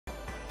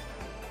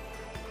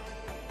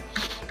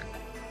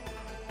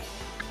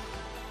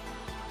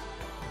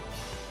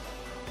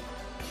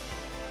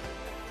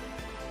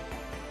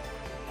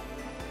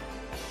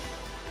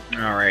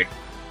All right.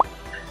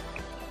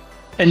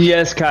 And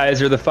yes,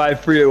 Kaiser, the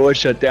 5-3 was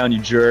shut down, you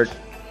jerk.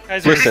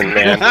 Guys, Listen,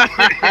 man. God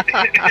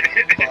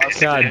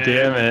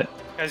damn it.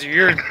 Guys,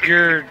 you're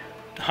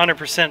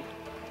 100%.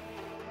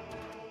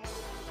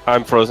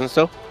 I'm frozen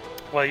still?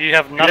 Well, you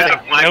have nothing.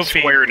 Yeah, black No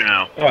feet. square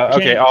now.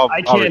 Okay,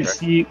 I can't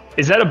see.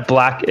 Is that a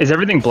black? Is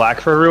everything black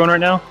for everyone right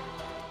now?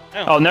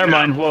 No. Oh, never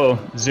mind. Whoa,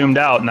 zoomed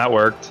out and that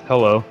worked.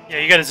 Hello. Yeah,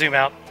 you gotta zoom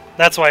out.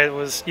 That's why it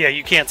was. Yeah,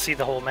 you can't see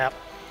the whole map.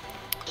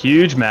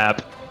 Huge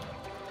map.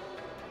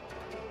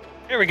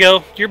 There we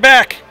go. You're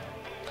back.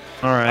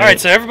 All right. All right,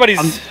 so everybody's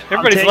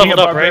I'm taking leveled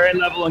a up, right? barbarian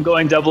level and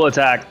going double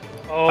attack.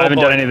 Oh, I haven't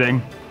boy. done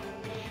anything.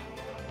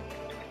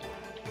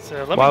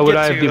 So let Why me would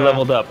get I to, be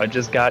leveled up? I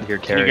just got here,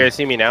 Can Carrie. you guys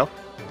see me now?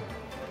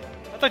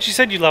 I thought you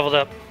said you leveled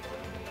up.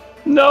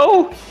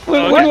 No.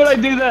 When would I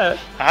do that?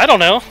 I don't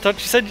know. Thought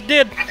you said you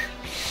did.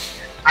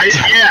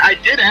 I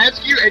did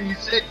ask you, and you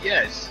said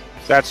yes.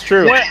 That's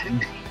true.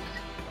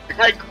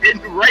 Like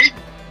right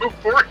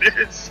before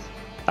this.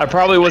 I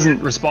probably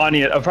wasn't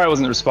responding. I probably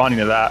wasn't responding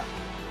to that.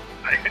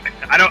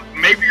 I don't.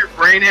 Maybe your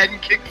brain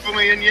hadn't kicked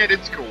fully in yet.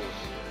 It's cool.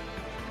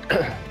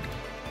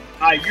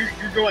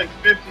 You're going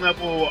 5th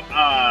level.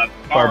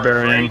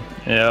 Barbarian.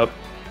 Right? Yep.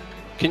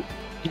 Can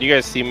you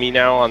guys see me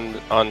now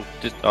on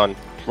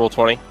roll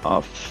 20?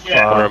 Oh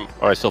Yeah.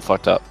 fuck. Or I still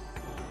fucked up?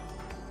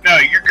 No,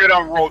 you're good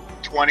on roll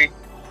 20.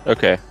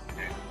 Okay.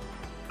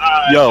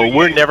 So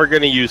We're never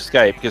gonna use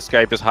Skype because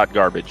Skype is hot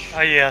garbage.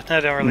 Oh yeah, I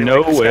don't really.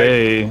 No like Skype.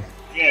 way.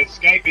 Yeah,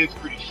 Skype is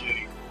pretty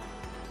shitty.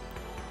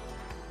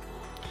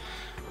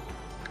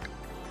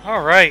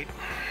 All right.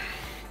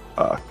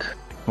 Fuck.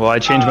 Well, I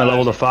changed my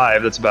level to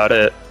 5. That's about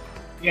it.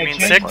 Yeah, You mean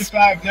change 6? to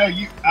 5. No,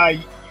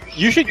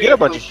 You should get a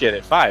bunch of shit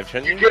at 5,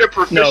 shouldn't You you? get a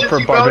proficiency No, for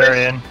bonus.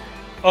 barbarian.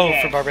 Oh,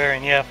 Yeah. for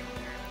barbarian, yeah.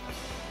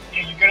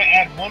 Yeah, you're gonna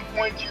add 1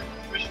 point to your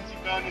proficiency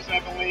bonus, I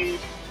believe.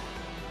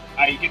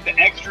 You get the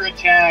extra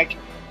attack,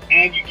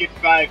 and you get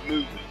 5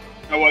 movement.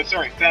 Oh, well,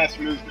 sorry, fast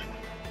movement.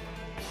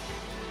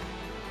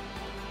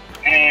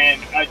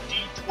 And a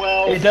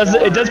D12.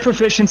 It does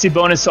proficiency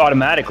bonus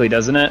automatically,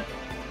 doesn't it?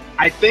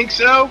 I think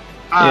so.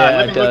 Yeah,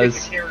 Let me it look at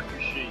does. the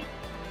character sheet.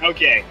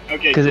 Okay,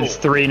 Because cool. it's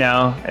 3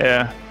 now.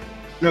 Yeah.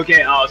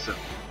 Okay, awesome.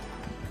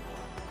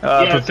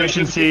 Yeah, so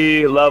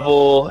proficiency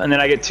level, and then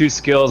I get 2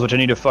 skills, which I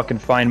need to fucking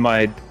find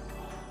my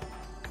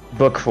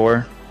book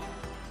for.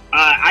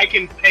 I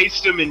can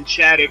paste them in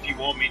chat if you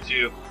want me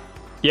to.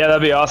 Yeah,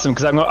 that'd be awesome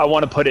because I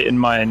want to put it in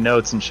my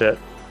notes and shit.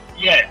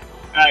 Yeah.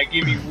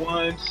 Give me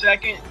 1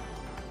 second.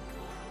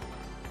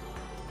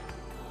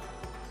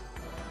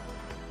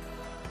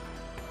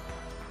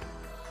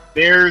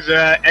 There's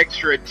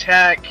extra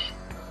attack.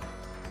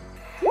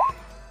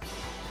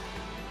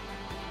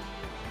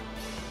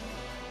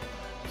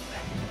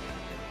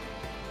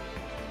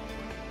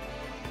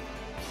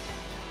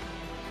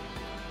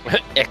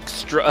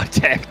 Extra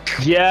attack.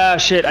 Yeah,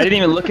 shit. I didn't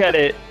even look at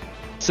it.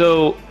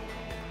 So,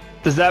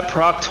 does that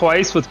proc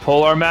twice with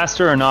Polar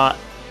Master or not?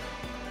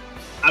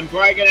 I'm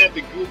probably gonna have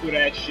to Google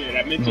that shit.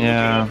 I meant to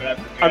Yeah. look it up,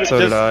 but I forgot. So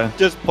did I.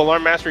 Does Polar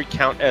Mastery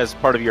count as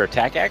part of your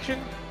attack action?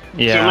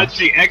 Yeah. So let's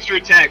see, extra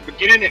attack.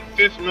 Beginning at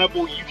 5th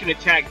level, you can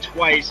attack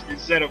twice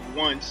instead of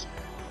once.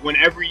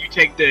 Whenever you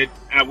take the,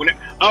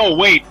 oh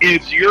wait,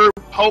 is your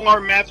Polar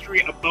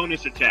Mastery a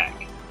bonus attack?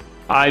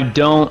 I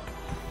don't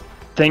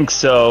think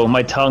so.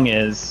 My tongue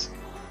is.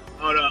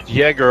 Hold up.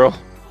 Yeah, girl.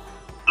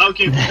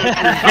 Okay,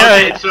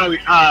 okay, so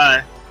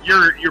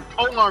your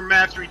Polar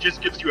Mastery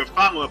just gives you a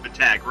follow-up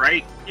attack,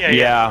 right?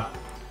 Yeah.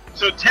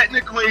 So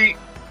technically,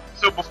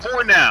 so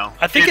before now,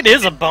 I think it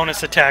is a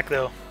bonus attack,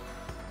 though.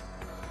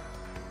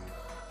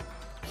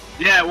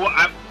 Yeah, well,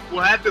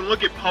 we'll have to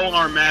look at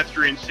Polar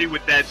Mastery and see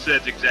what that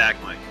says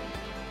exactly.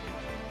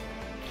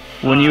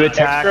 When you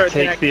attack, extra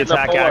take attack the and the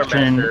attack Polar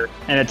action Master.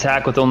 and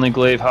attack with only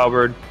glaive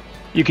halberd.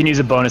 You can use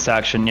a bonus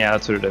action. Yeah,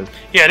 that's what it is.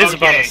 Yeah, it is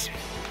Okay. a bonus.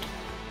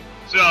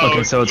 So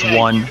Okay, so it's yeah,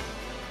 1.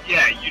 You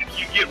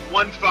get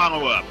 1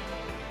 follow-up.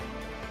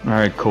 All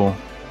right, cool.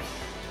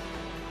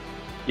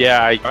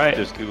 Yeah, I Right.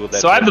 just googled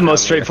that. So I have the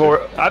most too.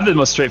 straightforward. I have the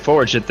most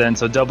straightforward shit then.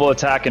 So double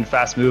attack and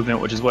fast movement,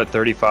 which is what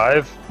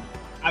 35.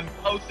 I'm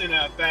posting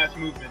a fast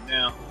movement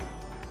now.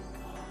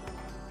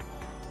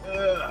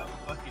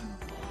 Fucking.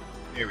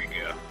 There we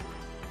go.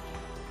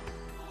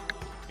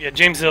 Yeah,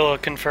 James Hill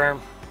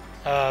confirmed.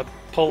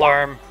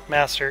 Polearm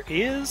Master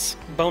is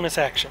bonus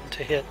action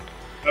to hit.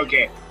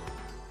 Okay.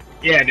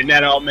 Yeah, then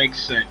that all makes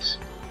sense.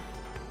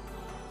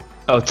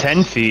 Oh,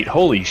 10 feet.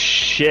 Holy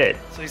shit.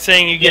 So he's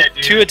saying you Yeah, get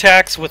dude. 2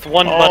 attacks with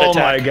 1 butt Oh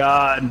attack. my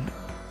god.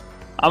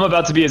 I'm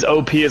about to be as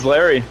OP as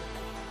Larry.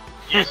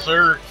 Yes,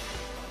 sir.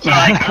 So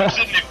I'm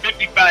sitting at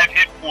 55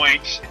 hit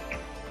points.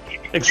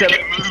 Except- you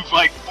can move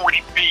like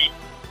 40 feet.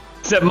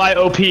 Except my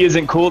OP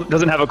isn't cool.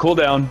 Doesn't have a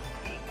cooldown.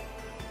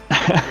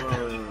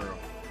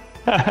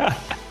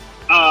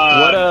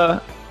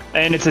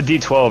 And it's a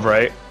D12,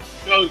 right?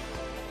 So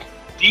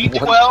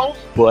D12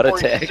 What or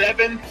attack?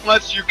 7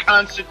 plus your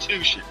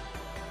Constitution.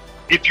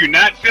 If you're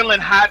not feeling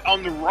hot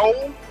on the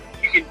roll,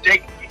 you can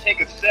take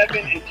a 7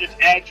 and just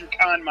add your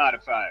con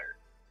modifier.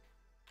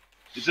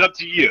 It's up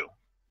to you.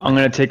 I'm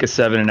gonna take a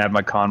 7 and add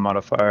my con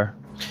modifier.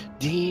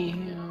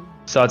 Damn.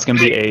 So it's gonna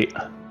be 8.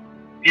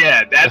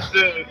 Yeah, that's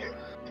the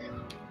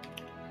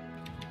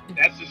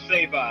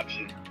safe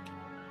option.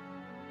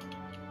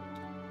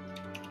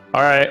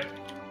 All right.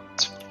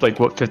 It's like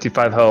what,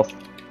 55 health.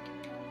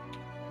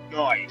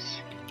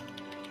 Nice.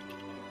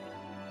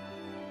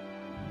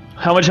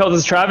 How much health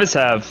does Travis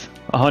have?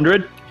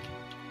 100?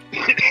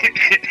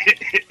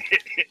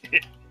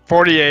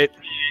 48.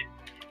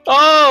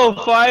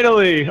 Oh,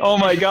 finally! Oh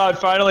my God!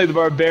 Finally, the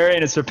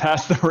barbarian has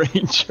surpassed the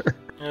ranger.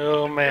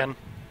 Oh man.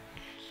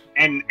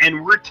 And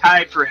we're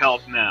tied for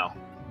health now.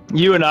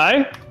 You and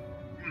I?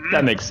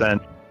 That makes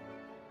sense.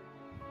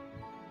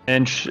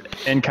 And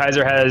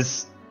Kaiser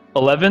has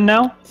 11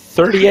 now.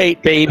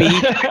 38, baby.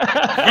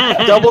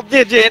 Double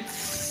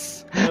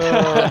digits. All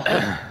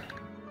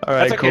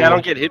right, That's okay. cool. I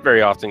don't get hit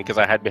very often because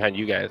I hide behind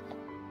you guys.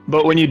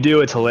 But when you do,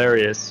 it's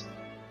hilarious.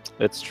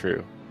 It's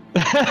true.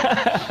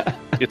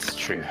 It's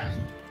true.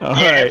 All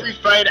Yeah, right. every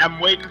fight I'm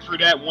waiting for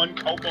that one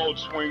kobold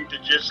swing to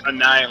just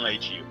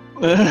annihilate you.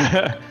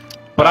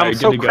 But I'm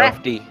so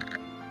crafty.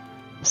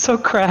 So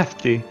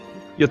crafty.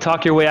 You'll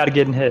talk your way out of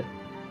getting hit.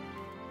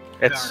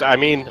 It's. I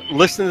mean,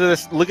 listen to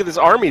this. Look at this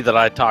army that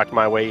I talked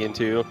my way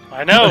into.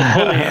 I know.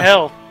 Holy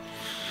hell.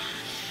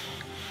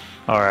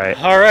 All right.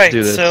 All right.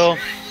 do this. So,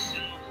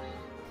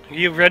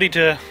 you ready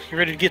to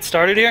get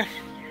started here?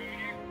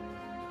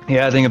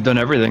 Yeah, I think I've done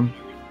everything.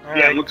 All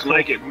Yeah, right, it looks cool.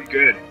 like it. We're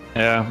good.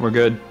 Yeah, we're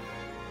good.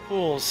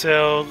 Cool.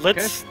 So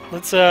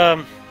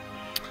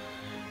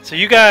so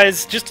you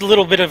guys, just a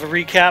little bit of a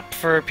recap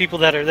for people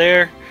that are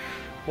there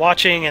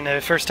watching and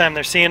the first time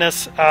they're seeing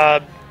us.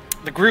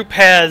 The group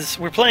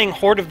we're playing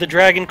Horde of the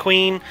Dragon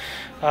Queen.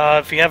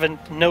 If you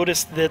haven't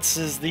noticed, this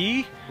is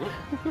the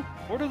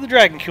Horde of the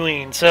Dragon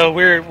Queen. So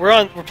we're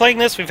playing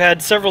this. We've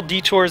had several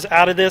detours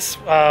out of this.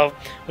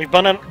 We've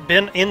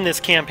been in this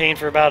campaign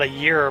for about a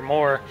year or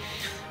more.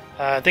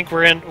 I think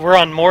we're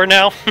on more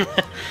now.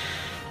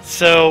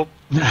 So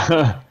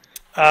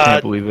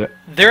Can't believe it.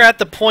 they're at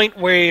the point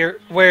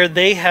where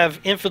they have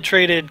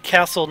infiltrated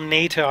Castle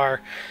Natar,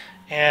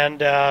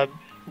 and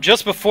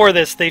just before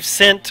this, they've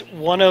sent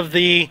one of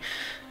the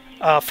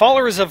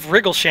followers of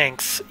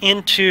Wriggleshanks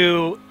in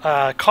to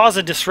cause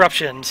a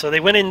disruption. So they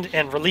went in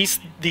and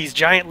released these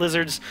giant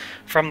lizards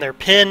from their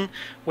pen,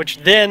 which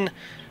then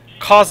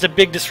caused a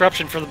big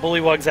disruption for the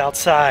bullywugs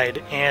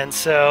outside. And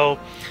so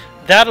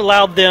that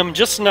allowed them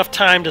just enough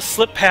time to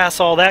slip past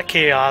all that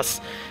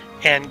chaos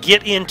and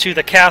get into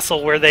the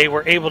castle, where they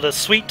were able to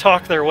sweet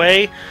talk their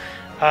way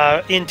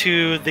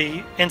into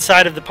the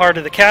inside of the part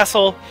of the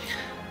castle.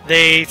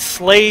 They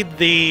slayed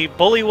the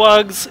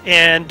bullywugs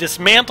and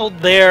dismantled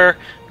their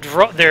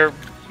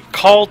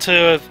call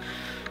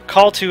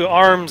to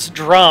arms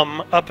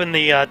drum up in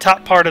the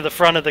top part of the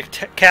front of the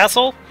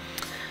castle,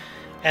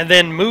 and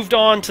then moved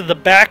on to the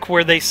back,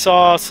 where they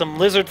saw some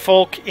lizard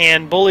folk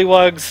and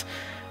bullywugs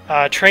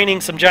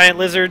training some giant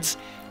lizards.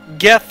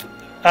 Geth,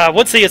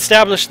 once they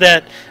established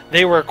that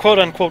they were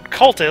quote-unquote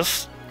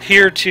cultists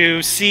here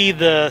to see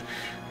the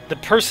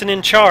person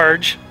in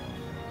charge,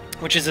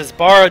 which is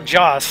Isbara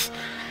Joss,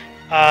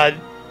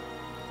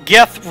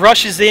 Geth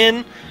rushes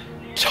in,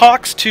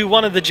 talks to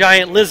one of the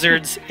giant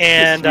lizards,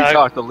 and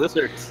talk the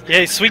lizards. Yeah,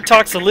 he sweet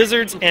talks the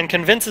lizards and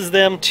convinces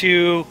them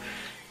to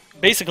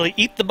basically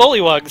eat the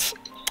bullywugs.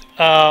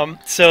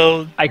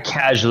 So I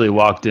casually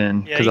walked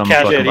in because Yeah, I'm he a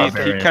fucking casually- He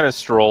barbarian. kind of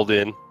strolled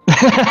in.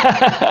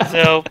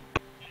 so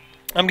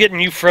I'm getting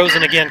you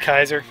frozen again,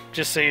 Kaiser.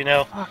 Just so you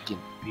know. Fucking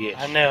bitch.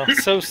 I know,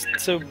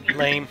 so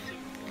lame.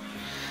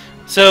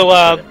 So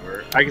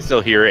Whatever. I can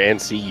still hear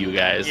and see you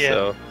guys. Yeah.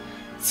 So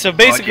So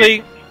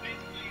basically,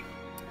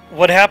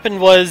 what happened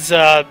was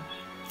the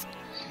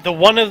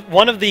one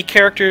of the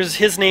characters,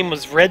 his name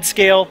was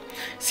Redscale,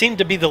 seemed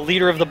to be the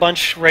leader of the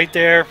bunch right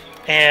there.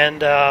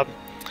 And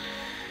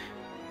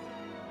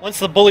once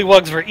the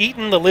bullywugs were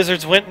eaten, the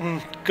lizards went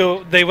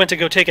to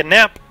go take a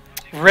nap.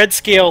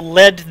 Redscale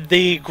led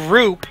the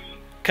group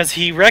because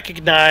he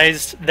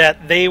recognized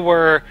that they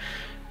were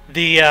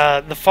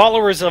the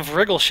followers of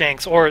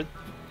Wriggleshanks, or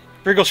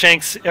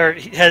Wriggleshanks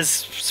has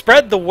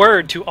spread the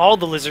word to all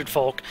the lizard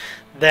folk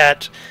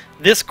that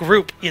this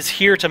group is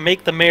here to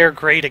make the mayor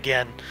great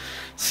again.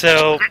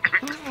 So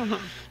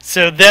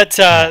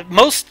that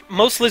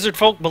most lizard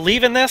folk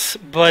believe in this,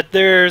 but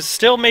there's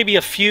still maybe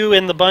a few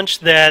in the bunch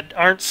that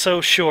aren't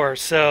so sure.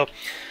 So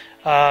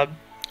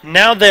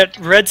now that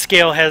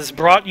Redscale has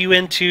brought you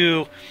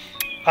into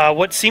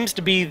what seems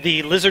to be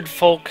the lizard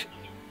folk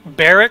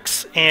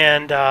barracks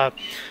and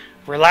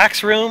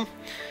relax room,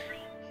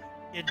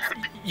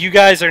 you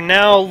guys are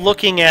now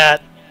looking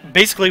at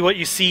basically what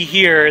you see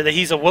here, that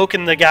he's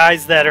awoken the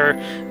guys that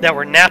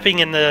were napping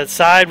in the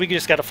side. We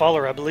just got a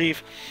follower, I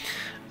believe.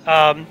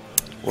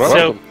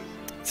 welcome.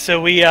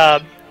 So we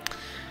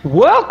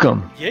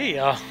Welcome.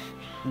 yeah.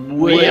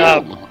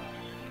 Welcome.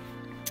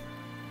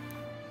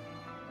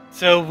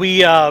 So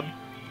we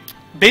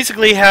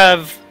basically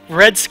have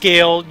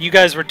Redscale. You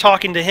guys were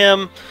talking to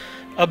him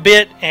a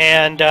bit,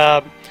 and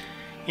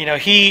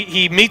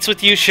he meets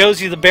with you,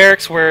 shows you the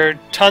barracks where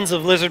tons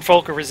of lizard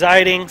folk are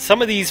residing.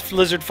 Some of these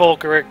lizard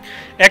folk are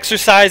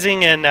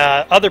exercising, and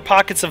other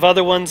pockets of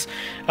other ones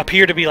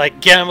appear to be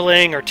like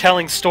gambling or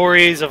telling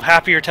stories of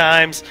happier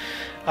times.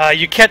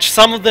 You catch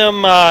some of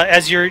them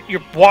as you're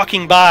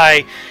walking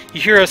by.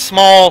 You hear a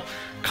small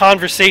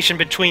conversation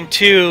between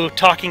two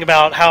talking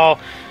about how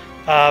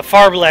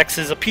Farblex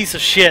is a piece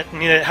of shit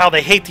and how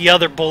they hate the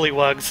other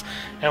bullywugs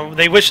and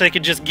they wish they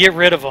could just get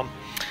rid of them.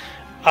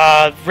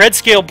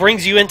 Redscale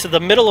brings you into the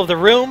middle of the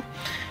room,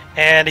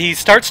 and he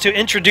starts to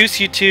introduce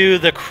you to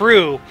the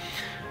crew,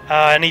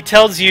 and he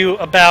tells you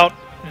about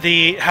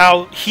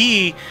how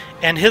he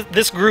and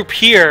this group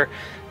here,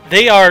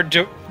 they are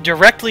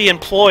directly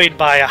employed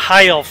by a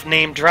high elf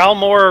named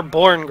Dralmorrer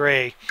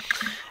Borngray,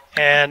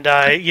 and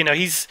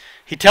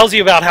he tells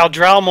you about how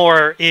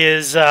Dralmorrer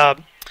is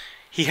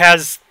he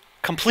has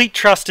complete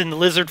trust in the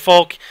lizard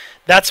folk.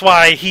 That's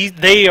why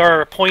they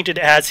are appointed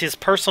as his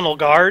personal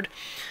guard.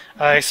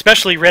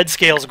 Especially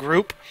Redscales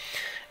group,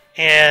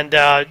 and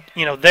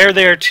they're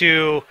there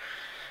to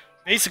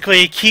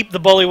basically keep the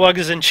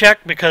bullywugs in check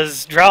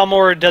because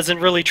Dralmorrer doesn't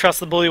really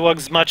trust the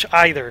bullywugs much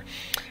either.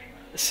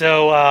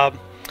 So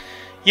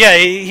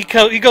he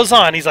goes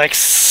on. He's like,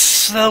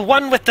 the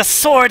one with the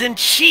sword and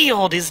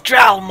shield is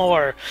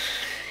Dralmorrer.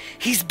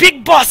 He's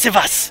big boss of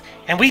us,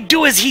 and we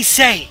do as he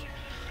say.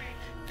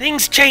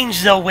 Things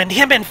changed though when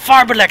him and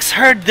Farblex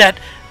heard that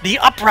the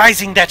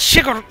uprising that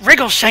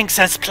Wriggleshanks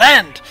has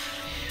planned.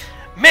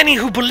 Many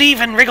who believe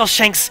in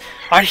Wriggleshanks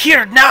are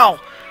here now,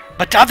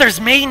 but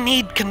others may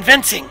need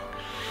convincing.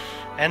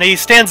 And he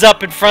stands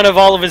up in front of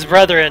all of his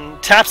brethren,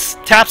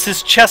 taps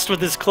his chest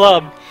with his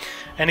club,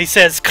 and he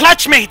says,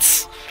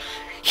 "Clutchmates,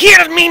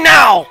 hear me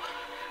now!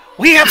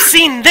 We have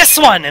seen this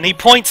one," and he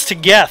points to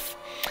Geth.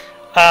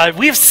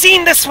 "We have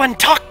seen this one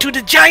talk to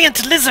the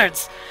giant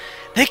lizards.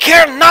 They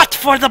care not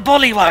for the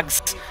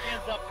bullywugs.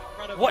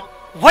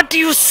 What do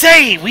you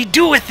say we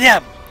do with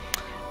them?"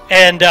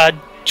 And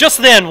just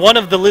then, one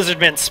of the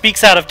lizardmen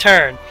speaks out of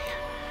turn.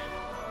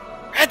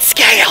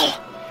 "Redscale!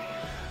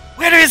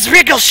 Where is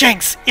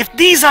Wriggleshanks the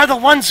these are the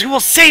ones who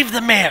will save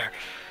the mayor?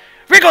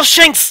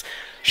 Wriggleshanks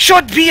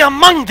should be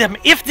among them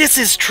if this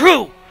is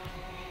true."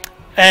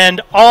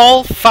 And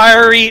all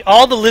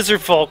the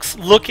lizard folks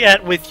look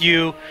at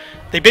you.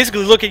 They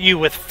basically look at you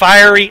with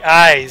fiery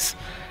eyes.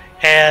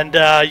 And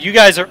you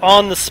guys are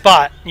on the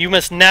spot. You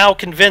must now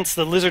convince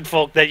the lizard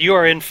folk that you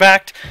are in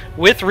fact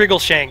with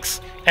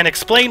Wriggleshanks and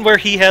explain where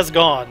he has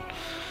gone.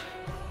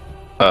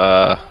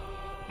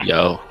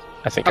 Yo,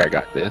 I think I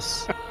got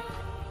this.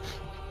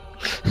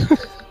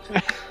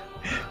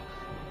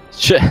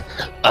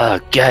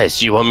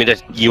 Guys, you want me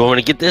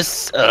to get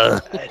this?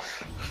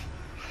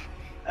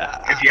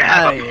 If you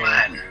have a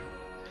plan.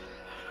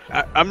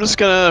 I'm just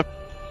gonna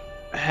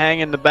hang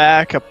in the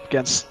back up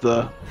against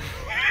the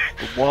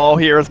wall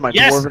here with my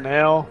dwarven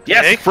ale.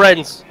 Yes, okay.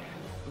 Friends.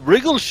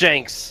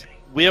 Wriggleshanks.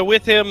 We are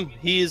with him.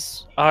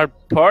 He's our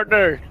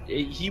partner.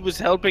 He was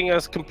helping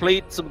us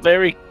complete some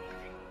very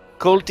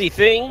culty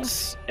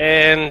things,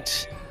 and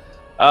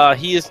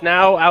he is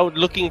now out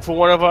looking for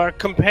one of our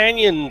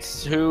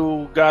companions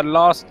who got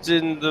lost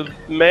in the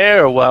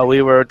mare while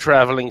we were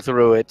traveling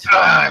through it.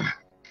 I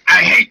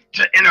hate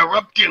to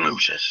interrupt you,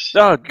 Lucius.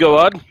 Oh, go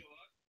on.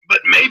 But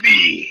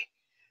maybe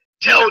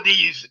tell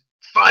these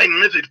fine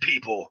lizard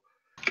people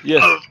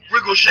of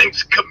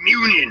Wriggleshank's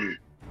communion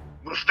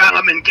with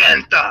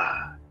Falconhoof.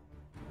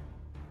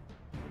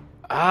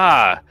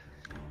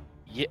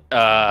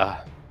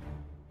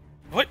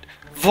 What?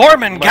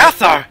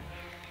 Voaraghamanthar!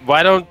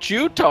 Why don't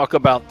you talk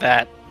about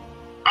that?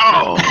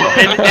 Oh!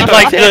 and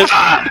like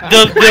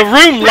the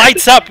room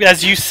lights up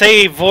as you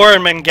say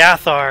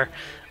Voaraghamanthar,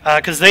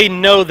 because they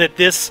know that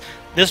this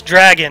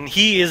dragon,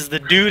 he is the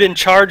dude in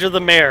charge of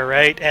the mare,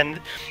 right? And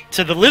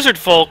to the lizard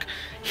folk,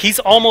 he's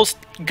almost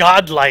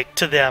godlike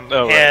to them.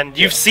 Oh, right. And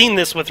you've seen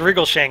this with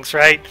Wriggleshanks,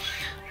 right?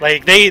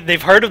 Like,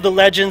 they've heard of the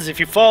legends. If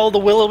you follow the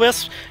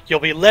will-o-wisp, you'll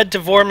be led to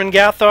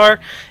Voaraghamanthar,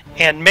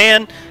 and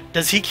man,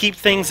 does he keep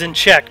things in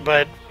check.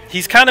 But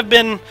he's kind of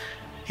been...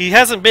 He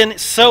hasn't been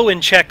so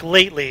in check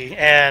lately,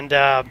 and,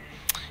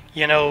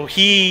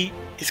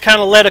 he's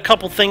kind of let a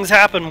couple things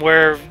happen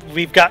where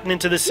we've gotten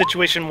into this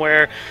situation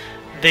where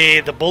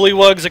the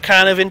bullywugs are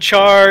kind of in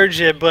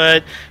charge,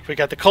 but we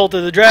got the cult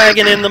of the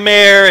dragon in the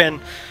mare,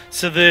 and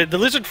so the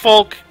lizard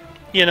folk,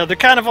 they're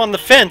kind of on the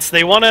fence.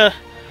 They want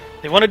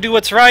to do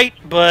what's right,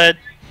 but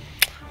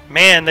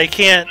man, they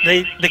can't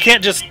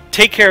just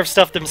take care of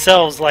stuff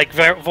themselves like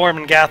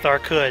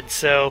Voaraghamanthar could.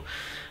 So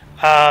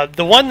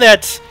the one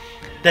that's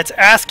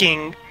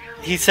asking,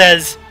 he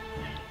says,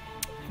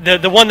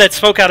 the one that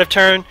spoke out of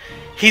turn,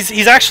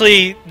 he's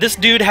actually, this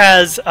dude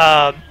has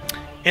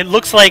it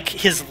looks like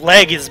his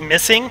leg is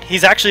missing.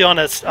 He's actually on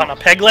a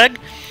peg leg,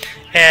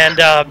 and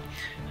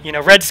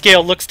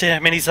Redscale looks to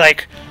him and he's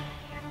like,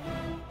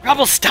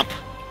 "Rubblestump,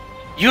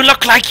 you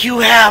look like you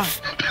have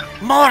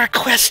more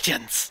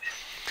questions."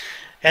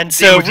 And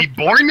so, was he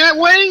born that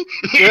way?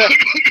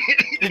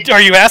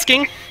 Are you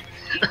asking?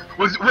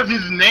 Was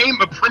his name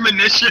a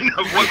premonition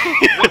of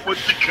what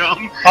was to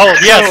come? Oh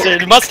yes,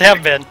 it must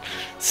have been.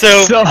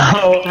 So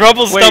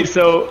Rubblestump. Wait,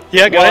 so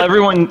yeah, go ahead.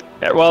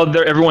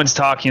 Everyone's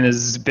talking,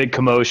 there's this big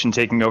commotion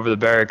taking over the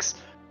barracks.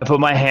 I put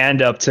my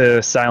hand up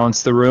to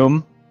silence the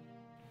room,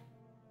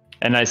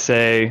 and I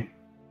say,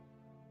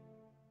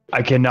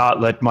 I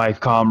cannot let my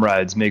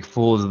comrades make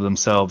fools of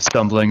themselves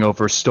stumbling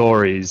over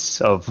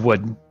stories of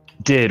what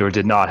did or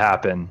did not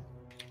happen.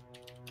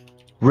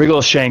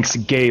 Wriggleshanks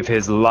gave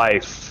his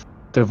life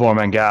to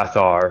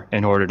Voaraghamanthar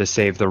in order to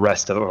save the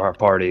rest of our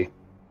party.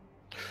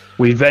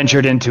 We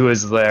ventured into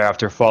his lair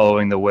after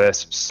following the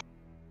wisps,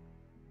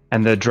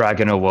 and the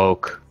dragon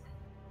awoke.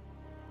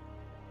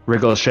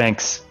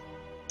 Wriggleshanks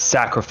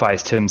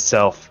sacrificed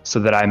himself so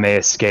that I may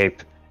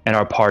escape and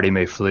our party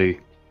may flee.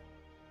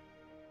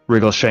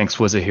 Wriggleshanks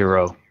was a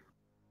hero.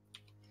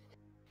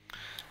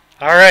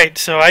 All right,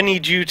 so I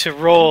need you to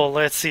roll.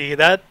 Let's see.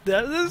 That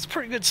is a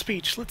pretty good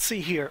speech. Let's see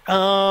here.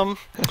 I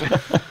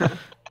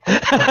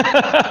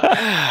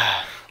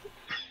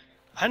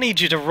need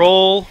you to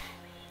roll.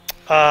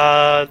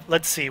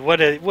 Let's see. What?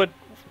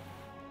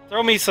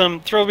 Throw me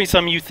some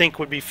you think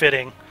would be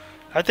fitting.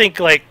 I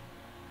think like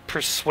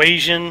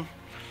persuasion,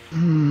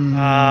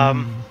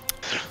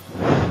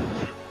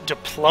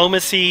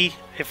 diplomacy.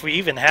 If we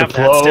even have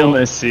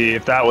diplomacy,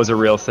 if that was a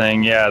real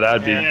thing, yeah,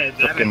 that'd be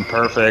fucking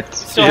perfect.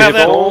 Still have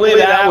that? Only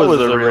that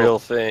was a real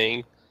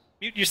thing.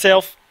 Mute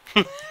yourself.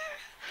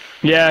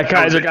 Yeah,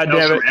 Kaiser,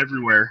 goddammit.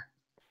 Everywhere.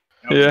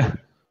 Yeah.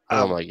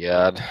 Oh my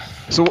god.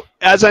 So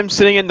as I'm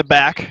sitting in the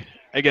back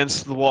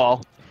against the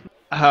wall,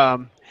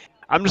 I'm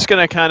just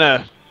gonna kind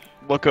of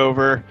look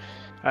over.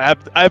 I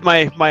have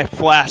my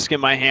flask in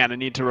my hand. I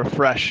need to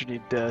refresh. I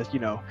need to,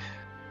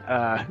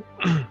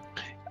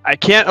 I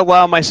can't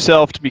allow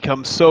myself to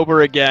become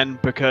sober again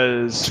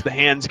because the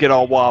hands get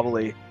all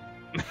wobbly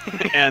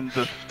and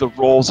the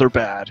rolls are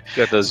bad.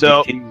 Got those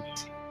and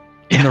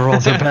the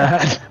rolls are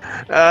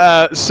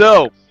bad.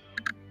 So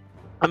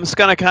I'm just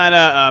gonna kind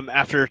of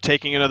after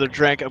taking another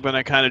drink, I'm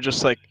gonna kind of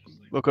just like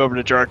look over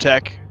to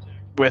Jartek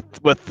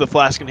with the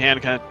flask in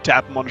hand, kind of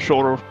tap him on the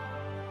shoulder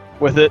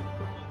with it,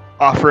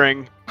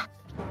 offering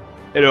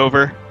it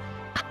over.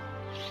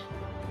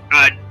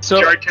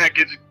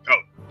 Jartek is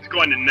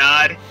going to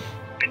nod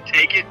and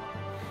take it.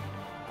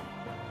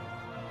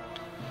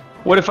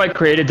 What if I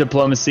created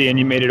diplomacy and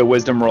you made it a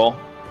wisdom roll?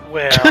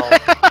 Well,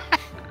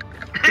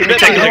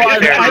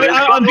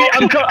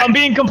 I'm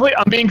being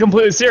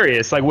completely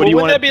serious. Like, what do you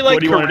want? Wouldn't that be like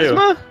what do you want to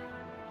do?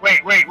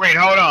 Wait,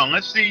 hold on.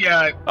 Let's see.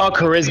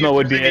 Charisma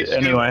would be it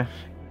anyway.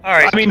 all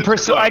right. I mean,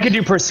 I could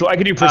do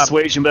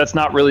persuasion, but that's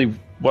not really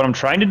what I'm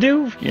trying to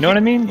do. You know what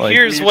I mean? Like,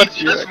 Here's what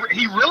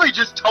he really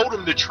just told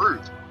him the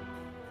truth.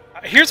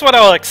 Here's what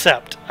I'll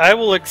accept. I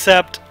will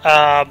accept.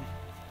 I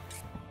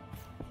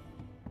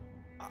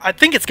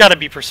think it's got to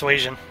be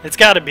persuasion. It's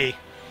got to be.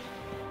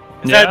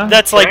 Yeah?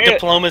 That's like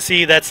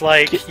diplomacy. That's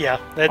like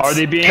That's, are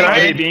they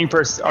being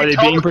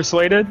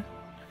persuaded?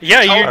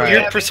 Yeah,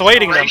 you're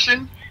persuading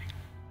them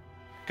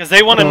because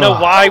they want to know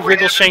why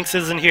Wriggleshanks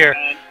isn't here.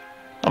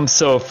 I'm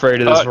so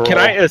afraid of this roll. Can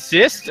I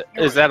assist?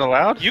 Is that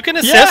allowed? You can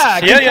assist.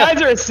 Yeah, Yeah.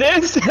 Kaiser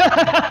assist.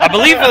 I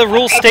believe the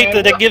rules state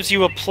that it gives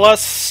you a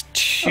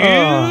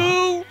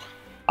 +2.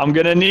 I'm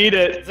gonna need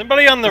it. Is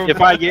anybody on the?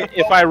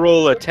 If I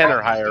roll a 10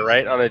 or higher,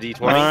 right, on a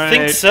d20. I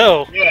think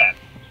so. Yeah.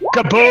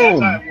 Kaboom!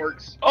 That's how it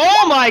works.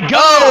 Oh my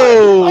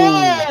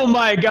god! Oh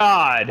my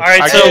god! All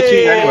right, I so got 2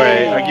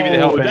 anyway. I'll give you the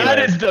help anyway. That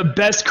is the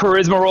best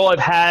charisma roll I've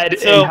had.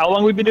 So- in how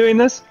long we've been doing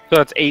this? So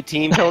that's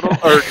 18 total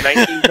or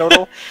 19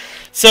 total.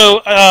 So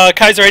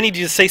Kaiser, I need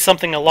you to say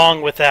something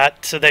along with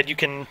that so that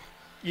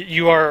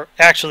you are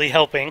actually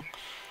helping.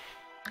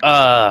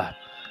 Geth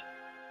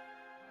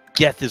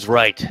is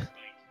right.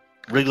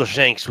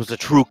 Wriggleshanks was a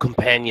true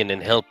companion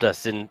and helped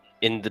us in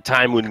the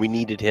time when we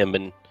needed him,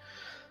 and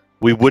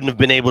we wouldn't have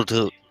been able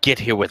to get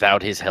here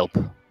without his help.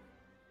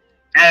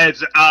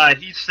 As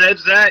he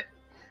says that,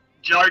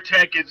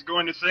 Jartek is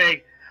going to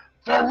say,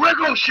 "For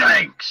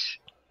Wriggleshanks!"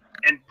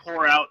 and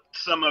pour out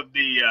some of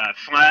the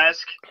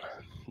flask.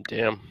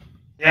 Damn.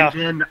 Yeah.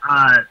 And then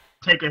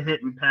take a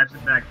hit and pass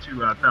it back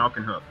to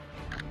Falconhoof.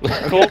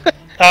 Cool.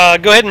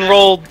 Go ahead and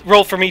roll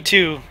for me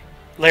too,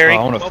 Larry.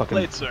 I want a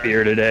fucking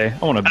beer today.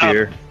 I want a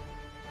beer.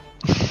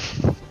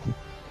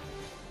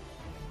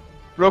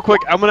 Real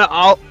quick, I'm gonna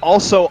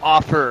also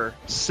offer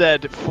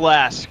said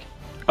flask.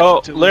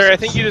 Oh, to Larry, I Leucis.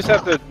 think you just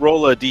have to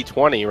roll a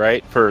d20,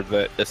 right, for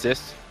the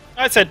assist?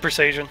 I said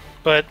persuasion,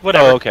 but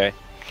whatever. Oh, okay.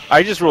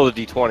 I just rolled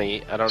a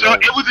d20. I don't So know.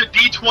 it was a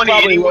D20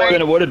 Probably more anyway.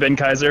 than it would have been,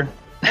 Kaiser.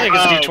 I think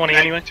it's a D20 I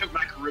anyway. took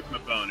my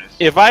charisma bonus.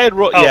 If I had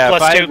rolled, Oh, yeah, if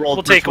plus I 2. had rolled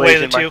We'll take away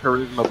the persuasion,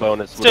 2. my charisma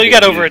bonus. Still, you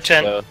got over a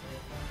 10.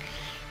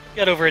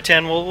 Got over a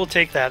 10. We'll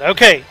take that.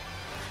 Okay.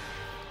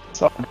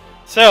 So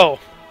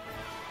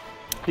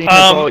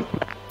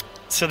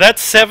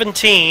that's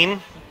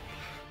 17.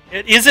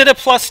 Is it a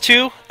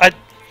 +2?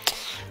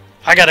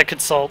 I gotta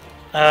consult.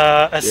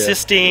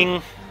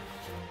 Assisting.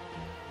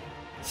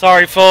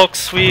 Sorry,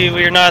 folks.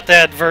 We're not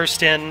that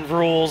versed in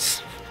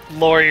rules,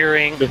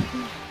 lawyering.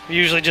 We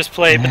usually just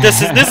play, but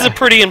this is a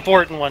pretty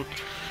important one.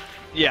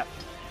 Yeah.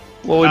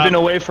 Well, we've been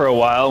away for a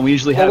while, and we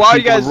usually have while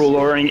you people guys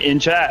rule-loring in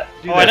chat.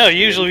 Oh, I know.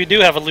 Usually we do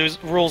have a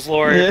rules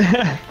lawyer.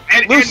 Yeah.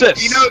 And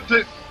Lucis. you know,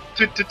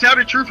 to tell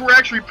the truth, we're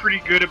actually pretty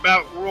good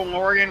about rule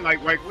lawyering.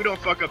 Like we don't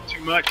fuck up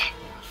too much.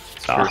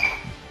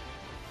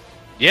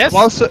 Yes.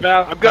 Well, so,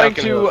 Val- I'm going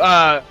Falconhoof.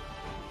 to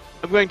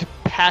I'm going to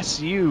pass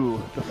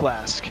you the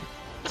flask.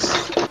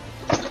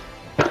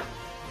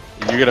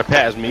 You're gonna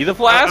pass me the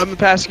flask? I'm gonna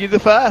pass you the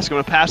flask. I'm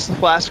gonna pass the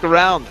flask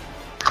around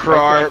for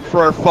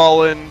our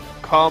fallen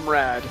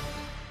comrade,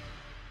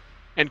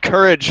 and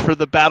courage for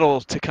the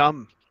battle to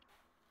come.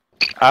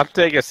 I'll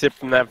take a sip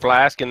from that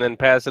flask and then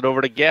pass it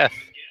over to Geth.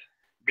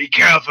 Be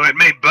careful, it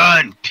may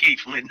burn,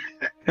 tiefling.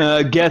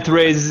 Geth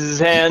raises his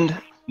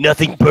hand.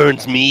 Nothing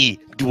burns me,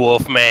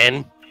 dwarf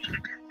man.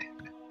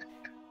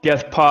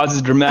 Geth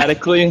pauses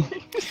dramatically.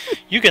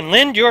 You can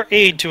lend your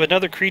aid to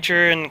another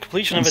creature in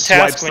completion and of a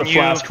task swipes when the you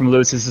flask from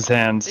Lucis's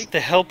hands. take the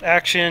help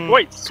action.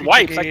 Wait,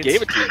 swipes? creature I gains-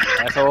 gave it to you,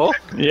 asshole.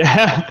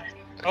 Yeah.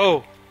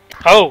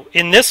 Oh,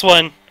 in this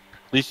one,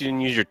 At least you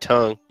didn't use your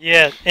tongue.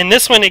 yeah, in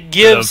this one it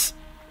gives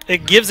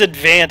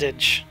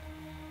advantage.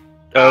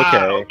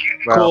 Okay.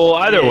 Well, Cool.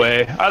 Either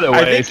way. I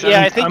think,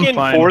 I think I'm in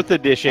fine. 4th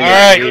edition All it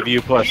right. gave you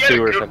He +2 had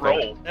a or good something.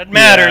 roll. That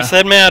matters.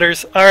 Yeah. That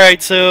matters. All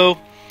right, so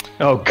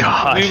Oh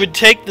God. we would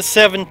take the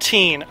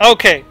 17.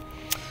 Okay,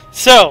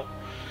 so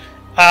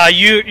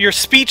your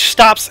speech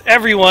stops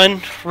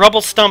everyone,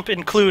 Rubblestump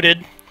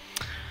included,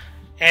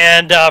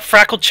 and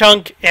Frackle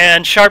Chunk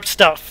and Sharp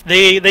Stuff.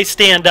 They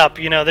stand up.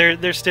 You know,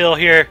 they're still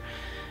here,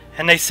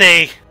 and they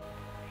say,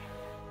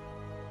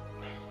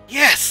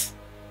 "Yes,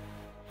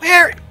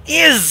 where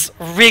is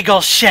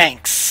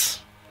Wriggleshanks?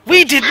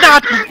 We did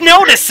not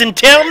notice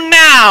until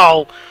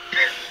now."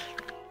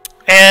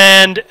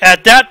 And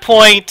at that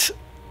point,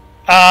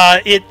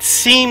 it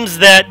seems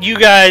that you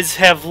guys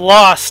have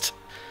lost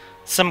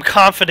some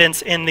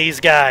confidence in these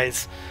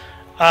guys.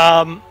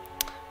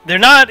 They're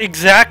not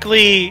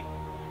exactly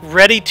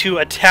ready to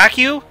attack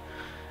you,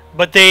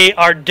 but they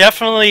are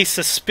definitely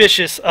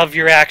suspicious of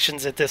your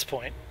actions at this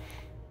point.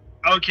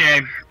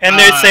 Okay. And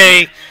they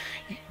say,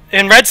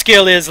 and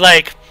Redscale is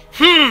like,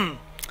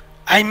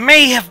 I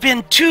may have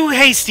been too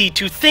hasty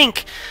to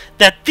think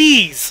that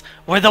these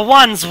were the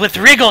ones with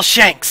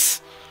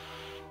Wriggleshanks.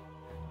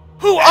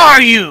 Who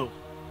are you?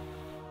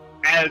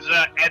 As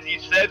he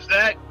says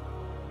that,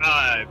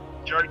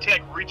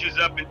 Jartek reaches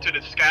up into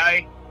the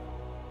sky.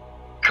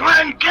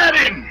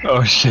 Clangeddon!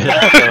 Oh shit.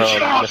 It's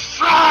your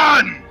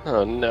son!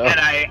 Oh no. And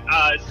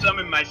I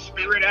summon my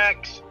spirit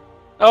axe.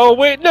 Oh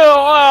wait, no!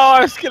 Oh,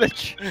 I was gonna.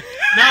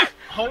 No,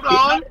 hold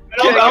on.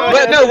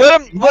 Let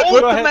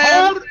the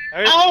man.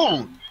 Hold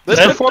on. That's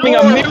Let performing the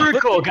a dwarf-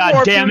 miracle. let the God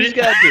dwarf damn do what he's it.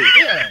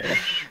 gotta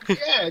do.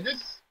 Yeah,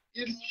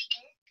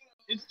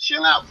 it's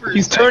chill out for a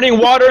He's second. turning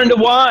water into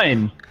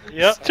wine.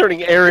 Yep.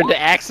 Turning air into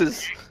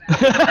axes.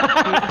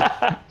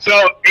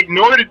 So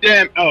ignore the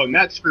damn. Oh,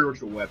 not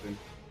spiritual weapon.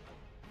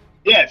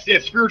 Yes,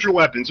 spiritual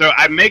weapon. So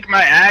I make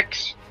my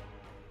axe.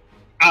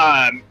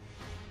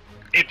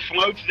 It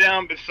floats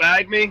down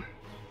beside me.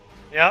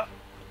 Yep.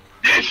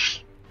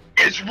 This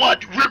is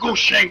what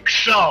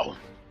Wriggleshanks saw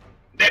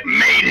that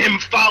made him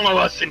follow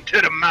us into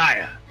the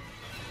mire.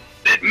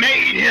 That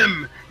made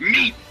him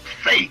meet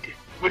fate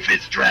with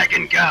his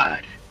dragon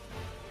god.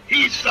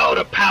 He saw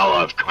the power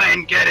of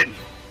Clangeddon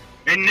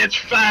in this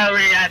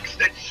fiery axe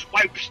that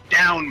swipes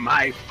down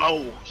my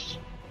foes.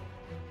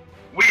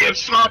 We have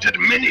slaughtered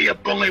many a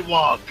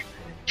bullywog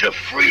to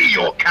free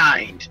your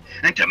kind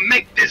and to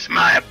make this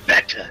mire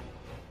better.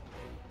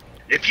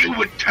 If you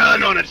would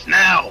turn on us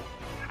now,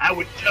 I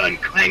would turn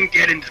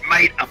Clangeddon's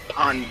might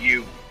upon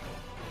you.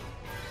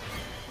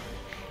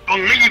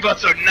 Believe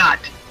us or not,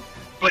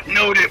 but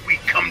know that we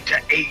come to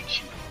aid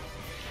you.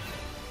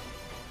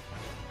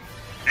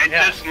 And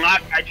Yeah.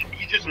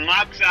 he just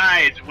locks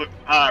eyes with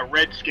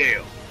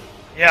Redscale.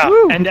 Yeah.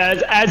 And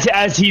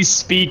as he's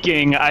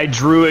speaking, I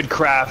druid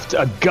craft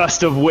a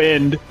gust of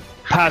wind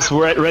past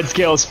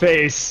Redscale's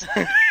face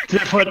to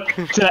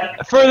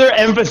further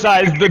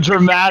emphasize the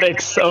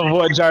dramatics of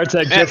what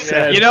Jartek just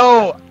said. You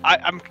know,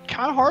 I'm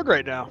kind of hard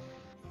right now.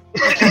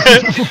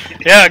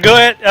 Yeah, go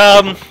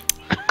ahead.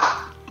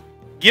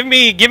 Give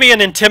me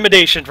an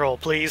intimidation roll,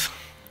 please.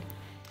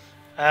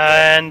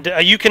 And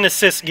you can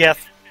assist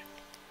Geth.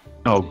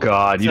 Oh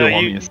God, you So don't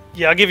want me to.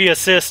 Yeah, I'll give you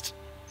assist.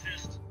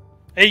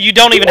 Hey, you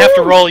don't even have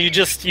to roll. You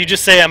just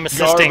say I'm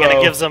assisting, and it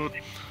Garbo. gives them.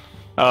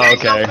 Oh, Hey,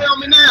 okay. don't tell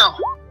me now.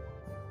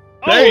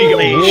 There you go.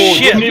 Holy Whoa,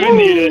 shit. Didn't even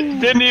need it.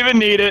 Didn't even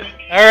need it.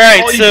 All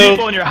right, All you so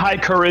people and your high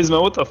charisma.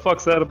 What the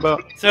fuck's that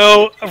about?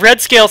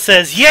 Redscale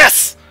says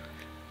yes.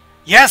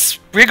 Yes,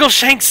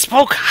 Wriggleshanks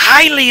spoke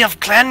highly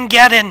of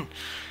Clangeddon.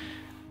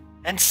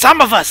 And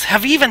some of us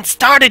have even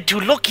started to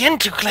look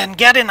into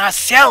Clangeddon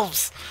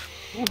ourselves.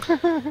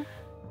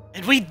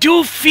 And we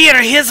do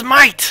fear his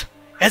might,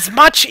 as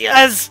much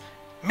as,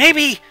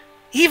 maybe,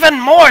 even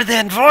more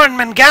than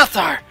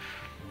Voaraghamanthar.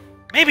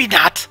 Maybe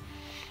not.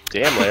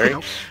 Damn, Larry.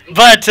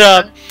 But,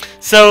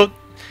 so,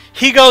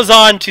 he goes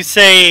on to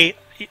say,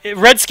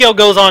 Redscale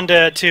goes on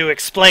to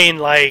explain,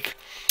 like,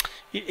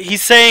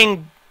 he's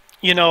saying,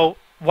 you know,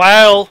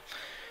 while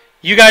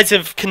you guys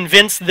have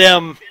convinced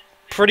them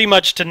pretty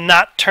much to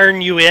not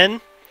turn you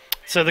in.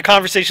 So the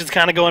conversation's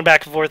kind of going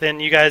back and forth,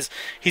 and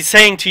he's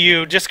saying to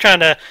you, just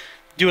kind of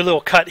do a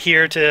little cut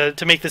here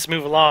to make this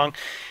move along.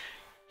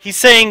 He's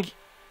saying,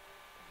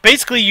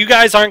 basically, you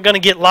guys aren't going to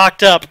get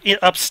locked up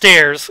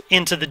upstairs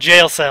into the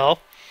jail cell.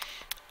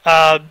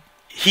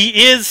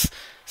 He is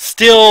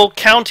still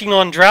counting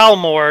on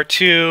Dralmorrer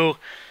to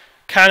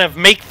kind of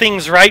make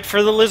things right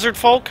for the lizard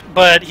folk,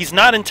 but he's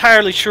not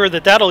entirely sure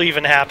that that'll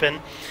even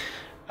happen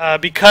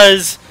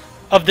because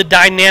of the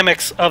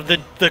dynamics of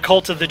the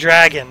Cult of the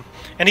Dragon.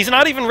 And he's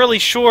not even really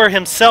sure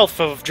himself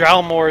of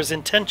Dralmorer's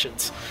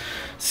intentions.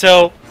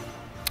 So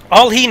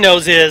all he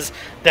knows is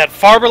that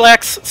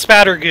Farberlax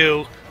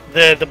Spattergoo,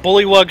 the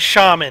bullywug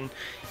shaman,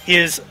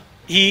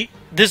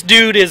 this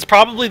dude is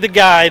probably the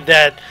guy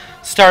that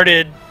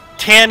started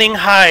tanning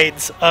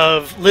hides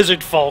of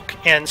lizard folk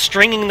and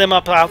stringing them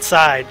up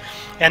outside,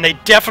 and they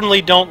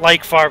definitely don't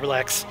like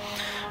Farberlax.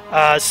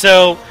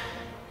 So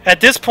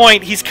at this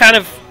point, he's kind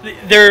of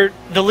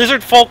the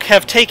lizard folk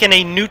have taken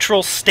a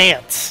neutral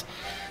stance.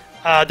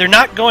 They're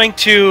not going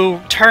to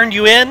turn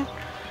you in.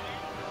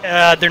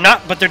 But they're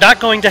not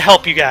going to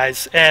help you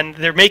guys, and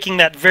they're making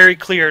that very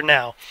clear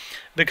now,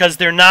 because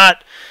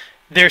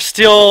they're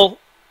still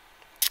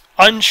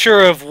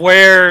unsure of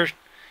where,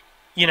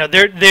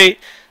 they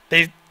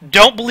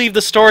don't believe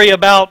the story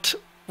about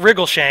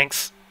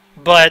Wriggleshanks,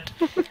 but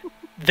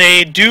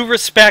they do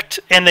respect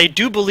and they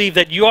do believe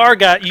that you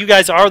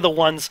guys are the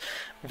ones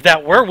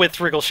that were with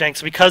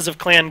Wriggleshanks because of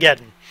Clan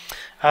Geddon.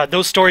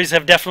 Those stories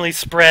have definitely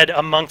spread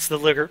amongst the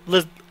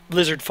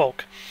lizard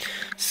folk.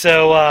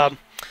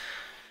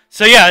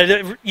 So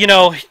yeah,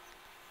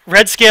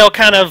 Redscale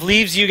kind of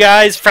leaves you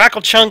guys.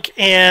 Fracklechunk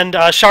and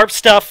Sharp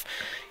Stuff,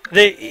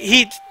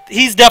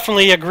 he's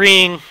definitely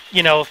agreeing.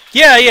 Well,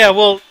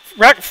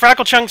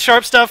 Fracklechunk,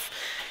 Sharp Stuff,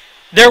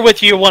 they're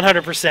with you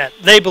 100%.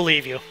 They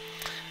believe you.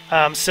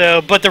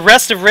 But the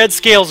rest of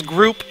Redscale's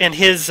group and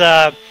his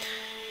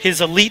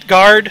elite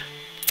guard,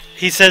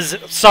 he says,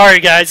 "Sorry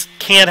guys,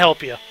 can't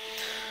help you."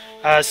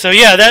 So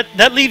yeah,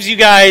 that leaves you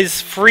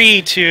guys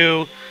free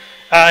to.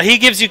 He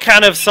gives you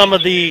kind of some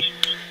of the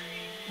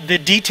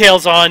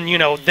details on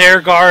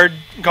their guard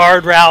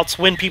routes,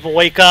 when people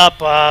wake up,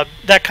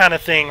 that kind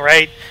of thing,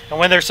 right? And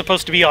when they're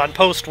supposed to be on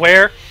post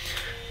where.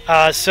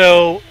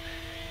 So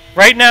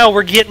right now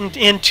we're getting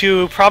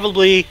into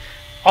probably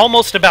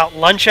almost about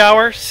lunch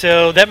hour,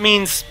 so that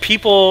means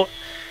people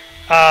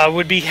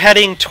would be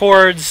heading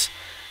towards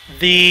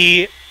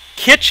the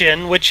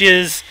kitchen, which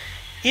is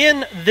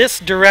in this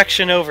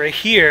direction over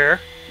here.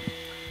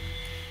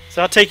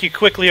 So I'll take you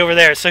quickly over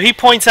there. So he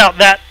points out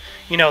that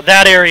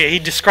that area. He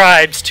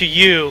describes to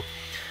you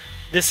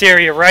this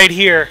area right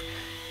here.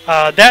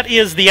 That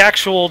is the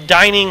actual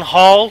dining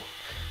hall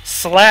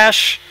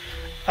slash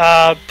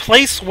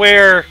place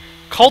where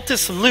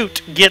cultist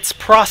loot gets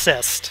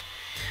processed.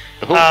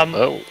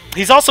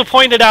 He's also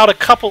pointed out a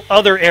couple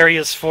other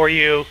areas for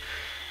you.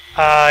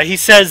 He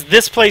says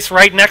this place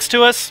right next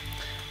to us,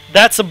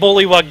 that's a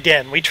bullywug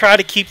den. We try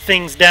to keep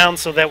things down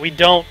so that we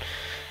don't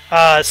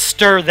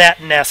stir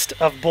that nest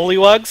of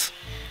bullywugs.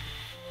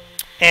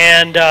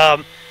 And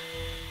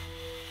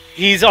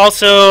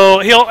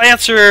he'll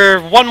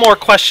answer one more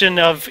question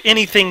of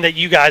anything that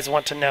you guys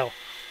want to know.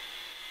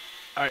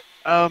 All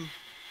right.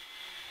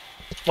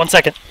 1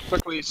 second.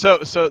 Quickly. So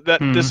that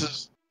this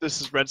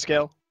is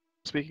Redscale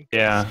speaking.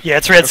 Yeah. Yeah,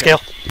 it's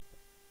Redscale.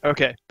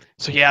 Okay.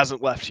 So he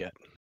hasn't left yet.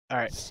 All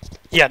right.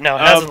 Yeah, no,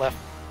 it hasn't left.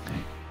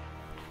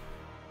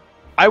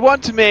 I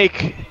want to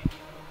make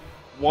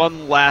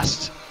one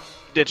last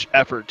ditch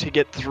effort to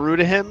get through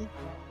to him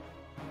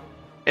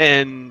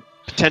and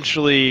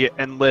potentially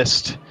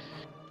enlist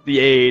his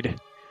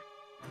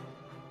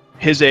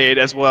aid,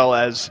 as well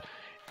as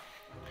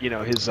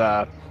his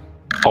all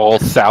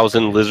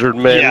 1,000 lizard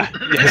men.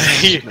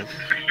 Yeah.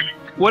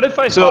 What if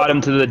I fought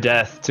him to the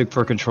death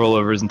for control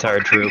over his entire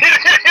troop?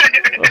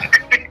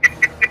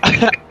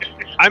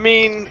 I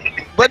mean,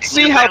 let's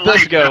see how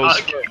this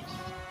goes.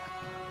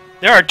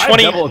 There are 20.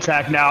 I have double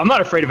attack now. I'm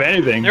not afraid of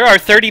anything. There are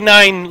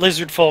 39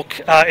 lizard folk,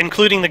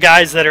 including the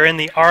guys that are in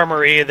the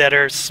armory that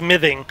are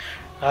smithing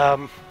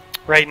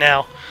right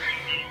now.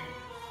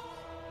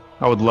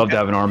 I would love to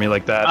have an army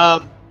like that.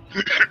 All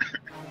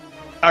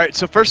right.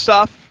 So first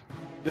off,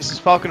 this is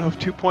Falconhoof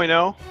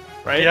 2.0,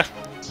 right? Yeah.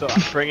 So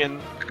I'm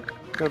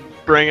gonna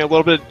bring a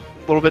little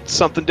bit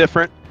something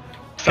different.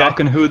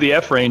 Falconhoof the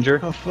F Ranger.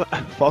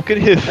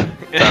 Falconhoof.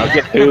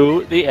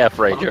 Falconhoof the F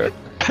Ranger. A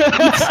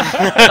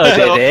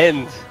dead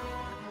end.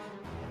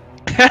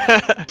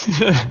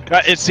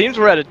 It seems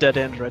we're at a dead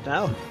end right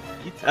now.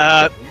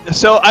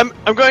 So I'm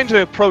going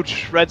to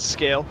approach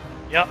Redscale.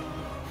 Yep.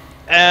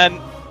 And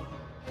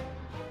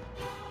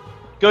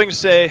going to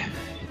say,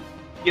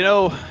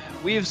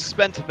 we've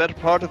spent the better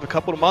part of a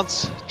couple of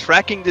months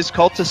tracking these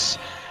cultists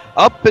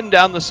up and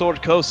down the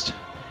Sword Coast.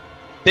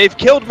 They've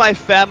killed my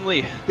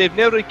family. They've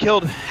nearly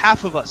killed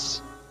half of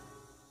us.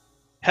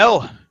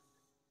 Hell,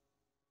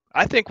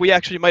 I think we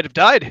actually might have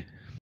died.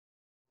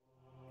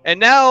 And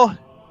now,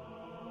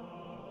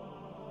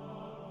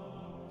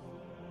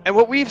 And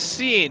what we've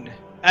seen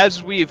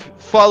as we've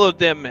followed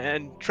them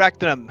and tracked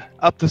them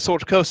up the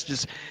Sword Coast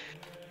is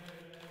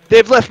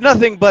they've left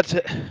nothing but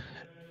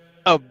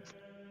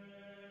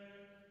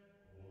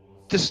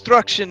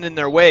destruction in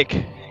their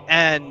wake,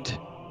 and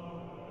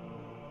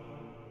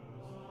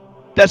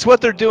that's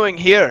what they're doing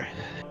here.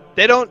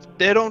 They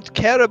don't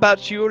care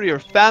about you or your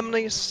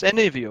families,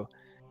 any of you.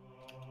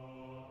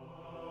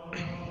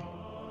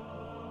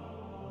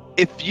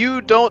 If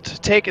you don't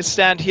take a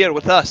stand here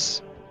with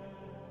us,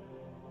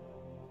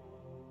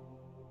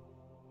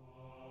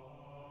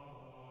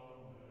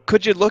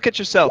 could you look at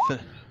yourself and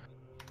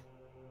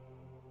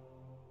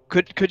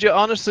could you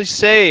honestly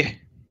say,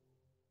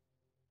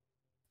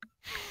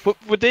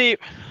 would they,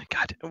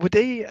 let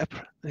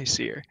me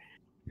see here.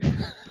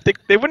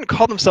 They wouldn't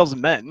call themselves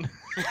men.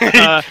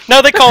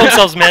 No, they call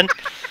themselves men.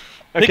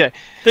 Okay.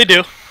 They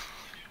do.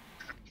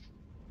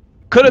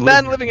 Could a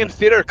man living in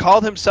theater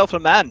call himself a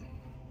man?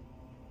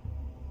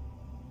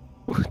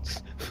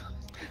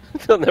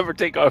 They'll never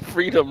take our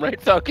freedom, right,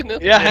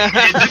 Falconhoof? Yeah.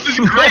 This is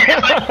great.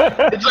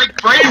 It's like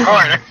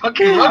Braveheart. I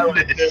fucking love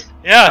this.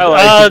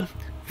 Yeah.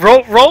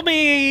 Roll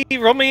me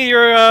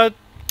your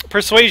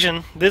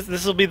persuasion.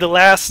 This will be the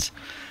last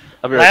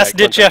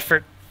ditch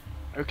effort.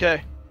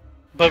 Okay.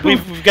 But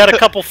we've got a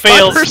couple My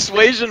fails.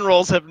 persuasion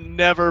rolls have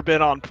never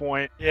been on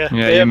point. Yeah.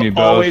 They have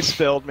always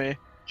failed me.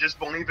 Just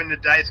believe in the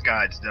dice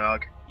gods,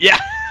 dog. Yeah.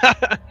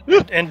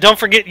 And don't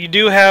forget, you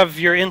do have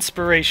your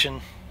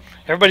inspiration.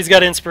 Everybody's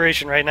got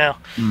inspiration right now.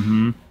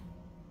 Mm-hmm.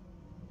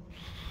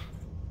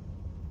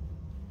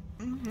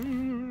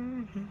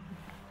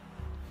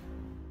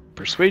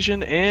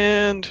 Persuasion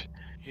and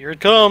Here it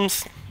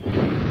comes.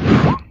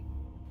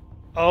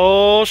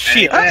 Oh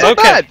shit. that's not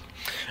Okay. bad.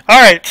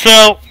 All right.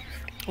 So,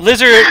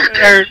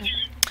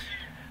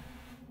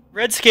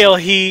 Redscale,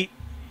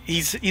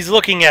 he's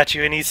looking at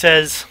you and he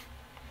says,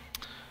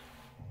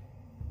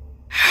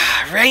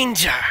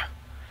 "Ranger,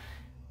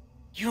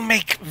 you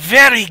make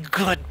very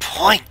good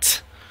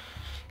point.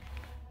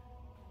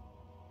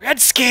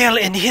 Redscale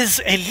and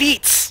his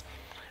elites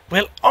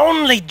will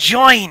only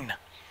join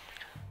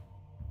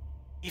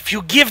if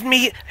you give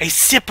me a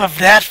sip of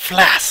that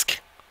flask."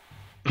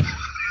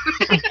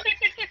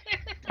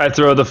 I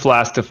throw the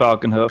flask to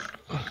Falconhoof.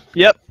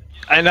 Yep.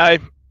 And I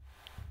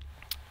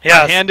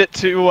Yeah. hand it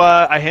to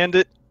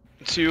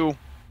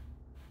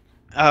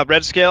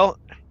Redscale.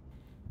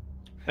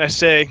 And I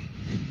say,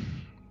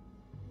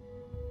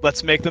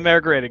 "Let's make the mare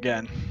great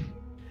again.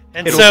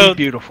 And It'll so, be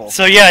beautiful."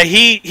 So yeah,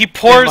 he In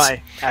pours. my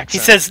He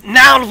accent. says,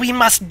 "Now we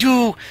must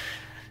do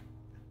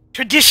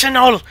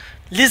traditional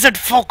lizard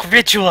folk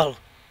ritual."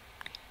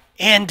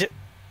 And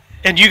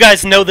you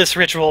guys know this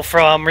ritual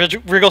from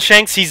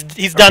Wriggleshanks. He's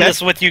done Okay.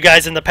 this with you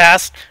guys in the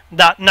past,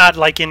 not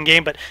like in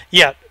game, but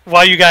yeah,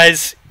 while you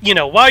guys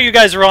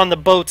are on the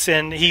boats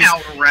and he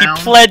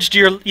pledged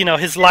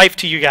his life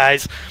to you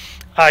guys.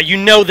 You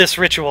know this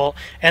ritual,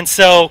 and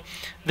so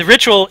the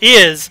ritual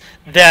is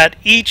that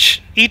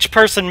each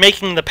person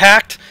making the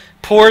pact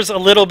pours a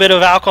little bit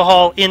of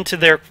alcohol into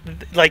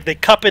they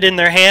cup it in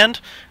their hand,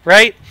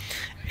 right?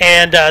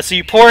 And so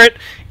you pour it,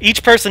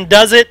 each person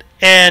does it,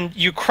 and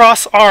you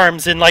cross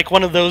arms in like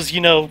one of those,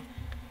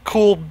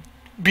 cool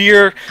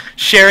beer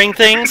sharing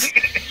things.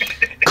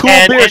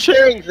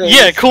 Sharing things.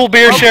 Yeah, cool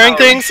beer sharing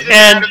things,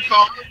 and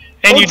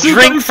you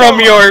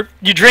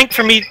drink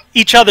from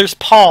each other's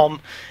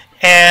palm,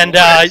 and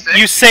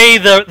you say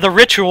the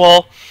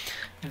ritual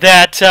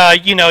that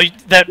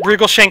that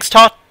Wriggleshanks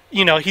taught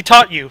he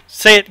taught you.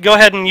 Say it. Go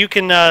ahead, and you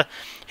can.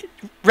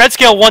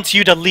 Redscale wants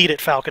you to lead it,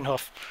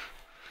 Falconhoof.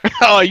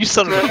 Oh, you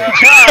son of a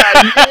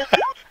bitch.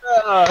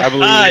 I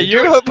believe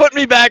You put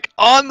me back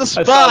on the I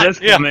saw spot this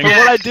for coming.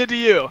 what I did to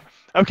you.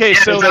 Okay,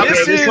 so it's okay.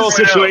 this This is whole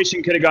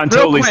situation could have gone real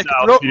totally quick,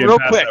 south. real, if you didn't real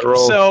pass quick. that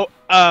roll. So,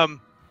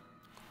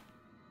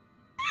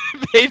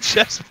 they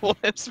just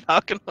once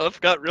Falconhoof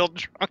got real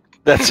drunk.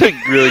 That's a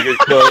really good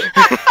quote.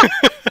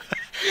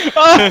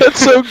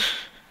 Oh,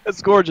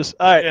 that's gorgeous.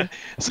 All right. Yeah.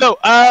 So,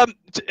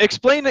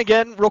 explain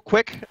again, real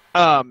quick.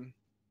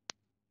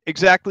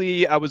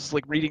 Exactly. I was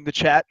like reading the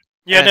chat.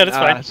 Yeah, no, that's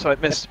fine. So I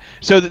missed.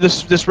 So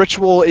this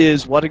ritual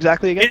is what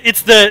exactly again?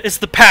 It's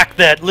the pact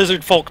that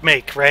lizard folk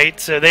make, right?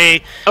 So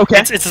they. Okay.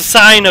 It's a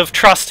sign of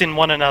trust in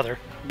one another,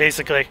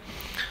 basically.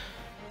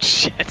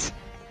 Shit.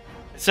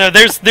 So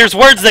there's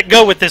words that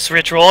go with this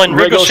ritual, and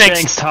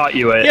Wriggleshanks taught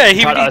you it. Yeah,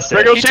 he- taught us it.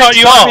 He taught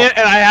you Wriggleshanks all. me,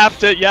 and I have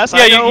to. Yes,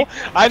 Yeah,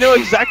 I know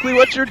exactly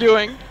what you're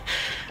doing.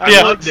 I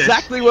Yeah. know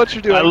exactly what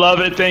you're doing. I love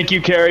it. Thank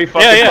you, Carrie.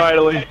 Fucking Yeah.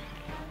 finally.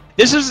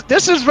 This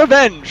is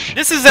revenge.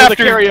 This is for after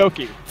the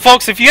karaoke.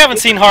 Folks, if you haven't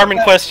seen Harmon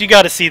Quest, you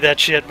got to see that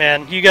shit,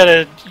 man. You got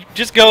to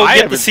just go I get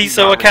the haven't seen CISO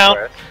Harmon account,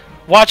 Quest.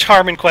 watch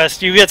Harmon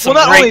Quest. You get some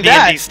Well, not only great D&D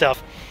that-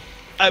 stuff.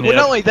 Well, Yeah.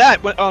 not only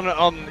that, but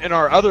in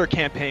our other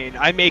campaign,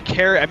 I made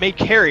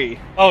Carrie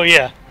Oh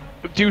yeah.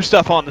 do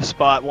stuff on the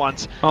spot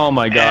once, Oh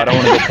my god, I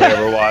want to go play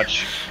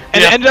Overwatch.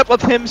 and Yeah. it ended up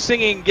with him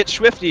singing "Get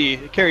Swifty"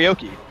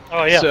 karaoke.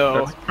 Oh yeah.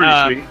 So That's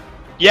pretty sweet.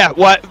 yeah,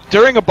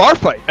 during a bar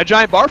fight, a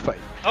giant bar fight.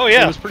 Oh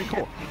yeah. It was pretty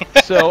cool.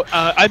 So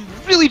I'm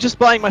really just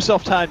buying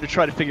myself time to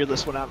try to figure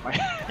this one out in my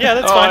head. Yeah,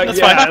 that's fine. That's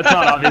fine. That's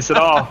not obvious at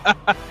all.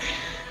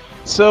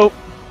 So,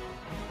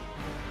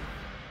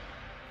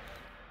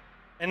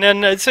 And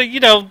then, so you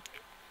know,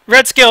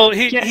 Redscale,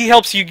 he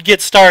helps you get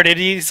started.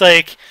 He's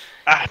like,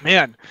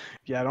 man,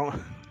 yeah, I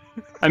don't.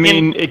 I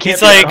mean, it can't He's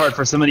be like- that hard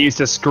for someone who used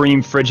to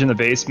scream "fridge in the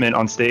basement"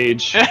 on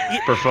stage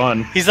for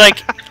fun. he's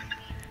like,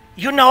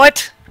 you know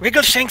it.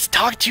 Wriggleshanks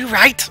talked to you,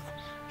 right?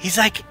 He's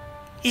like,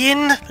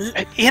 in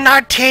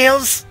our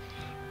tales,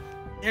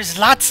 there's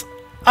lots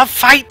of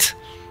fight.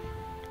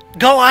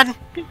 Go on.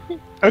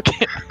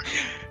 Okay.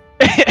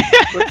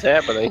 What's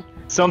happening?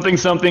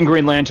 Something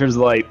Green Lantern's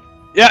light.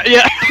 Yeah.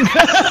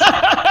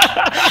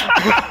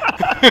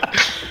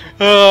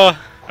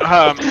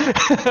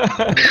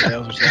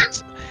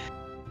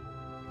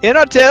 In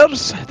our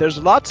tales, there's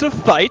lots of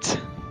fight.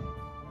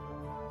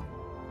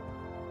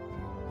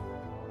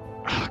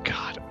 Oh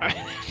God,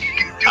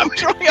 I'm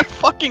drawing a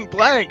fucking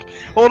blank.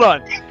 Hold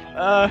on.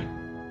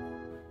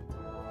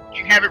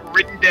 You have it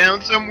written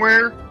down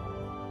somewhere?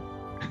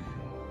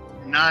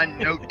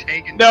 Non-note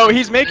taken. No,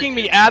 he's making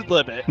me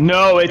ad-lib it.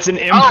 No, it's an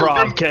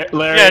improv,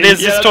 Larry. Yeah, it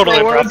is. It's that's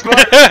totally what improv.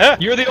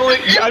 it's- You're the only.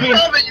 I mean,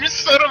 You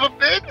son of a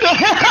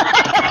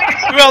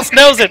bitch! Who else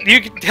knows it? You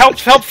can help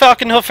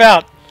Falconhoof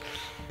out.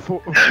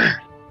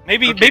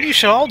 Maybe you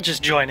should all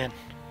just join in.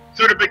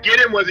 So the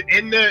beginning was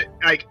in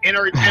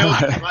our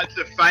tales, lots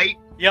of fight.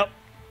 Yep.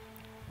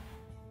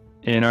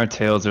 in our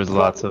tales, there's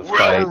lots of We'll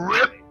fight.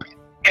 rip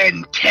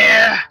and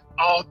tear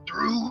all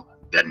through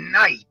the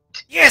night.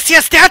 Yes,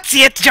 that's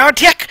it,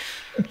 Jartek.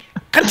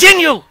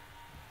 Continue.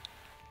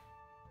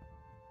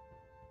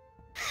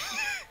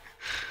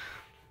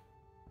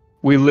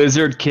 We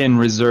lizardkin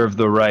reserve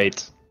the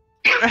right.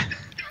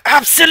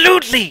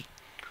 Absolutely.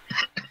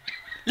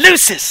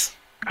 Lucis.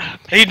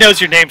 He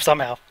knows your name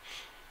somehow.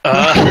 He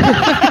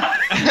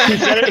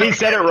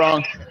said it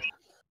wrong.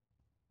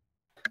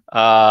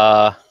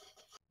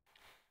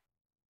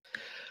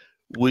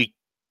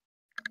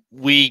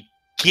 We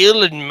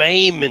kill and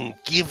maim and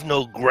give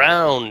no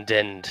ground,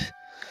 and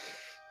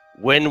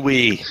when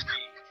we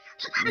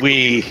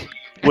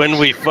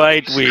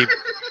fight, we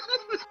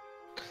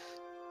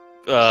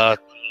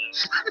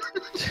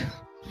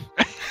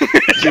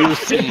do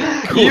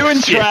some cool You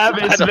and shit.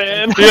 Travis,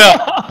 man.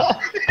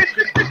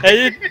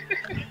 Yeah.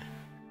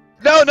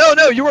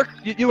 No, you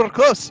were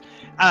close.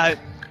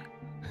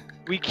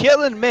 We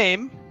kill and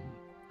maim.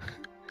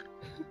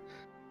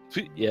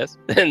 Yes,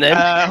 and then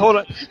Hold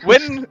on.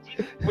 When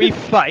we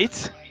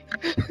fight.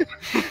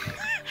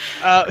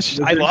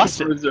 I lost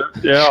it.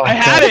 Yeah. I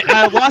had it.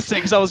 I lost it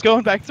because I was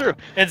going back through.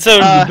 And so,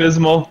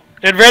 Abysmal.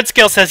 and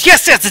Redscale says,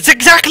 yes, it's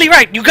exactly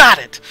right. You got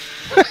it.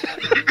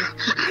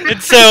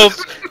 And so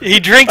he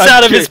drinks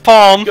out of his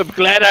palm. I'm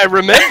glad I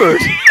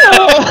remembered.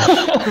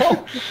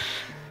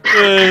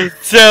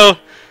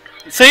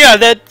 So yeah,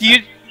 that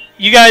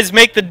you guys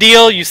make the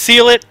deal, you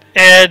seal it,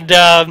 and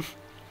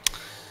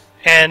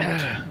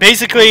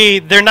basically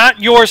they're not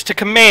yours to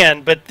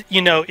command, but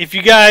you know, if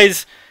you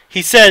guys,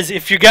 he says,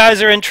 if you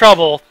guys are in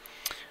trouble,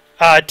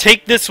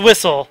 take this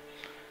whistle,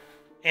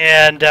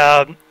 and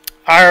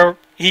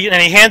he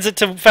hands it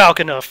to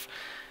Falconhoof.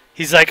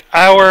 He's like,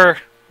 our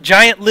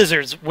giant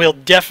lizards will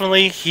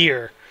definitely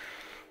hear.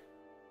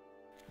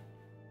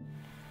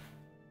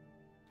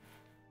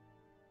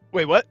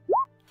 Wait, what?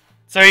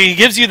 So he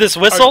gives you this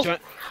whistle.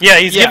 Yeah,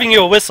 he's giving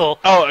you a whistle.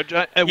 Oh,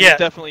 I will Yeah.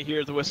 definitely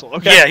hear the whistle.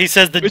 Okay. Yeah, he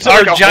says Is it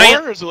our like a giant.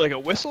 horn, or is it like a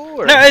whistle?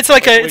 Or No, it's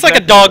like a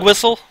exactly dog what-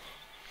 whistle.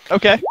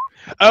 Okay.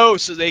 Oh,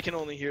 so they can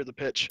only hear the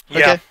pitch. Yeah.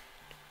 Okay.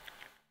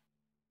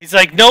 He's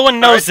like, no one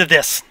knows of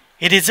this.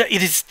 It's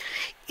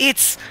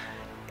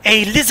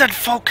a lizard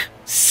folk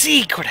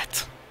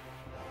secret.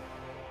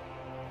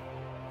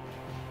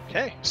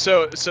 Okay.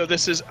 So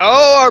this is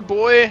our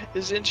boy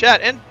is in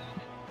chat and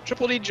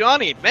Triple D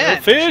Johnny, man.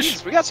 Hellfish.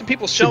 Jeez, we got some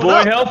people Your showing boy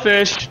up.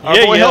 Hellfish. Our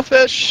Yeah, boy yeah.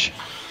 Hellfish.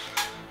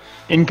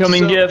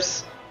 Incoming So-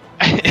 gifts.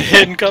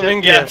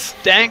 Incoming Yeah, gifts.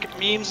 dank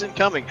memes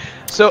incoming.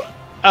 So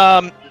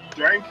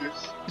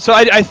Drancus. So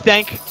I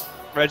thank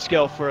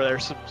Redscale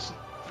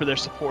for their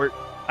support,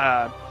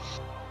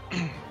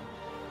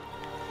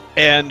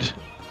 and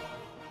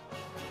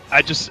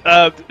I just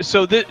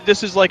so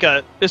this is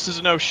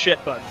a no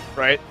shit button,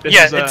 right? This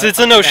Yeah, is it's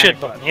a no shit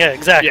panic button. Yeah,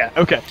 exactly. Yeah.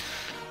 Okay.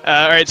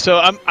 All right. So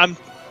I'm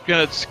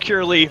gonna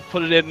securely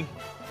put it in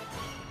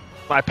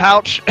my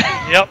pouch.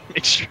 Yep.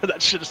 Make sure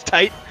that shit is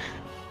tight.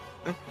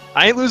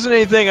 I ain't losing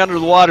anything under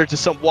the water to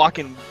some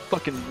walking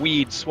fucking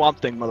weed swamp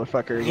thing,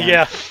 motherfucker. Again.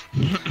 Yeah.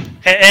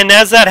 And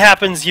as that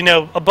happens, you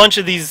know, a bunch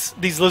of these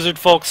lizard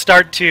folks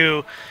start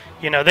to,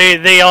 you know,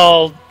 they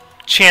all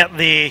chant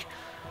the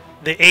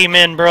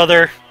Amen,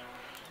 brother,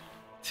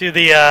 to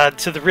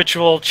the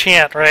ritual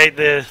chant, right?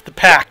 The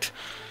pact,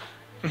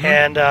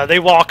 and they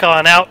walk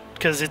on out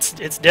because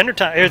it's dinner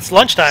time. It's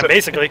lunchtime,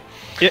 basically.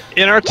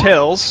 In our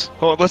tales,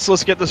 hold on,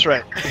 let's get this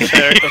right. Let's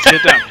get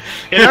it down.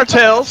 In our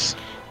tales,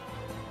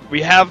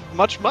 we have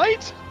much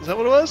might. Is that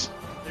what it was?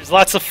 There's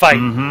lots of fight.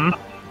 Mm-hmm.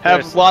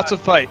 Have There's lots of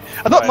fight.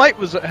 I thought might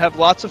was have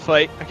lots of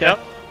fight. Okay. Yep.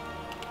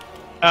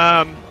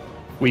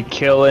 We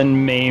kill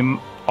and maim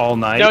all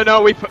night.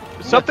 No,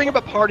 something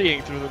about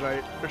partying through the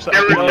night or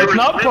something. Well, it's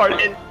not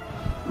partying.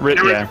 There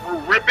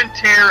was rip and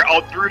tear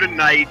all through the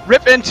night.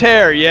 Rip and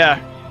tear, yeah.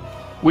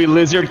 We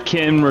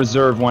lizardkin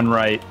reserve one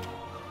right.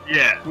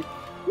 Yeah.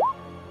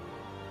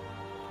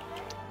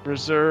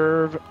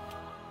 Reserve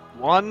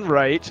one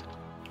right.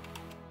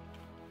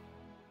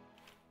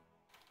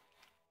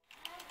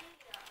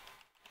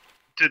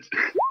 To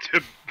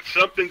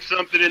something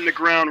in the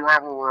ground,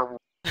 rubble.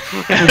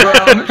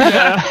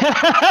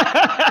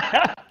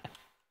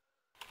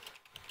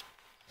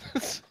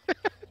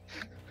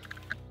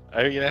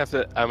 I'm gonna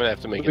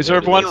have to make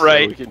reserve one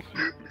right. So we can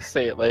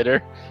say it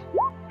later.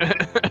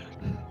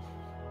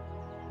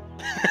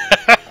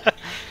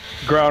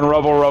 Ground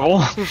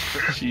rubble.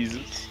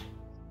 Jesus.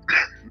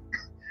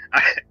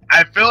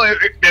 I feel like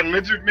the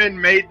lizardmen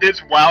made this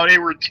while they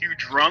were too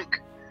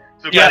drunk.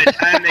 So by the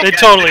time they got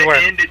totally to the were.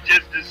 end, it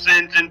just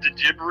descends into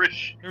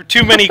gibberish. There were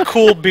too many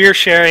cool beer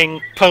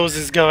sharing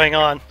poses going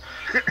on.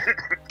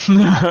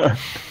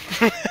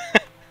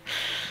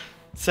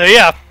 So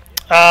yeah,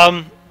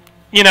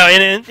 you know,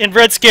 in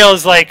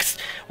Redscales, like,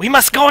 we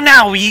must go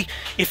now.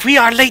 If we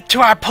are late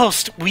to our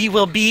post, we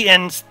will be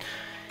in.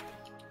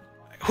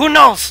 Who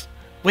knows?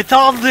 With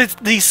all the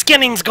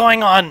skinnings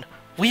going on,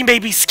 we may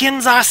be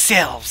skins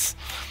ourselves.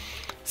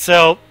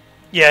 So,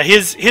 yeah,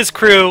 his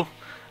crew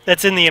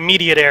that's in the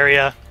immediate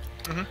area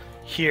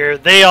here,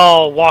 they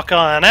all walk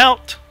on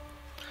out.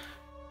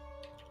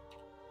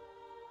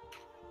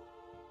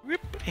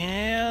 Whoop,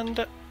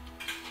 and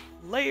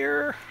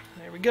layer.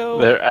 There we go.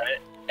 There, I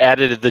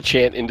added the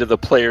chant into the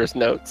player's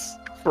notes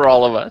for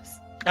all of us.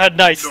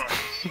 Nice.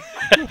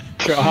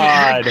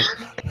 God.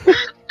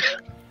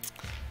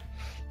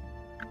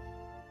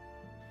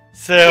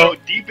 So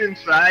deep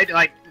inside,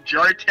 like,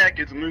 Jartek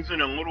is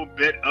losing a little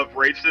bit of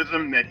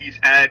racism that he's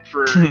had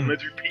for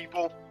lizard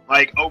people,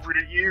 like, over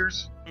the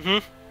years.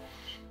 So,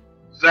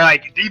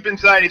 like, deep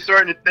inside, he's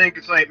starting to think,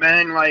 it's like,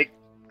 man, like,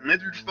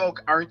 lizard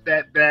folk aren't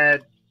that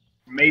bad.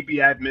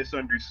 Maybe I've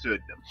misunderstood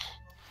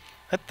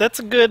them. That's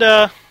a good.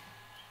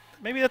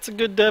 Maybe that's a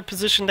good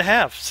position to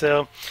have.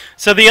 So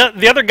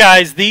the other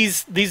guys,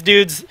 these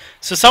dudes.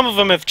 So some of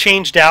them have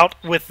changed out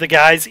with the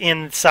guys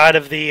inside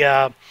of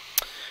the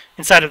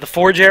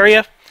forge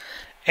area,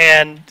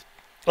 and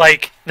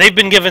like they've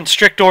been given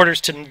strict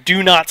orders to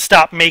do not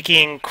stop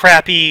making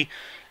crappy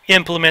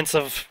implements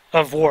of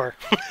war,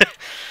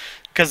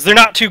 because they're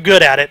not too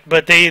good at it,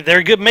 but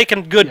they're good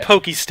making good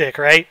pokey stick,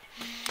 right?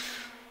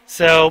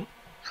 So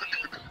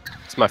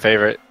It's my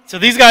favorite. So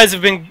these guys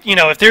have been, you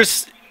know,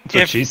 That's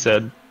what she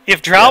said.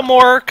 If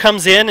Dralmorrer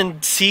comes in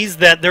and sees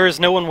that there is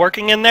no one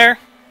working in there,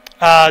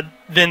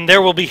 then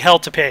there will be hell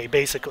to pay,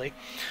 basically.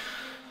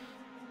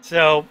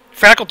 So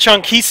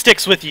Fracklechunk, he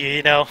sticks with you,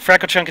 you know.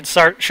 Fracklechunk and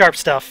Sharp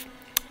Stuff,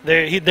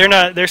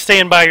 they're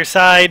staying by your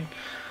side,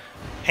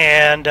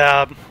 and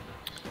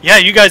yeah,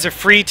 you guys are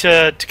free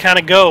to kind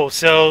of go.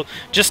 So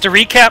just to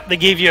recap, they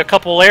gave you a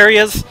couple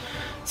areas,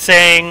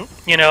 saying,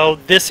 you know,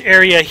 this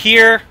area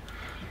here,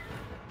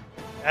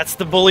 that's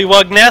the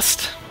Bullywug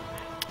Nest.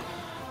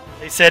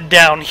 They said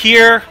down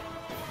here,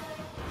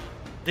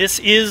 this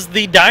is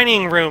the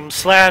dining room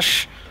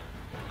slash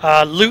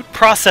loot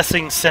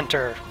processing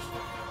center.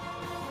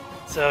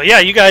 So yeah,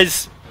 you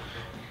guys,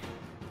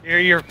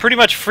 you're pretty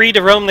much free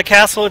to roam the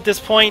castle at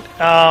this point,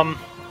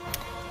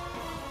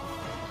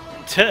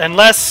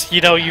 unless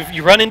you know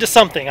you run into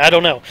something. I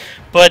don't know,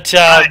 but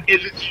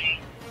is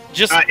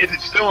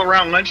it still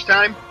around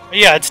lunchtime?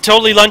 Yeah, it's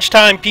totally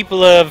lunchtime.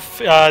 People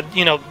have,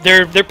 you know,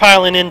 they're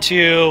piling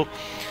into,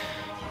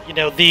 you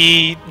know,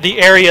 the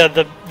area.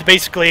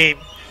 Basically,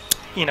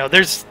 you know,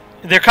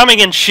 they're coming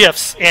in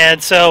shifts,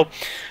 and so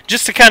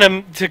just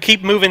to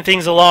keep moving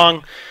things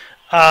along,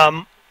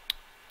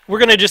 we're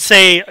gonna just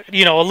say,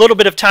 you know, a little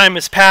bit of time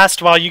has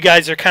passed while you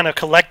guys are kind of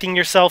collecting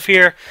yourself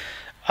here,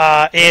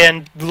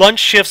 and lunch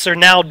shifts are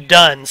now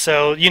done.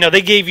 So you know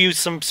they gave you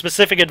some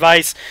specific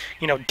advice.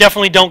 You know,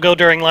 definitely don't go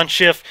during lunch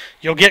shift.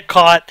 You'll get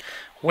caught.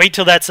 Wait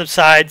till that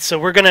subsides. So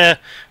we're gonna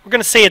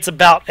say it's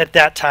about at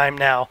that time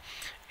now,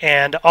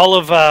 and all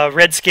of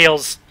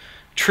Redscales'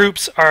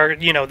 troops are,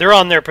 you know, they're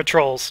on their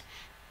patrols,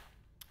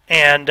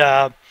 and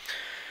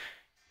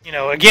you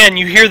know, again,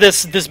 you hear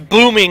this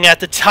booming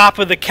at the top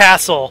of the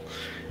castle,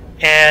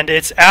 and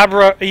it's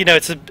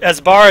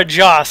Asbara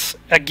Joss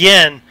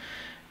again,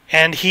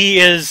 and he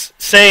is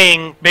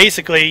saying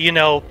basically, you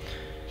know,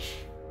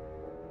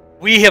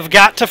 we have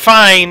got to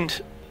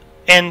find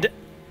and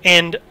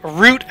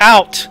root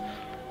out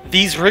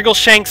these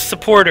Wriggleshanks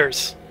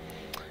supporters,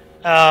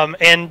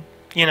 and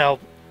you know,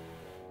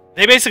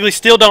 they basically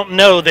still don't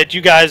know that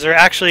you guys are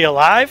actually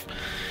alive,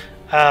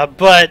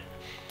 but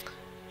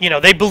you know,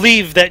 they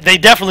believe that they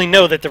definitely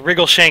know that the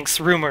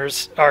Wriggleshanks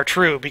rumors are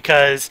true,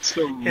 because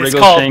So it's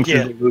called, Wriggleshanks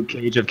is the Luke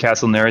Cage of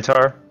Castle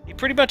Neritar? he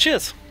pretty much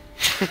is.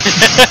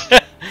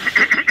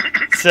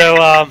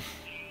 So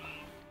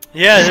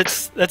yeah,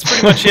 that's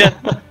pretty much it.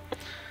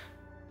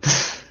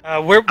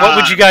 What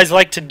would you guys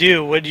like to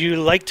do? Would you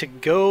like to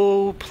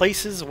go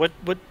places? What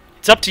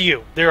It's up to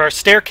you. There are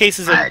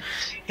staircases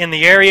in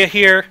the area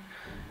here.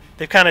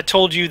 They've kind of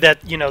told you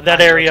that,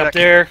 that area up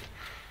there.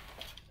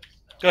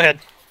 Go ahead.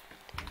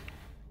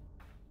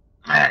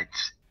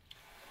 Mads,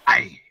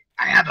 I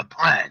have a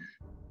plan.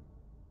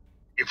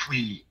 If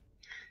we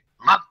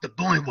lock the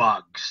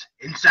bullywugs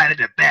inside of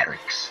the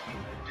barracks,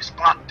 just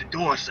block the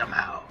door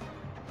somehow,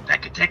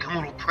 that could take a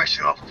little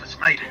pressure off of us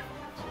later.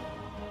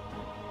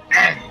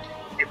 And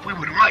if we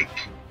would like,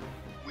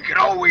 we could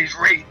always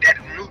raid that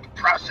loot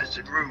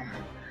processing room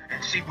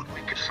and see what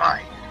we could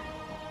find.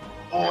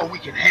 Or we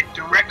can head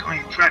directly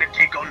and try to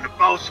take on the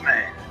boss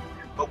man,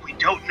 but we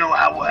don't know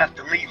how we'll have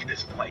to leave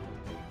this place.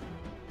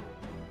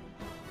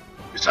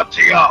 It's up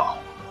to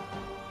y'all.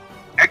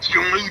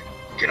 Extra loot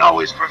can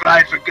always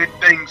provide for good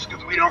things,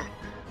 because we don't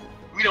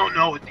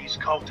know what these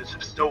cultists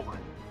have stolen.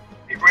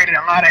 They've raided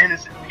a lot of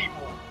innocent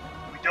people.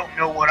 We don't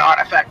know what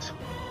artifacts of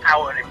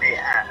power they may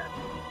have.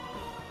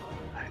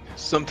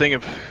 Something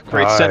of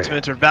great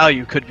sentiment or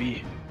value could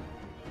be.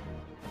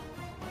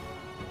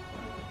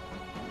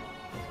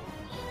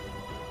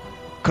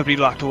 Could be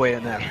locked away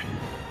in there.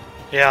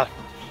 Yeah.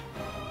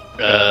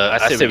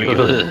 I say we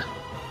go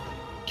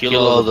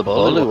kill all the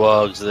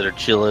bullywugs that are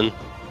chilling.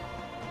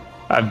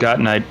 I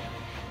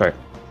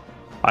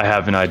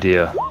have an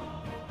idea.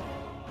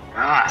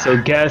 So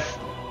Geth,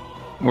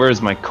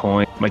 where's my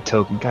coin? My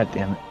token? God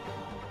damn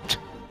it!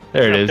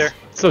 There it is. There.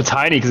 It's so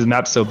tiny because the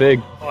map's so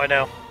big. Oh, I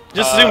know.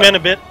 Just zoom in a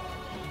bit.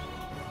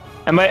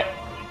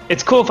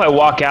 It's cool if I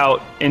walk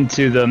out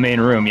into the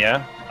main room,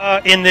 yeah?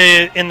 In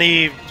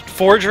the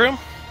forge room?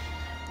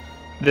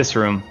 This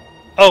room.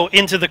 Oh,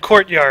 into the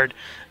courtyard.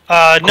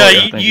 No,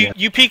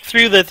 you peek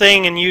through the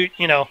thing, and you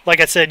know, like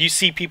I said, you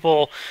see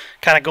people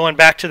kind of going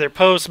back to their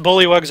posts.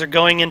 Bullywugs are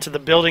going into the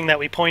building that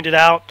we pointed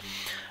out,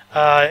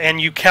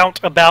 and you count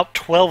about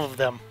 12 of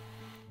them.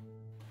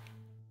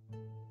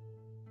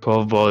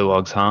 12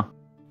 bullywugs, huh?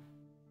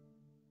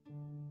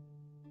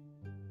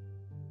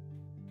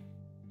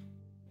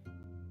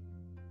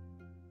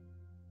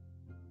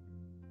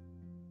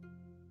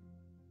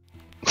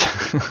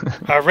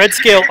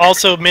 Redscale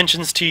also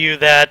mentions to you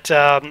that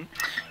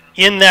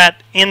in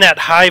that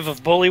hive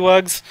of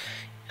bullywugs,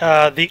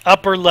 the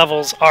upper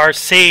levels are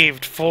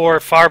saved for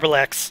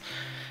Farbalex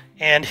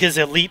and his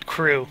elite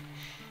crew.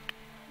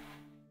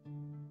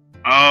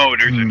 Oh,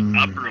 there's an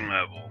upper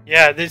level.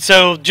 Yeah,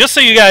 so just so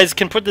you guys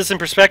can put this in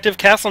perspective,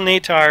 Castle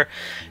Natar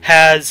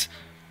has,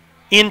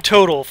 in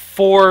total,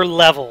 4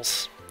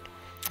 levels.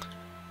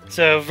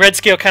 So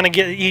Redscale kind of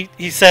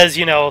he says,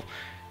 you know,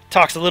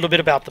 talks a little bit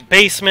about the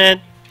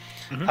basement.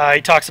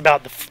 He talks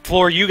about the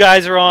floor you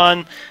guys are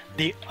on,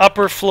 the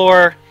upper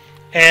floor,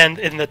 and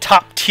in the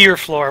top tier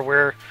floor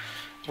where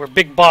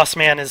Big Boss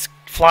Man is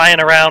flying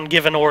around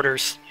giving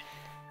orders.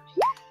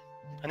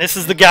 And this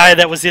is the guy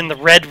that was in the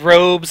red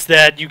robes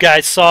that you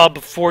guys saw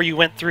before you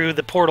went through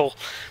the portal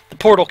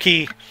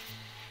key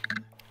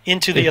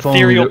into the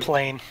ethereal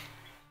plane.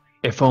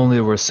 If only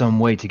there was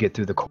some way to get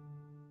through the...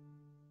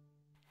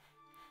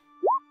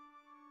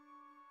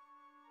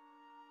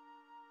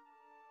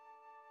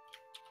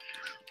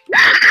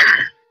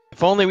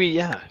 If only we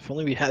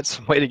had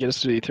some way to get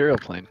us to the ethereal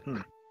plane.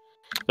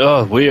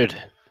 Oh,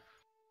 weird.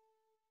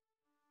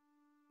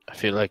 I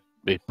feel like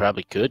we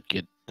probably could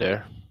get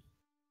there.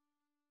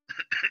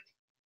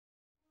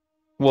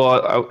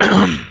 Well,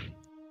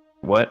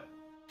 what?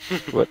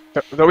 What?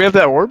 Don't we have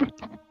that orb?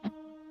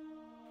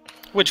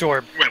 Which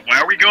orb? Wait, why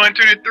are we going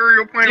to the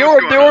ethereal plane?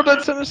 The orb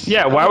that's in us?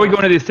 Yeah, why are we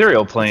going to the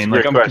ethereal plane?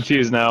 That's a Like, great I'm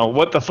confused now.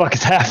 What the fuck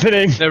is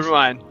happening? Never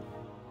mind.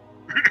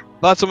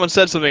 Thought someone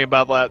said something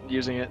about that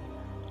using it.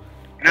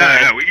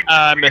 No, we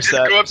can missed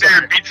just that. go up there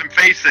and beat some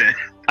face in.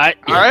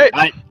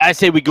 Alright. I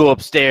say we go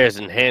upstairs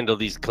and handle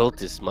these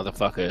cultist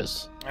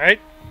motherfuckers. Alright.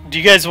 Do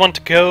you guys want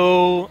to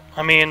go...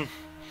 I mean...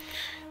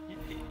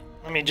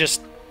 Let me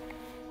just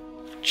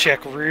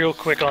check real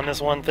quick on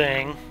this one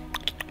thing.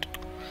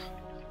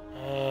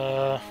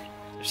 There's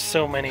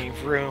so many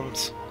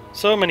rooms.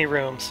 So many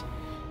rooms.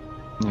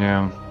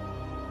 Yeah.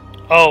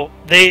 Oh,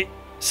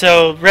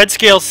 so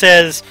Redscale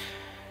says...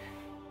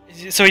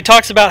 So he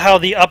talks about how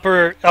the up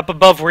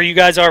above where you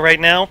guys are right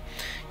now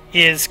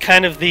is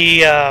kind of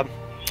the...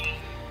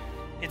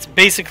 it's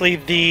basically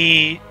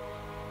the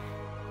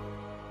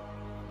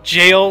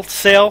jail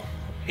cell.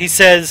 He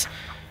says,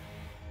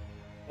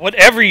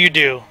 whatever you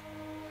do,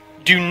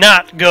 do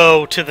not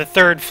go to the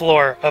 3rd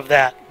floor of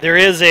that. There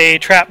is a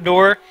trap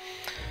door,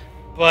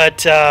 but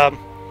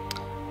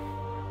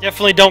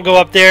definitely don't go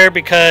up there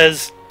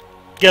because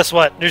guess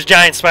what? There's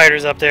giant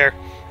spiders up there,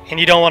 and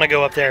you don't want to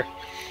go up there.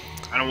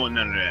 I don't want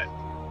none of that.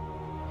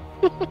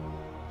 I don't know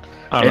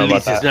At about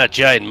least it's that. not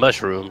giant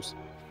mushrooms.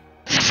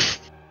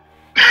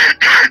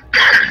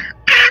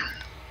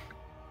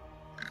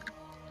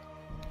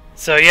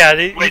 So yeah,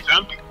 Wait,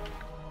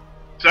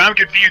 so I'm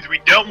confused. We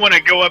don't want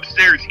to go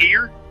upstairs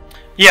here?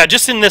 yeah,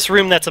 just in this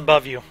room that's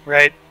above you,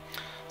 right?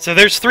 So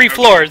there's 3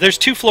 floors. There's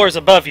 2 floors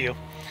above you.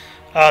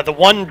 The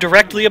one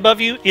directly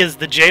above you is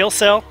the jail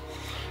cell,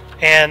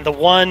 and the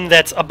one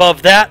that's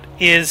above that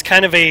is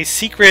kind of a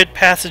secret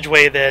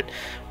passageway that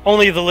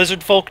only the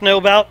lizard folk know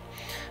about.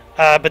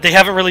 but they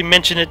haven't really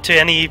mentioned it to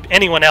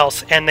anyone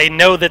else, and they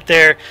know that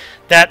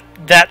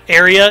that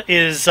area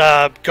is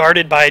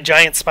guarded by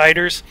giant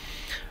spiders.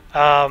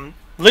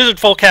 Lizard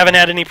folk haven't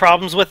had any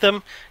problems with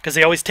them because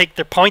they always take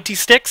their pointy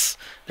sticks,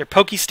 their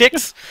pokey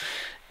sticks,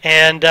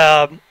 and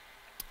they're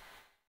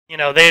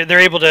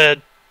able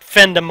to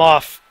fend them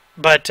off.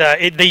 But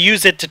they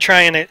use it to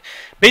try and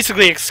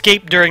basically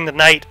escape during the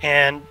night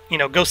and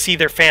go see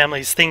their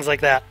families, things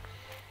like that.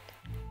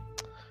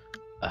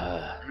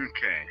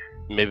 Okay.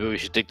 Maybe we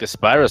should take the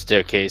spiral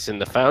staircase in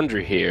the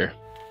foundry here.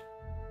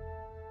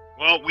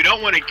 Well, we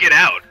don't want to get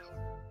out.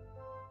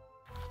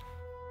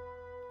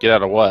 Get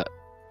out of what?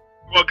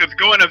 Well, because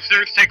going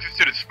upstairs takes us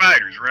to the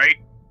spiders, right?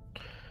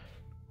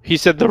 He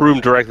said the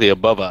room directly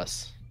above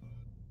us.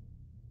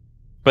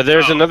 But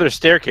there's another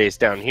staircase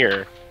down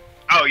here.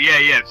 Oh,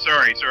 yeah,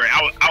 sorry.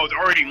 I was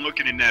already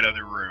looking in that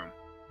other room.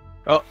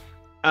 Oh,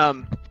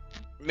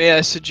 may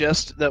I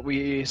suggest that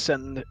we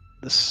send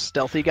the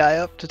stealthy guy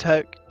up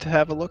to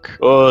have a look?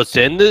 Oh,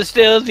 send the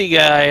stealthy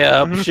guy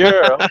up.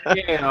 Sure,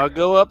 okay, I'll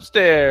go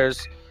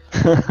upstairs.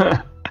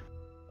 Yeah,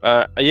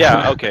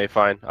 okay,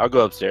 fine. I'll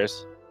go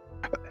upstairs.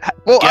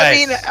 Well, Guys,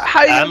 I mean,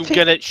 how you I'm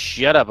gonna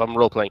shut up. I'm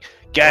role playing.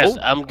 Guys,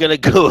 I'm gonna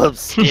go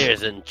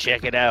upstairs and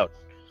check it out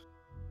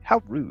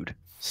How rude.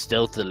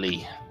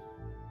 stealthily.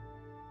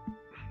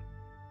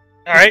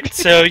 All right,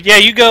 so yeah,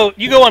 you go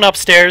on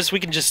upstairs. We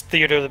can just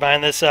theater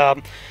behind this.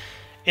 And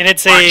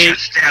it's Watch your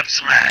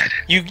steps, lad.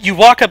 you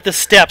walk up the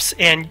steps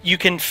and you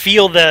can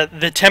feel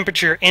the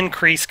temperature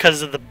increase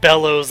because of the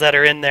bellows that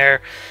are in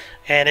there,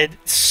 and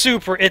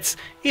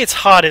it's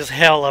hot as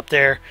hell up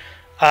there,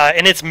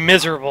 and it's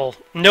miserable.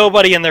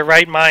 Nobody in their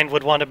right mind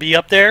would want to be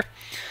up there.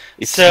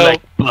 It's So-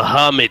 like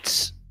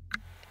Bahamut's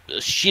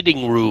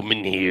shitting room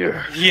in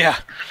here. Yeah.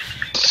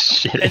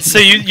 Shit. And so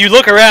you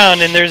look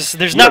around and there's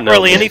not don't know,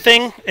 really man.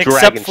 anything Dragon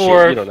except shit,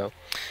 for you don't know.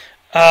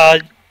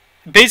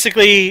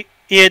 basically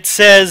it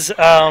says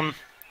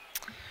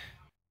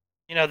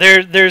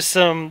there's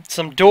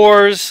some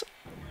doors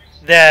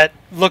that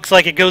looks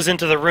like it goes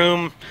into the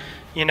room,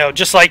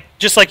 just like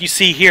you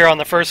see here on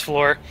the first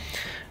floor,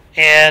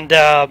 and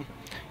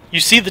you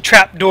see the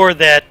trap door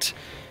that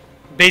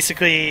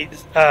basically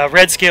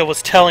Redscale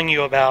was telling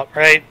you about,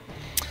 right?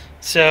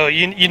 So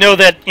you know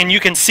that, and you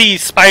can see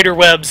spider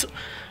webs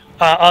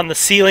on the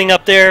ceiling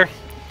up there.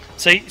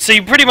 So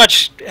you pretty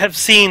much have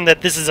seen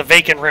that this is a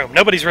vacant room.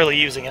 Nobody's really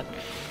using it.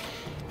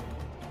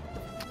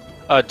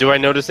 Do I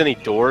notice any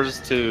doors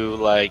to,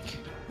 like,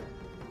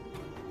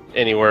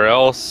 anywhere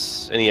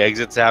else? Any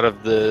exits out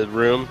of the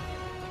room?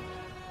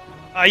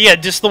 Yeah,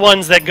 just the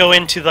ones that go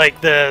into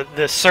like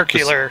the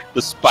circular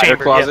The spider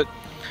chamber, closet?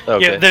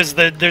 Okay. Yeah, there's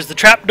the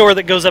trap door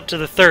that goes up to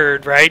the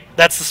third, right?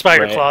 That's the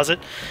spider Right. closet,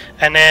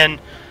 and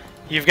then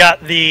you've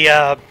got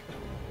the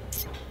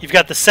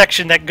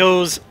section that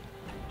goes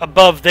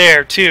above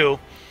there too,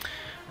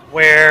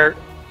 where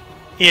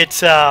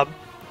it's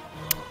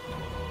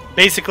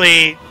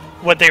basically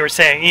what they were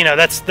saying.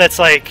 That's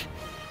like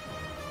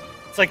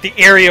it's like the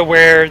area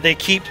where they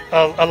keep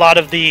a lot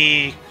of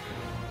the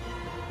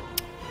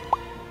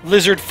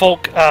lizard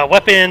folk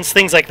weapons,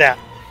 things like that.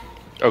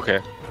 Okay.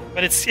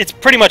 But it's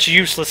pretty much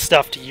useless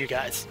stuff to you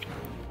guys.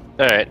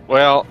 Alright,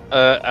 well,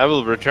 I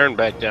will return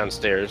back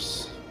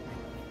downstairs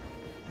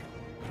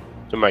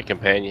to my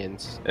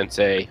companions and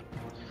say,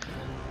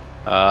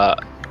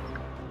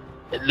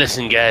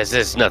 listen guys,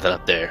 there's nothing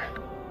up there.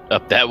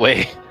 Up that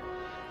way.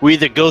 We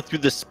either go through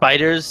the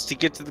spiders to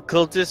get to the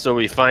cultists, or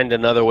we find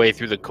another way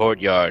through the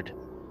courtyard.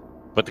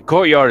 But the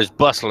courtyard is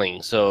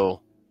bustling,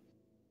 so...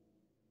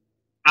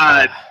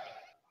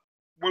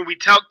 When we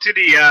talked to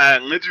the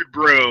lizard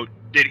bro,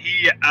 did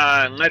he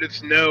let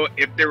us know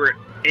if there were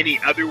any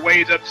other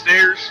ways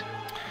upstairs?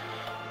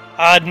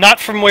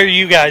 Not from where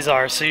you guys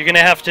are, so you're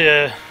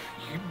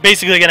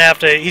basically gonna have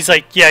to, he's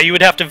like, yeah, you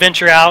would have to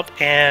venture out,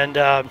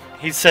 and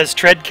he says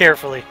tread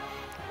carefully.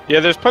 Yeah,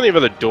 there's plenty of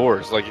other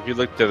doors. Like, if you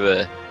look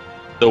to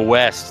the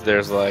west,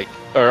 there's like...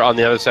 Or on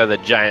the other side of the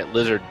giant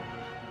lizard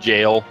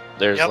jail,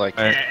 there's Yep. like...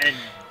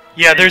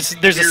 Yeah, there's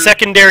a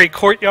secondary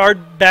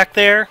courtyard back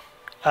there.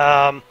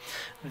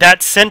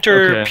 That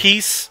center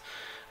piece,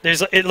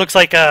 it looks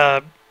like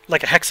a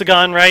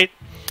hexagon, right?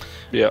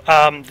 Yeah.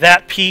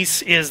 That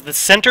piece is the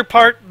center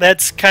part.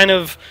 That's kind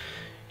of,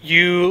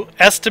 you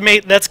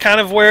estimate that's kind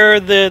of where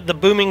the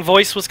booming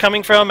voice was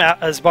coming from,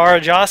 as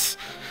Voaraghamanthar,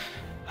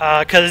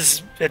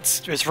 because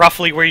it's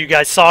roughly where you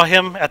guys saw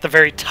him, at the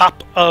very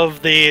top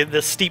of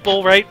the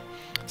steeple, right?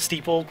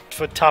 Steeple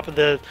for top of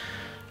the,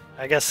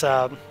 I guess,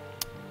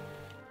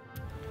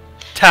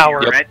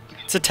 tower. Yep.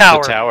 It's a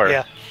tower. The tower.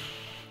 Yeah.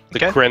 The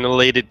Okay.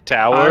 crenellated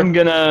tower. I'm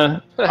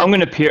gonna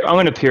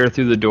peer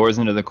through the doors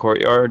into the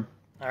courtyard.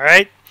 All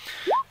right.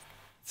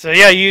 So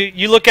yeah,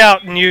 you look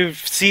out and you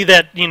see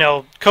that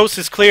coast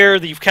is clear.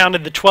 You've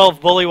counted the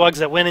 12 bullywugs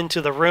that went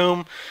into the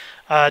room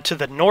to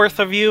the north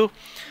of you.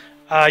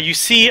 You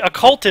see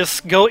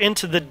occultists go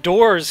into the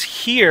doors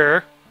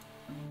here.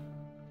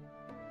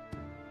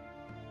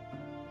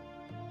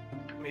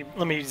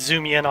 Let me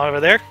zoom you in over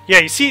there. Yeah,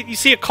 you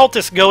see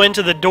occultists go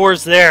into the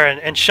doors there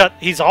and shut.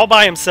 He's all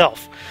by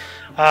himself.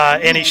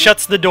 and he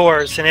shuts the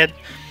doors. And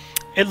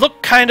it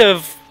looked kind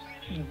of,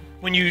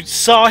 when you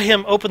saw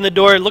him open the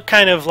door, it looked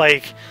kind of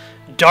like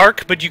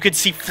dark, but you could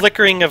see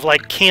flickering of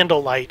like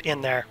candlelight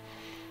in there.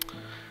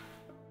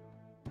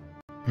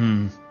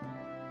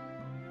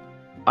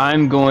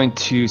 I'm going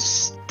to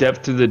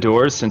step through the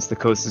doors since the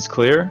coast is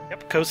clear.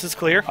 Yep, coast is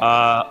clear.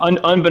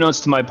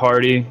 Unbeknownst to my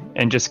party,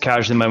 and just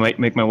casually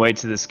make my way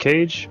to this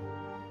cage.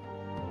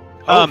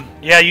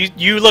 Yeah,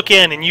 you look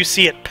in and you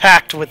see it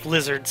packed with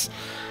lizards.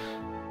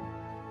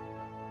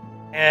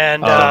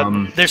 And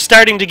they're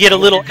starting to get a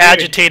little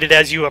agitated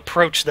as you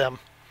approach them.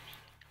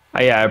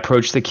 I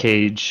approach the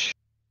cage.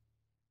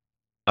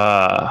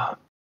 I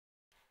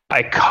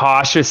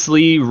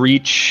cautiously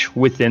reach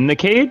within the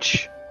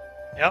cage.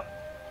 Yep.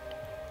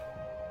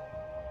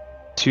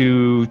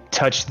 To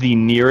touch the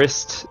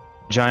nearest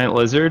giant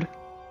lizard.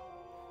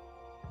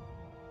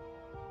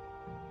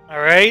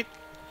 All right.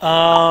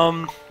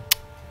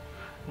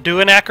 Do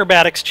an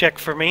acrobatics check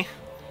for me.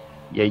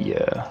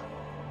 Yeah.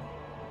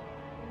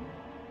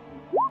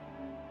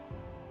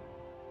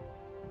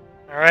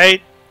 All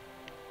right.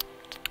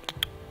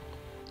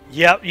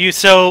 Yep.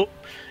 So,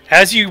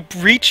 as you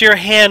reach your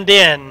hand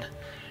in,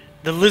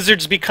 the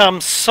lizards become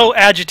so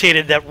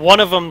agitated that one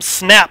of them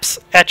snaps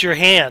at your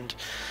hand.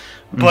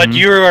 But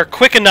you are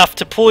quick enough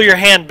to pull your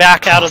hand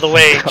back out of the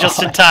way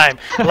just in time.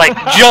 Like,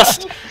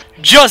 just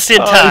in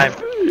time.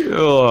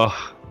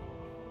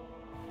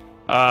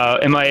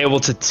 Am I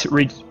able to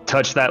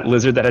touch that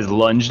lizard that has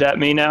lunged at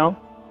me now?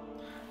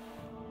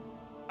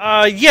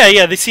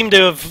 Yeah, they seem to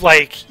have,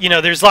 like,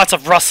 there's lots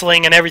of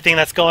rustling and everything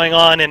that's going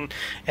on, and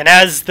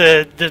as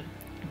the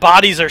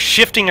bodies are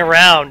shifting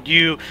around,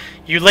 you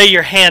lay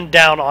your hand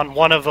down on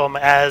one of them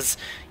as,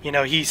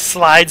 he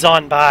slides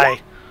on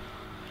by.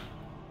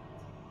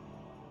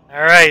 All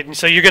right, and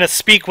so you're going to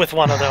speak with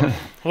one of them.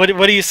 What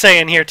are you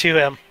saying here to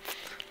him?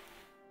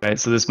 All right,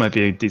 so this might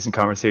be a decent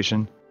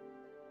conversation.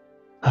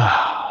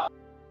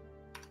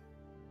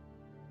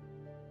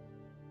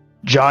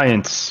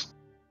 Giants,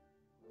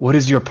 what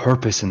is your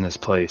purpose in this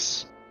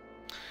place?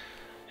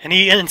 And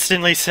he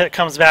instantly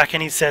comes back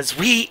and he says,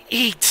 "We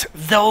eat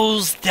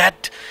those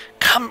that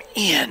come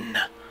in."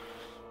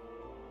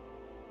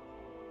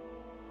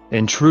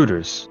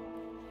 Intruders?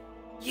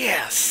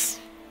 Yes.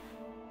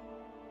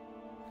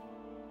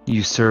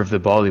 You serve the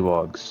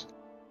bollywogs.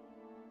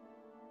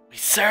 We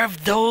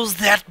serve those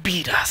that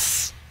beat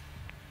us.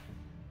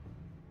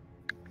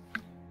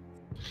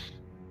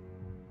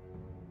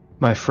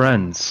 My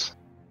friends,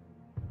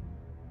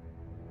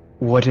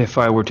 what if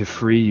I were to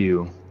free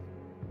you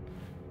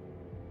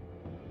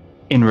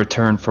in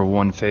return for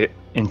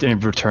in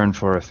return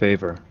for a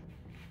favor?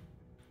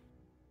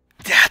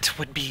 That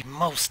would be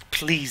most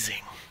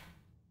pleasing.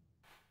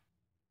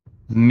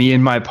 Me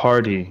and my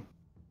party,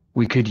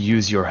 we could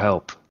use your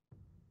help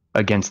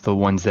against the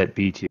ones that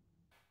beat you.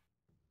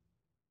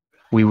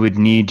 We would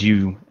need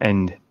you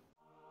and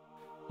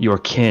your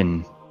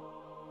kin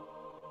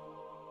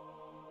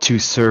to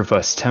serve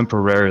us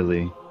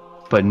temporarily,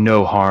 but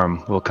no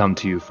harm will come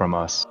to you from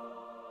us.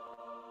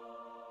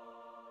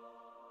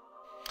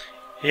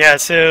 Yeah,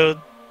 so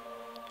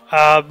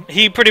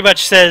he pretty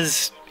much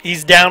says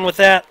he's down with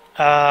that.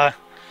 Yeah,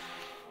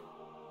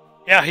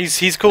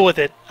 he's cool with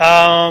it.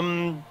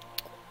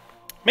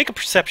 Make a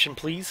perception,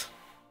 please.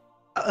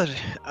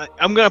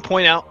 I'm gonna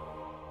point out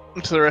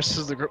to the rest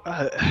of the group.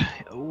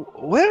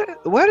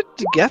 Where did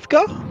Geth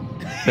go?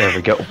 There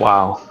we go.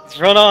 Wow. Let's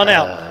run on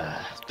out.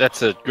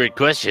 That's a great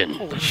question.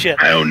 Holy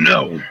shit. I don't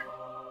know.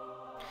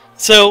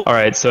 So. All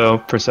right. So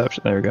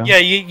perception. There we go.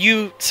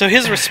 Yeah. So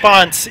his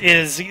response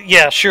is,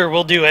 "Yeah, sure,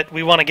 we'll do it.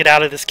 We want to get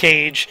out of this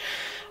cage."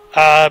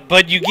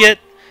 But you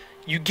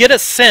get a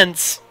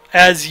sense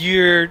as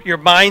your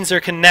minds are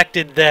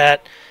connected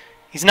that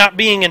he's not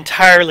being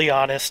entirely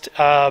honest.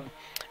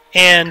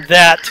 And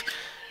that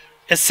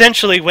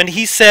essentially when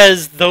he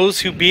says those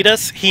who beat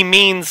us, he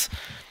means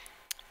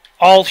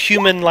all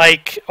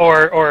human-like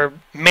or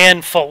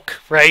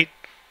man-folk, right?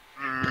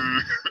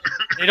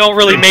 They don't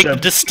really make the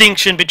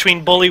distinction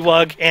between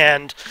bullywug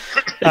and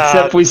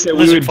except we said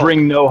we would folk.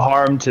 bring no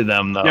harm to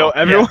them, though. Yo,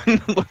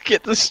 everyone look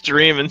at the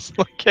stream and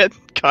look at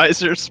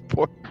Kaiser's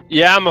port.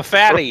 Yeah, I'm a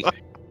fatty.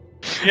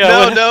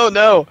 Yeah,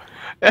 No.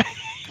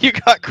 You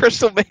got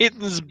Crystal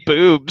Maiden's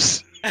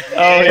boobs.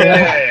 Oh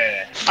yeah.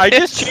 I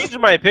just changed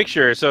my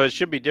picture, so it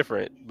should be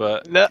different.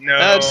 But No.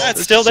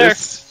 That's still there.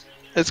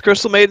 It's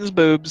Crystal Maiden's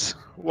boobs.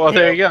 well,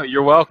 there you go.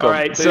 You're welcome. All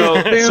right. So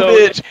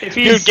if Dude,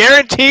 he's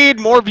guaranteed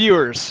more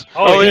viewers.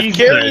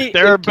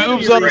 There are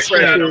boobs on the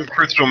screen.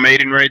 Crystal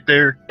Maiden right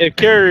there. If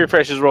Carrie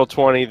refreshes roll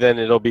 20, then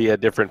it'll be a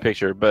different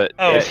picture. But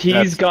if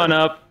he's gone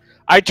up,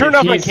 I turned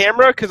if off my he's-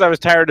 camera because I was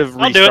tired of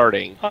I'll do it.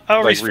 restarting.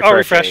 I'll like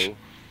refresh.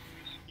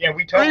 Yeah,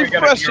 we totally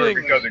got a viewer Refreshing.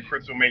 because of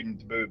Crystal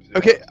Maiden's boobs.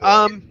 Okay,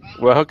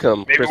 Welcome,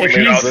 Maybe Crystal we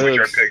should all Maiden's switch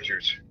our boobs.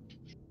 pictures.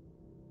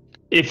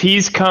 if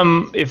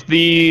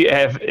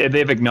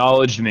they've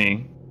acknowledged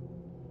me,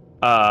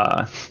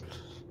 and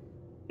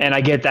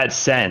I get that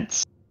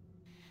sense,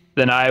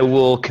 then I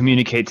will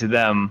communicate to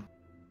them,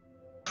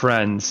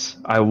 friends,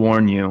 I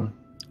warn you,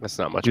 That's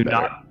not much do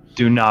better. not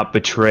do not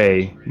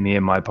betray me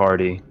and my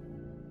party.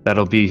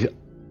 That'll be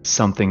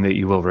something that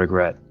you will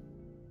regret.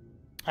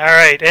 All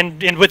right,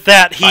 and with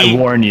that, I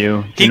warn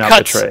you, do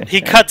not betray.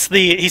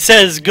 He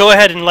says, "Go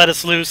ahead and let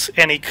us loose,"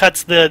 and he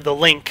cuts the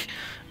link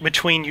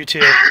between you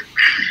two.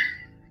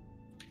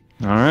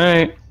 All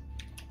right.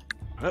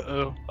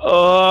 Uh-oh.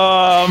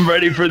 Oh, I'm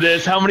ready for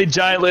this. How many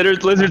giant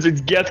lizards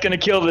is Geth gonna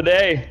kill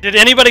today? Did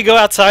anybody go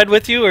outside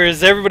with you, or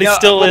is everybody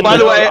still in? By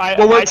the way,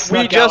 I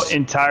snuck out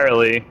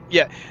entirely.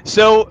 Yeah.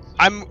 So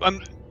I'm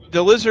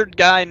the lizard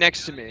guy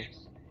next to me.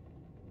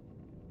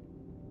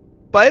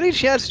 By any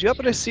chance, do you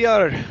happen to see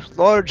our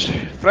large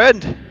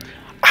friend?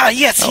 Ah,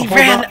 yes, he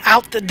ran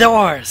out the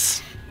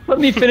doors. Let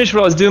me finish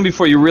what I was doing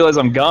before you realize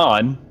I'm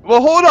gone. Well,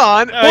 hold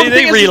on. Well,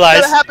 they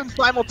realized it happened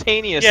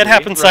simultaneously. Yeah, it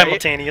happened right?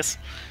 simultaneous.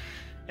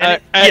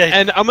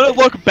 And I'm gonna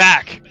look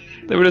back.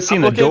 They would have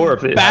seen the door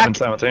if it happened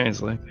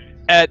simultaneously.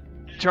 At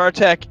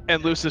Jartek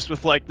and Leucis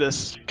with like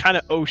this kind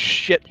of oh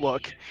shit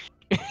look.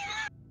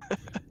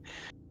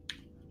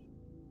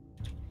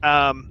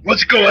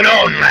 What's going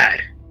on,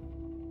 lad?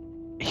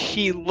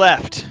 He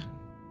left.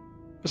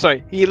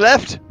 Sorry, he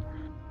left.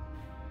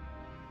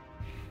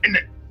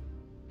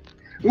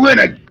 We're in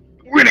an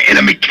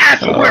enemy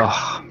castle.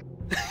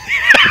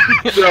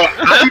 So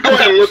I'm going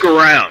to look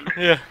around.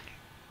 Yeah.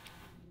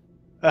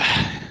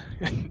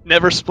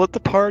 Never split the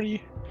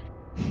party.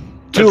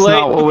 Too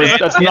late.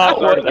 That's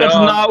not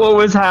what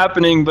was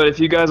happening. But if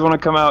you guys want to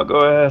come out, go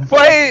ahead.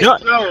 Wait.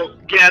 So,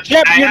 Geth,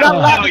 Jep, you're not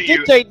allowed to you.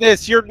 dictate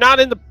this. You're not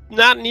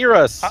near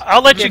us.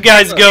 I'll let you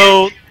guys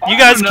go. You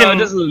guys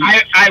can.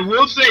 I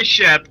will say,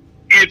 Shep,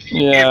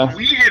 if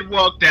we had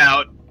walked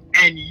out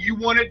and you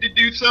wanted to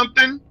do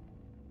something,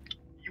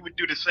 you would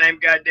do the same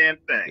goddamn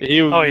thing.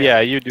 You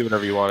do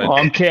whatever you wanted. Well,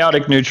 I'm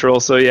chaotic neutral,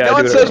 so yeah. No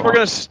one says we're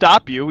gonna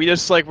stop you. We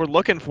just we're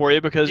looking for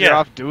you because you're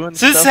off doing.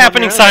 So this is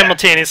happening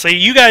simultaneously.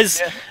 You guys,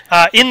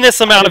 in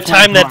this amount of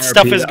time that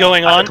stuff is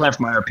going on. I plan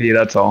for my RP.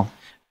 That's all.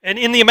 And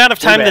in the amount of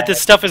time that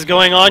this stuff is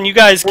going on, you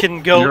guys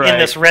can go in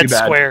this red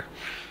square.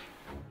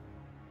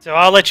 So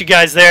I'll let you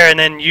guys there, and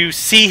then you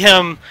see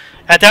him.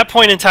 At that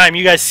point in time,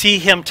 you guys see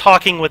him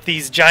talking with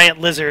these giant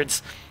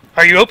lizards.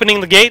 Are you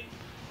opening the gate?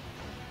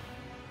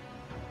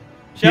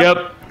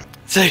 Yep.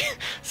 So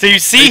you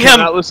see him.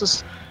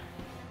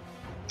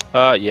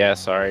 Yeah,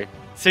 sorry.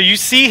 So you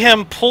see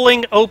him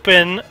pulling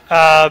open.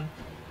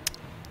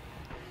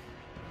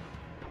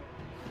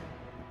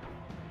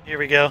 Here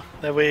we go.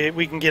 That way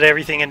we can get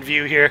everything in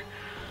view here.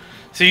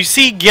 So you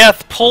see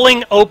Geth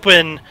pulling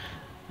open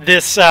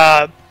this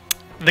the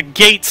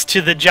gates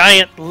to the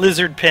giant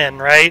lizard pen,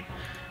 right?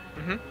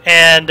 Mm-hmm.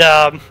 And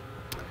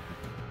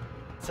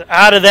so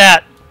out of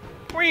that,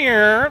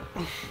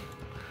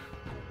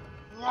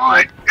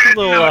 What in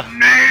the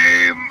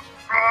name?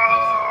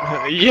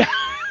 Yeah.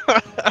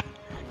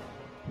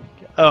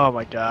 Oh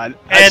my god.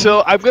 And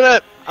so I'm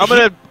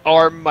gonna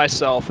arm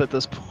myself at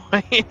this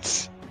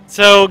point.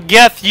 So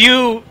Geth,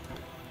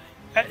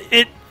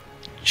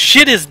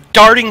 shit is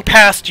darting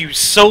past you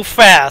so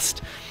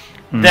fast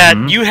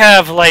that you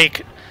have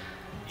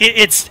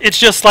it's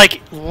just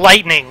like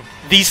lightning.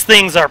 These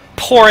things are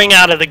pouring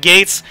out of the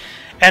gates,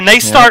 and they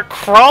start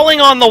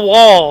crawling on the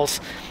walls,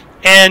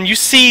 and you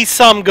see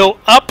some go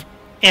up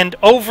and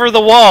over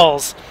the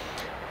walls,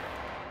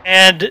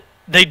 and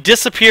they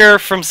disappear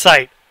from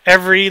sight.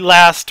 Every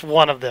last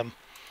one of them.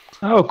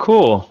 Oh,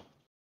 cool.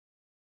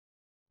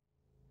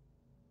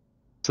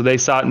 So they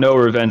sought no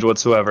revenge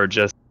whatsoever,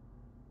 just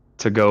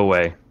to go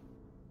away.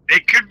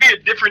 It could be a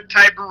different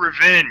type of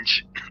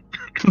revenge.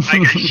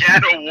 Like a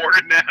shadow war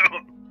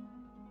now.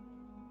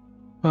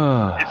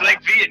 It's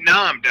like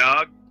Vietnam,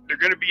 dog. They're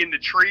gonna be in the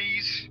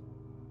trees.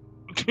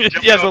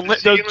 Yeah,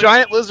 those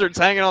giant lizards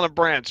hanging on a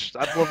branch.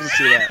 I'd love to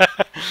see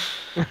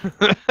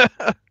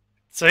that.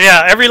 So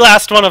yeah, every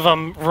last one of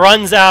them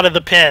runs out of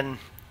the pen,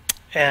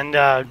 and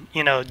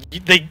you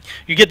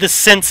get this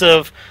sense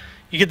of,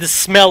 you get this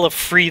smell of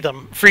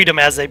freedom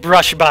as they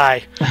brush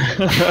by.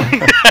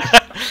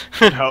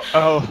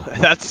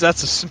 That's a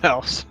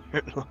smell.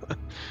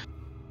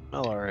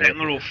 All right. That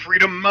little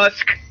freedom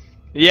musk.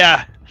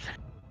 Yeah.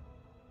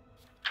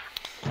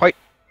 Quite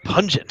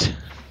pungent.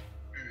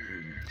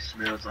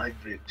 Smells like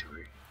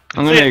victory.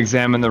 I'm going to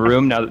examine the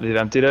room now that they've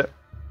emptied it.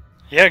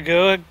 Yeah,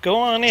 go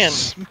on in.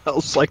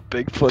 Smells like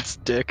Bigfoot's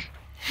dick.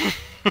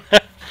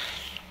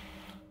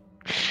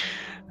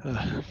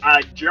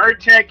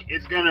 Jartek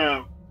is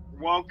gonna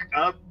walk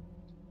up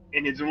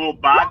in his little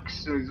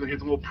box, his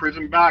little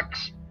prison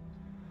box,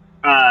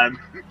 kind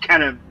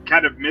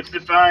of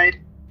mystified.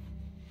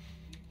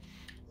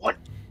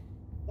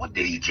 What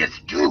did he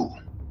just do?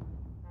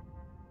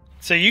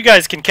 So you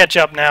guys can catch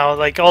up now.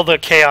 Like, all the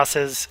chaos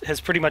has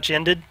pretty much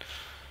ended.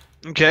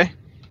 Okay.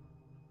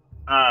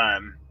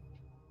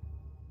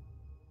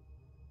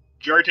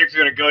 Jartek's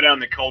gonna go down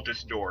the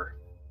cultist door.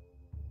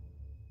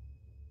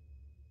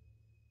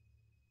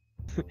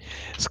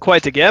 It's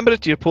quite the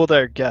gambit you pulled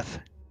there, Geth.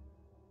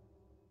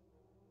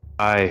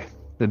 The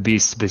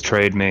beasts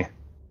betrayed me.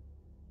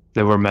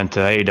 They were meant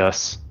to aid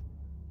us,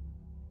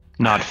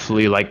 not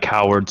flee like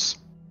cowards.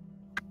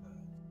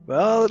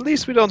 Well, at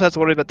least we don't have to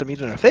worry about the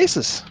meat in our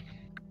faces.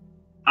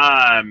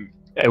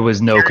 It was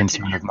no Jared,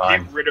 concern can of you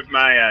mine. get rid of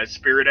my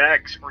spirit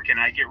axe, or can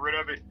I get rid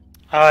of it?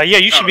 Yeah,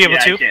 you should be able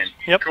yeah, to. I can.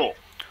 Yep. Cool.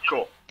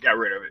 Got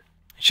rid of it.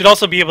 You should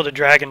also be able to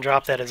drag and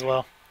drop that as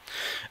well.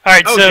 All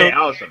right, Okay,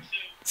 awesome.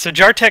 So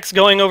Jartek's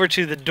going over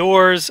to the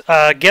doors.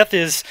 Geth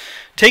is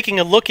taking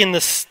a look in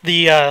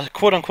the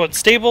quote-unquote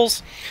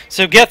stables.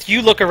 So Geth,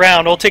 you look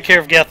around. I'll take care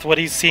of Geth, what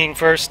he's seeing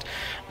first.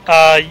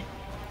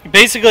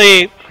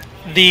 Basically,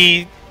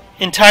 the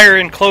entire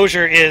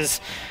enclosure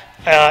is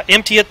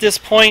empty at this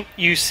point.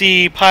 You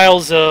see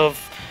piles of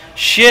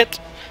shit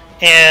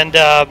and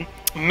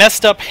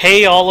messed up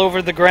hay all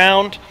over the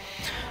ground.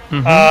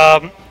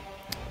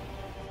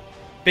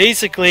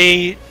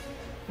 Basically,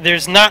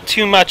 there's not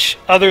too much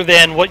other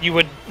than what you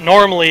would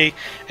normally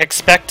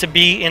expect to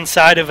be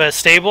inside of a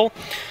stable.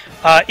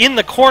 In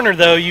the corner,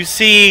 though, you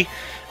see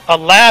a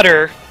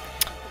ladder.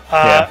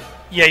 Yeah,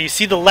 you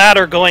see the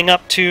ladder going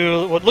up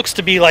to what looks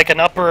to be like an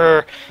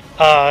upper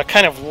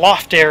kind of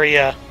loft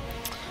area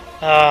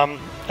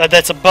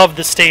that's above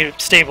the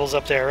stables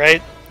up there,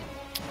 right?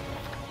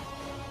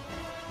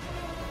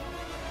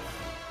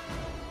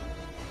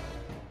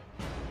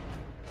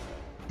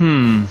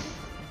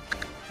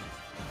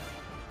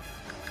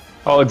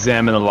 I'll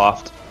examine the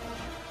loft.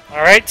 All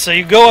right, so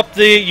you go up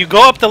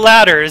the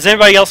ladder. Is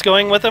anybody else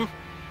going with him?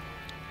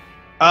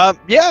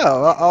 Yeah,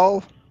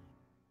 I'll.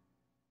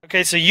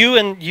 Okay, so you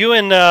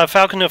and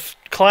Falconhoof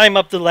climb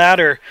up the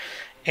ladder,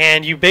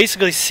 and you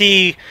basically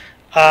see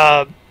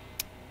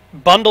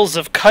bundles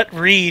of cut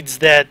reeds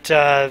that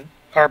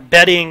are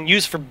bedding,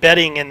 used for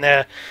bedding in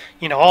the,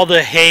 all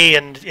the hay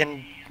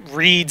and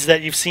reeds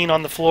that you've seen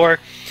on the floor.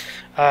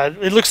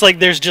 It looks like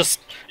there's just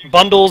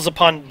bundles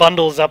upon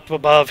bundles up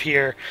above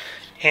here,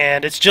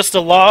 and it's just a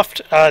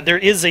loft. There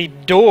is a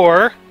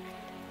door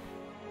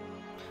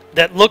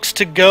that looks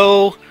to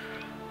go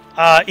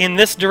in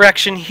this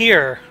direction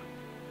here.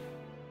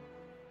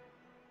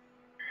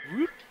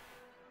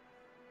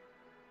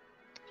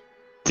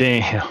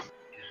 Damn.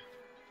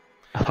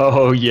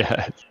 Oh,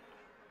 yes.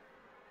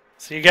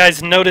 So you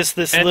guys notice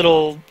this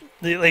little,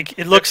 like,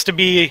 it looks to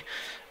be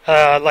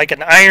like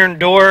an iron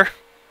door.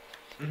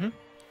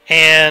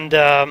 And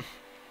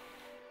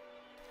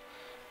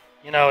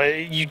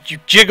you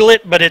jiggle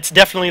it, but it's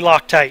definitely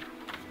locked tight.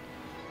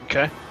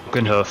 Okay.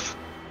 Falconhoof,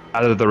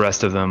 out of the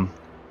rest of them,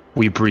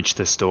 we breached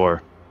this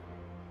door.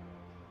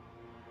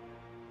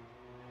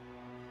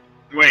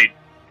 Wait,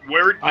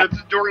 where does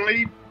the door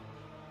lead?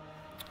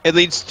 It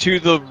leads to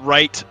the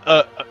right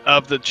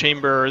of the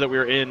chamber that we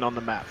were in on the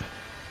map.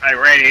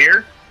 Right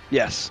here?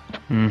 Yes.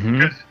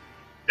 Because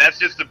that's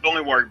just the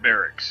Bulwark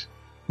barracks.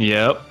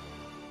 Yep.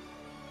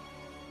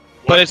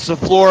 But it's the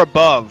floor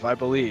above, I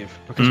believe.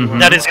 Because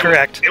That is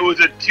correct. It was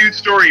a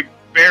 2-story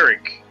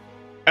barrack.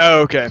 Oh,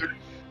 okay.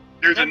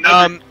 There's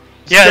another.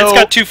 Yeah, so it's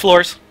got 2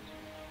 floors.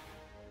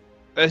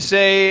 I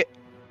say.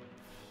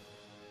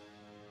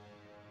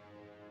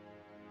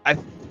 I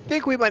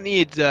think we might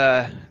need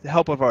the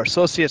help of our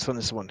associates on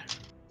this one.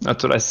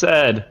 That's what I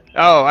said.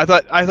 Oh, I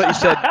thought you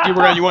said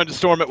you wanted to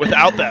storm it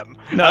without them.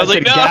 No, I was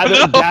like, said,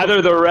 no,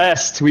 gather the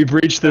rest. We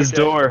breached this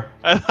door.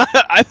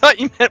 I thought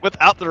you meant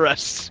without the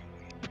rest.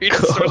 I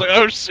was like,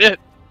 oh shit.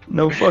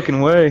 No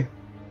fucking way.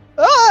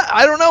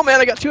 I don't know, man.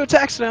 I got 2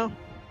 attacks now.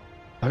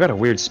 I got a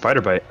weird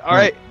spider bite. All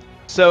right.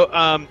 So,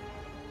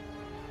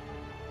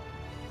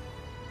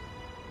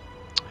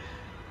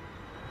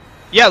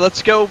 yeah,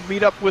 let's go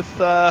meet up with.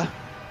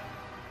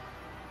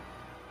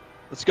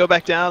 Let's go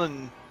back down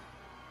and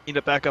meet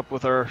up back up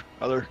with our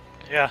other.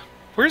 Yeah.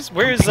 Where's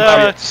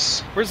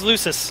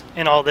Leucis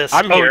in all this?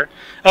 I'm here.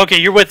 Okay,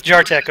 you're with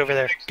Jartek over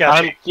there.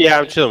 Gotcha.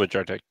 I'm chilling with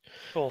Jartek.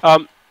 Cool.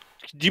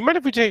 Do you mind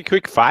if we take a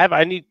quick 5?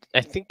 I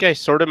think I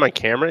sorted my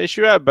camera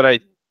issue out, but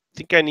I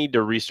think I need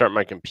to restart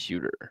my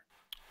computer.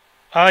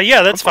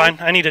 Yeah, that's fine.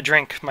 I need a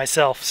drink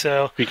myself,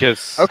 so.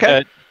 Because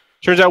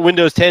turns out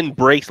Windows 10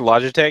 breaks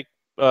Logitech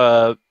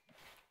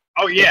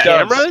Oh yeah,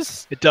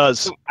 cameras. It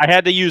does. I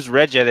had to use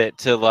Regedit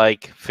to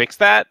fix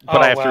that, but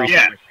I have to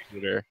restart my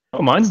computer.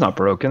 Oh, mine's not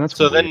broken. That's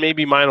So weird. then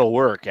maybe mine will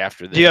work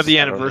after this. Do you have the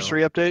I don't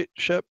anniversary update,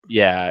 Shep? know.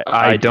 Yeah,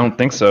 I don't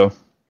think so.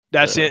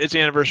 It's the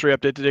anniversary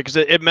update today because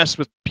it messed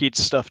with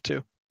Pete's stuff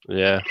too.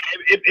 Yeah.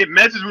 It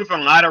messes with a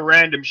lot of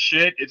random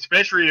shit,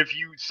 especially if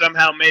you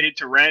somehow made it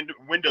to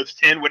Windows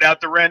 10 without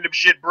the random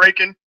shit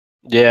breaking.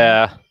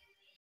 Yeah.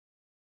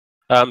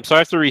 So I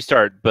have to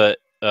restart, but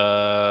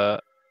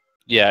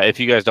yeah, if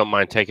you guys don't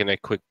mind taking a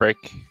quick break.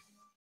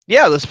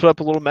 Yeah, let's put up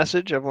a little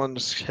message. Everyone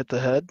just hit the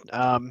head.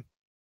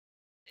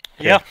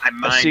 Yeah.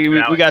 I see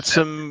we got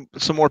some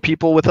more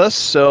people with us,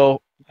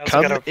 so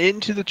come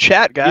into the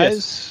chat,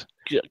 guys.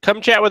 Yes.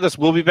 Come chat with us.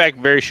 We'll be back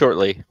very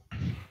shortly.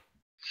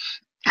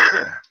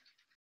 Here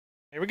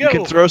we go. You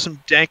can throw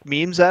some dank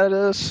memes at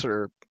us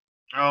or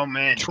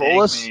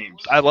troll us.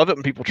 Memes. I love it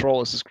when people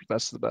troll us.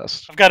 That's the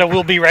best. I've got a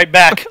we'll be right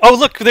back. Oh,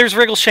 look, there's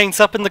Wriggleshanks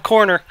up in the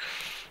corner.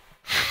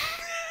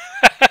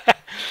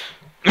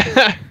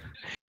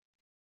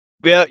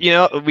 Well,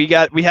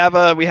 we have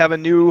a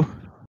new.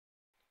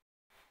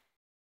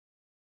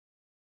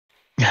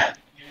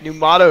 new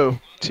motto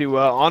to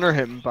honor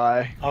him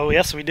by. Oh,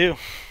 yes, we do.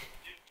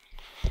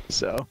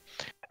 So,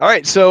 all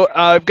right. So,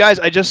 guys,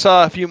 I just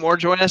saw a few more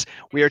join us.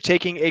 We are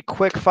taking a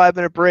quick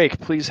 5-minute break.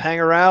 Please hang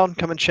around,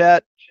 come and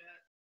chat.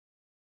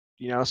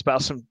 You know,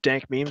 spout some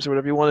dank memes or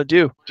whatever you want to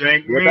do.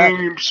 Dank We're back.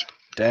 memes.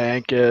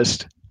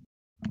 Dankest.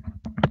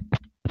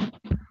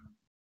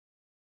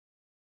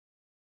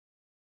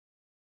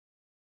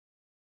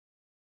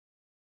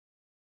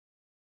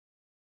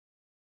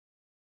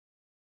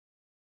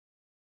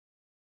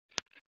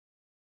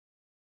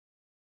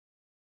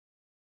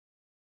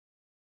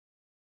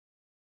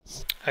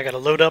 I gotta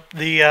load up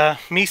the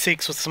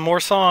Meeseeks with some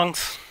more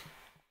songs.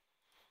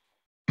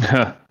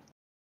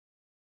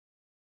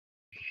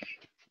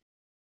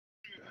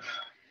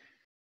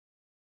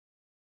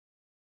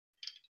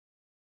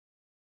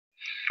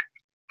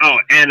 Oh,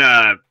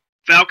 and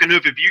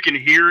Falconhoof, if you can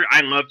hear,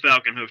 I love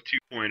Falconhoof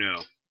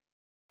 2.0.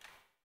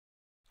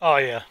 Oh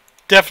yeah,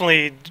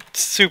 definitely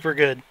super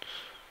good.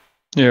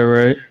 Yeah,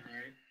 right.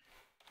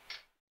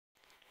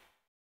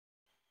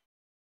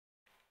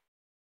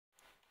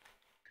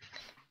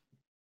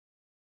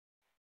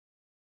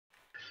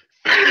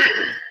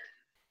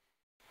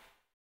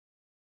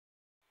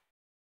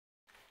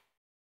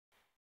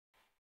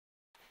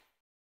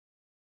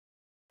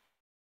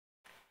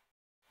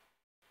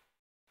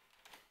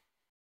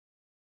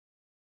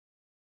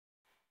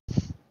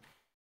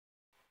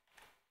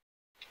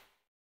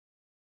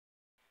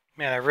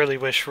 Man, I really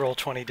wish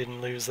Roll20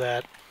 didn't lose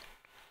that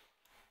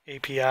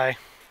API. Yeah,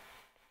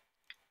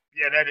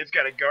 that it's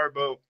got a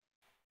garbo.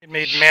 It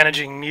made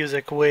managing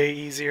music way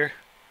easier.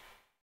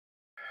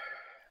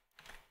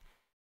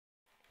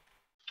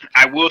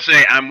 I will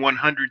say I'm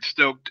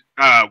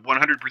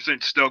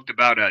 100% stoked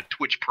about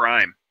Twitch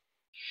Prime.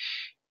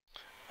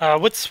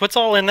 What's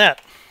all in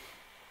that?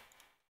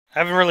 I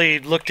haven't really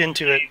looked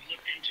into it.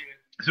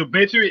 So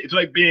basically, it's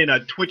like being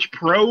a Twitch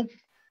Pro.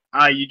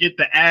 You get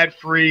the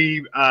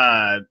ad-free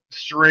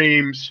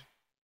streams,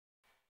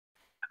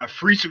 a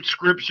free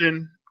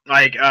subscription,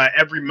 like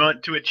every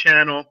month to a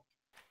channel,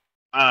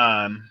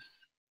 and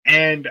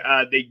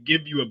they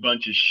give you a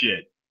bunch of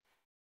shit,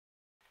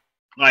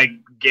 like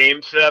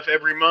game stuff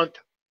every month.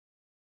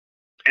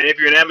 And if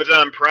you're an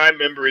Amazon Prime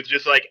member, it's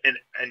just like an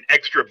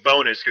extra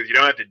bonus because you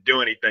don't have to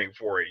do anything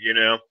for it, you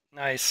know?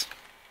 Nice.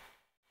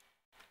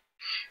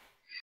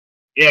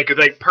 Yeah, because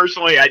like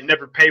personally, I'd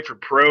never pay for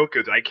Pro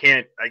because I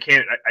can't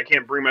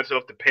bring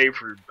myself to pay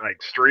for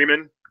like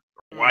streaming,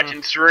 or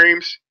watching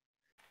streams.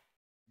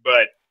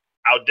 But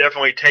I'll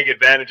definitely take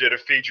advantage of the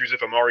features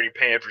if I'm already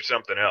paying for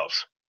something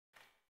else.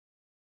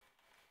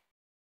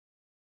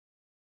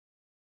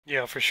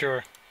 Yeah, for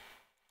sure.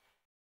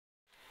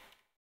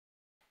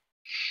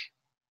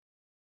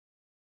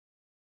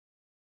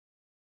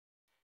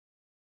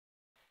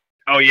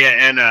 Oh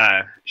yeah, and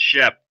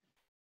Shep,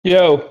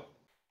 Yo.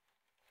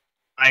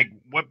 like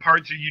what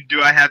parts of you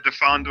do I have to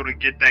fondle to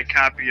get that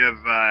copy of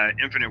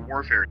Infinite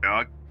Warfare,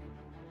 dog?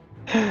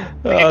 I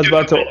was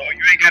about to.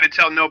 You ain't got to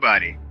tell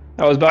nobody.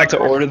 I was about to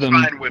order them.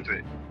 Fine with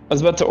it. I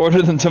was about to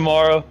order them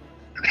tomorrow.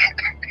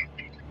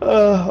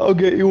 I'll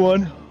get you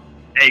one.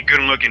 Hey,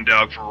 good looking,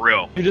 dog, for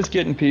real. You're just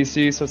getting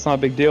PC, so it's not a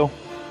big deal.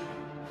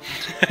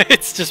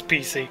 It's just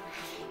PC.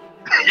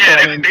 Yeah,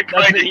 I mean, they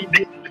probably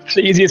It's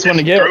the easiest one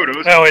to get.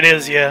 Oh, it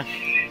is, yeah.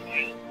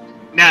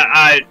 Now,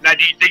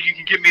 do you think you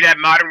can get me that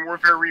Modern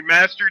Warfare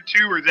remastered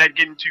too, or is that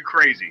getting too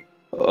crazy?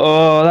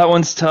 Oh, that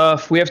one's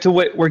tough. We have to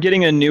wait. We're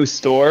getting a new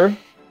store,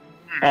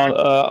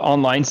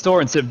 online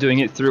store, instead of doing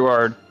it through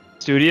our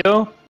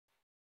studio.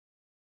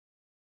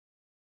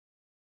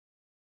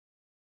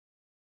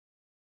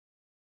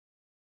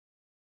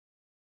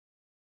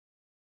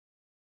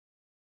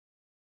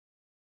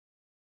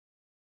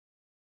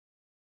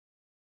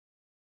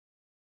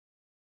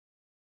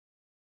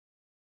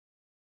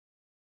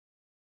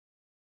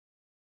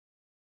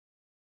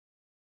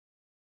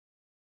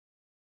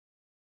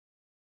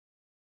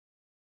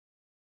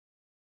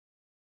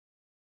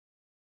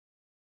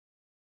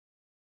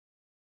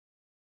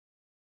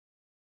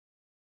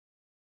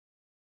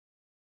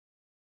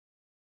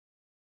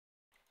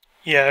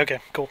 Yeah, okay,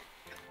 cool.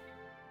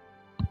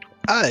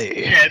 Yeah,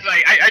 it's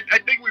like I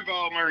think we've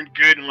all learned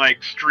good in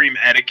like stream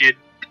etiquette.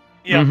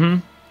 Yeah.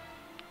 Mm-hmm.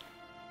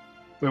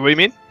 Wait, what do you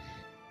mean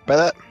by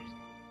that?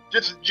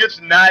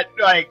 Just not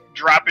like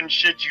dropping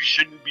shit you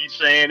shouldn't be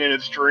saying in a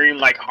stream,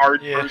 like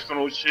hard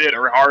personal shit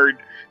or hard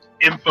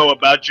info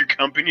about your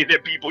company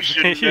that people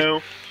shouldn't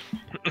know.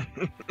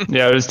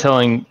 Yeah, I was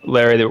telling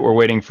Larry that we're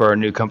waiting for our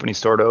new company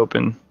store to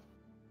open.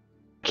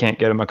 Can't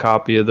get him a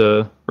copy of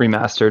the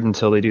remastered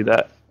until they do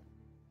that.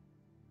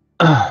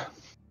 Because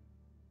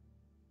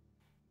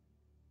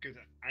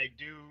I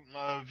do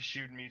love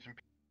shooting me some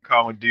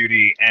Call of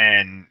Duty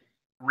and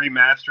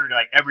remastered.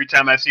 Like every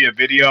time I see a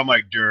video, I'm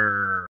like,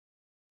 "Durr."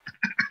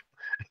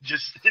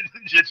 just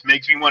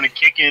makes me want to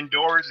kick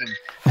indoors and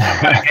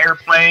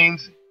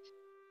airplanes.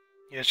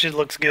 Yeah, she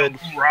looks good.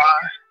 Rah.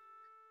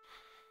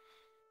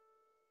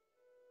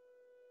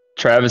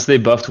 Travis, they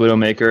buffed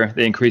Widowmaker.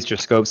 They increased your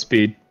scope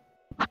speed.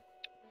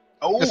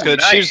 Oh, That's good.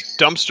 nice. She's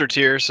dumpster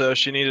tier, so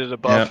she needed a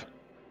buff.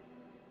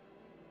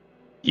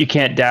 You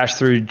can't dash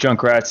through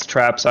Junkrat's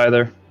traps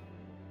either.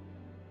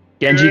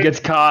 Genji gets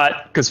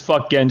caught, because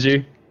fuck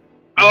Genji.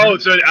 Oh,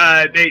 so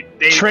they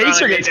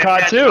Tracer gets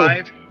caught too.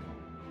 5?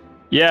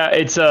 Yeah,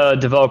 it's a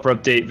developer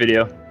update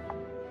video.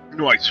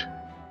 Nice.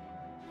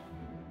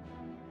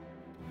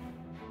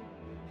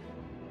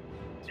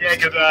 Yeah,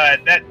 because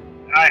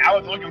I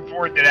was looking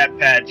forward to that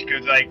patch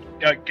because like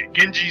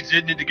Genji's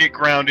didn't to get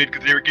grounded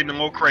because they were getting a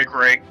little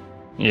cray.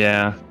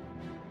 Yeah.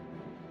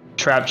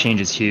 Trap change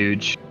is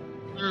huge.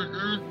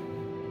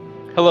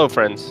 Hello,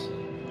 friends.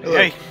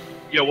 Hey.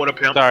 Yo, what up,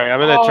 pimp? Sorry, I'm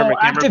gonna turn my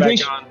camera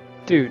back on.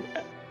 Dude,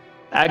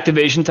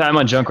 activation time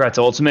on Junkrat's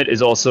ultimate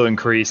is also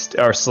increased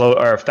or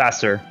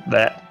faster.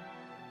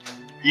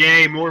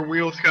 Yay, more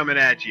wheels coming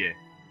at you.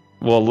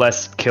 Well,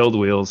 less killed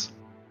wheels.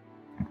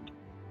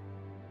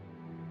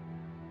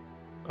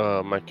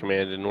 My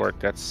command didn't work.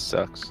 That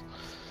sucks.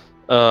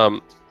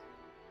 Let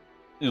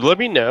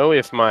me know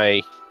if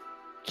my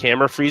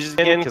camera freezes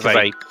again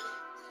because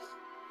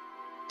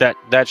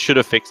that should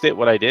have fixed it.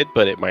 What I did,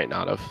 but it might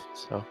not have.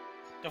 So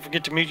Don't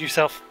forget to mute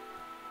yourself.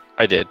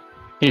 I did.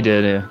 He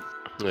did, yeah.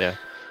 Yeah,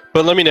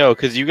 but let me know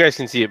because you guys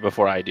can see it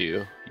before I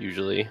do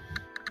usually.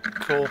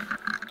 Cool.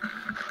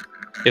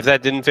 If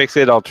that didn't fix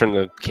it, I'll turn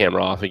the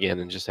camera off again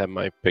and just have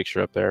my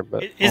picture up there.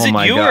 But Is it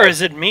you or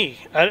is it me?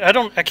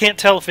 I can't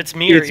tell if it's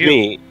me or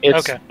you.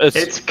 It's me. Okay.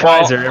 It's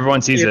Kaiser.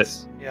 Everyone sees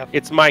it. Yeah.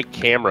 It's my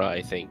camera,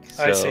 I think.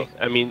 So, I see.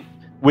 I mean,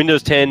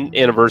 Windows 10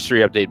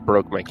 anniversary update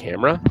broke my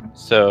camera,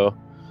 so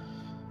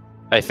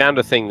I found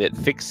a thing that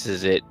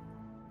fixes it,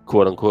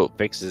 quote unquote,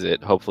 fixes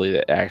it. Hopefully,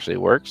 that actually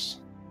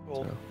works.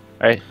 Cool. So,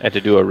 I had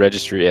to do a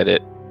registry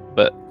edit,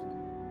 but.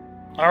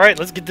 All right,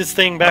 let's get this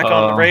thing back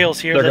on the rails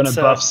here. They're going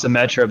to buff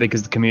Symmetra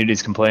because the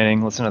community's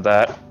complaining. Listen to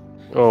that.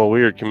 Oh,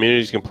 weird.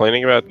 Community's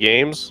complaining about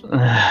games?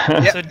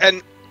 Yeah,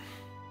 and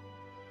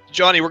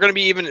Johnny, we're gonna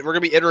be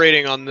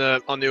iterating on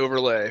the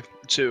overlay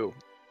too,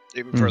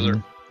 even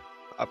further,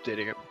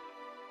 updating it.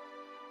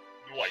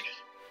 Nice.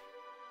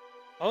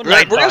 Oh,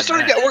 We're gonna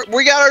start.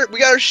 We got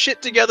our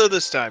shit together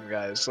this time,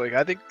 guys. Like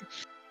I think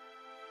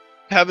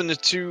having the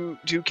two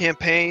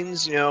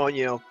campaigns, we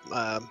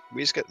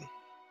just got.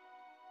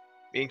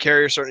 Me and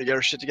Carrie are starting to get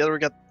our shit together. We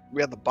got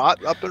the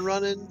bot up and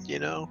running,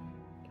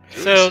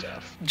 So,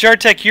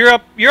 Jartek, you're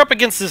up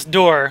against this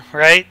door,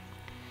 right?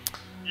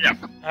 Yeah.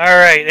 All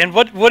right, and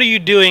what are you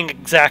doing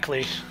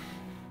exactly?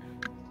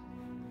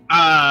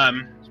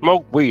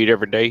 Smoke weed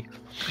every day.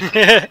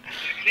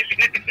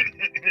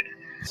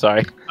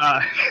 Sorry.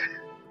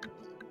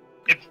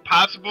 If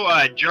possible,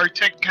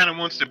 Jartek kind of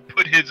wants to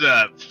put his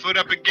foot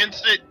up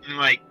against it and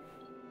like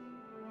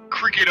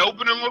crick it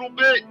open a little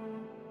bit.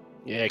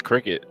 Yeah,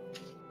 cricket.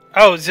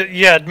 Oh,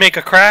 make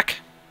a crack?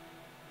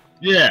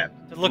 Yeah.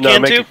 To look into?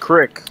 Make a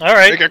crick. All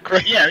right. Make a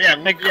crick. Yeah,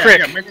 make a crick.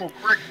 Yeah, make a little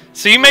crick.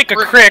 So you make a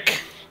crick.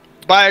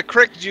 By a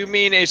crick, do you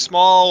mean a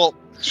small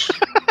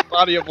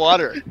body of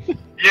water?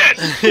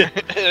 Yes.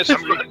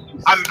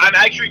 I'm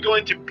actually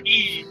going to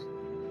pee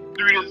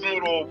through this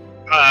little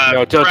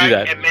no, don't do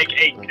that. and make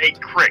a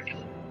crick.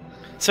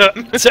 So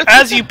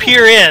as you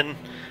peer in,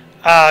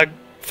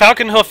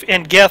 Falconhoof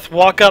and Geth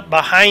walk up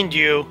behind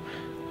you.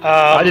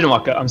 I didn't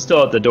walk up. I'm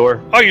still at the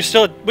door. Oh, you're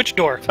still at which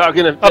door?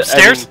 Falconhoof,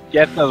 upstairs?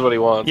 Geth knows what he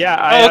wants. Yeah,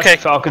 I asked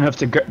Falconhoof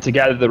to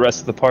gather the rest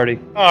of the party.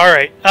 All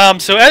right.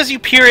 So as you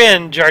peer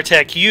in,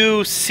 Jartek,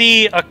 you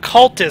see a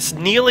cultist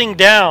kneeling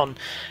down,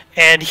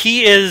 and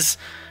he is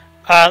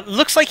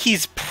looks like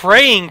he's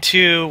praying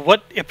to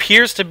what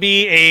appears to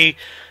be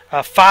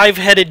a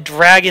five-headed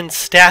dragon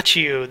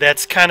statue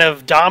that's kind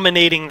of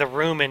dominating the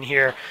room in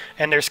here.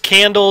 And there's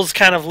candles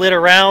kind of lit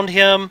around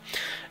him,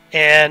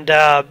 and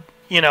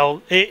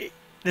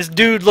this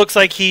dude looks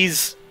like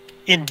he's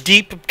in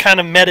deep kind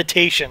of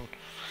meditation.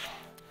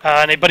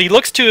 But he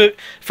looks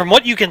from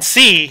what you can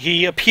see,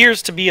 he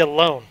appears to be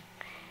alone.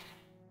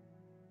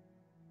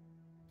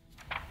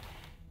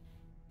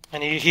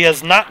 And he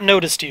has not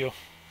noticed you.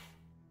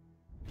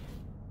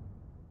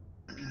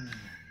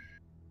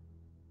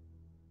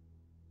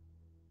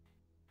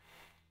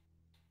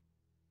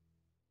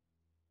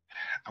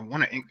 I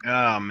want to...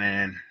 Oh,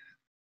 man.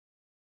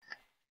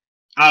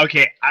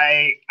 Okay,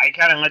 I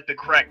kind of let the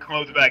crack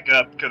close back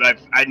up because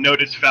I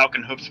noticed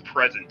Falconhoof's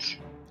presence.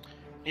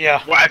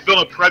 Yeah. Well, I feel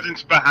a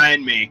presence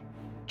behind me.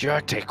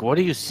 Jartek, what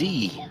do you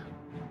see?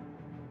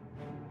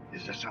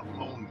 There's just a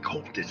lone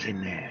cultist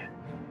in there,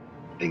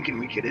 thinking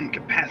we could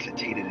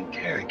incapacitate and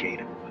interrogate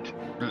him.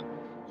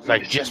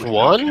 Like just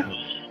one?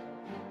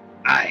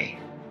 Aye.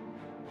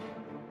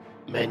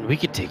 Man, we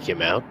could take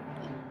him out.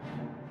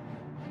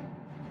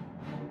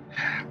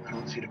 I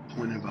don't see the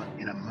point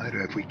in a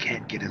murder if we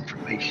can't get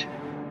information.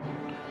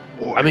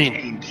 Or I mean...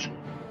 names.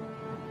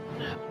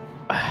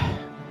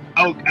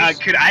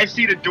 Could I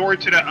see the door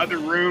to the other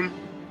room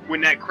when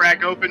that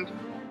crack opened?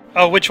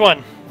 Oh, which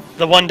one?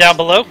 The one down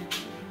below?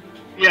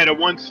 Yeah, the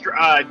one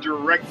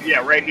direct.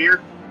 Yeah, right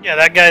here. Yeah,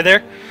 that guy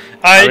there.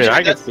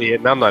 I can see it,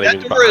 and I'm not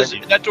even behind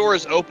you. That door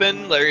is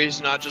open.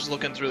 Larry's not just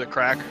looking through the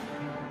crack.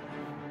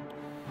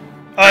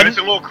 It's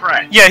a little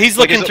crack. Yeah, he's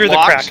looking through the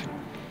crack.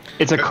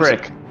 It's a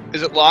crick.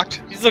 Is it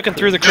locked? He's looking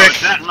through the No, crick.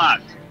 it's not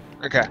locked.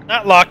 Okay.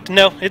 Not locked.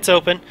 No, it's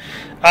open.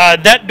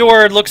 That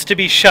door looks to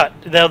be shut.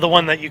 The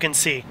one that you can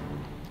see.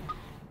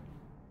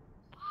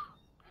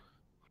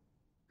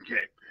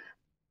 Okay.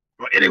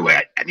 Well,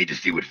 anyway, I need to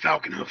see what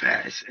Falconhoof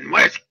has. And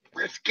where's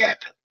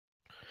Geth?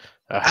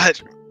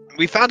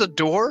 We found a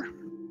door.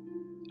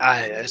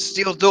 A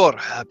steel door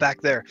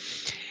back there.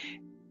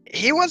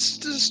 He wants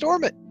to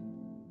storm it.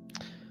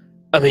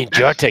 I mean,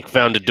 Jartek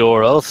found a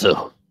door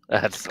also.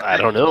 I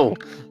don't know.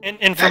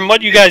 And from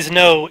what you guys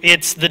know,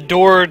 it's the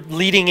door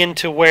leading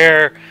into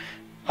where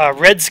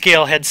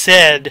Redscale had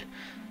said,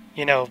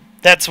 you know,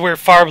 that's where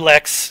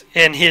Farblex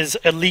and his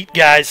elite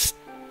guys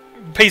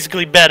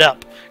basically bed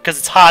up. Because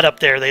it's hot up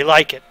there. They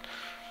like it.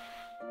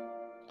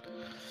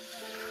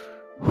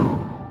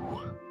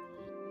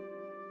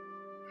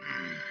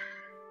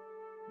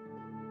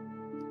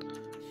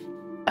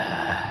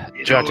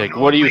 Jartek,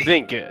 what do you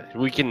think?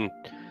 We can...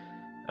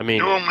 I mean...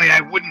 Normally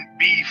I wouldn't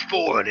be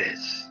for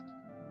this.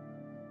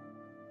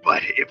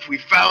 But if we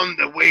found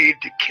a way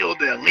to kill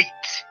the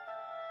elites,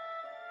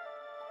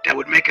 that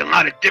would make a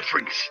lot of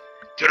difference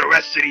to the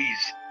rest of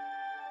these,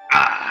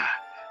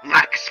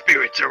 lack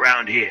spirits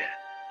around here.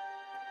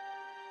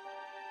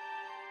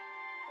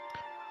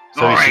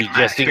 So you're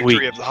suggesting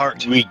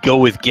we go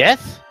with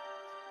Geth?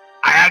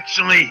 I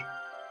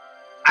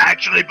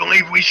actually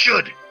believe we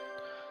should.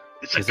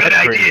 It's a good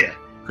idea.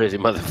 Crazy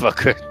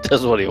motherfucker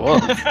does what he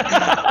wants.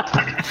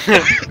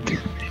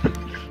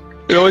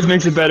 It always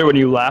makes it better when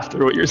you laugh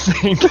through what you're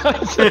saying,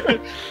 guys.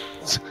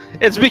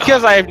 It's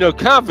because I have no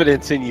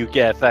confidence in you,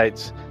 Geth.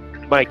 It's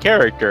my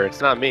character.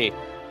 It's not me.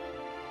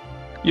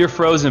 You're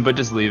frozen, but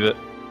just leave it.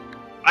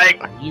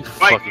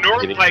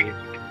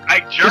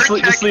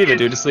 Just leave it,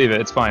 dude. Just leave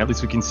it. It's fine. At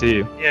least we can see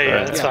you.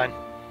 Yeah, that's fine.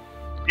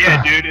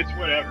 Yeah, dude, it's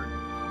whatever.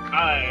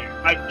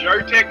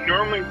 Jartek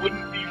normally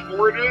wouldn't be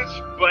for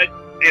this, but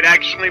it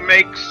actually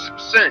makes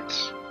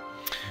sense.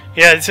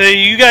 Yeah, so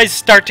you guys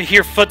start to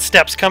hear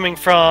footsteps coming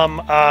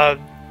from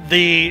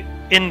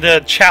in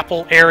the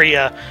chapel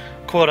area,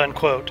 quote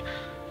unquote.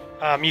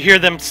 You hear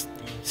them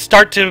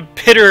start to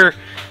pitter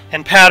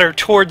and patter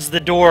towards the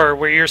door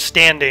where you're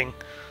standing.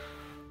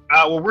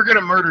 Well, we're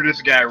gonna murder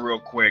this guy real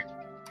quick.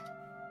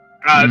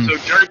 So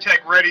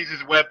Jartek readies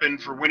his weapon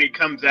for when he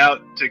comes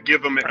out to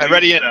give him I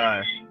ready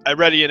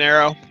an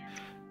arrow.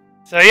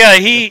 So yeah,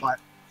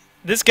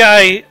 this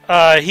guy,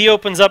 he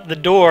opens up the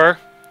door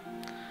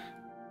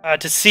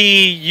to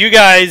see you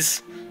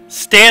guys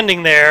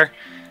standing there,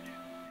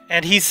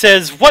 and he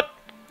says, "What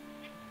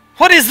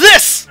is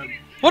this?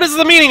 What is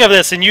the meaning of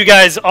this?" And you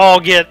guys all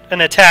get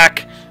an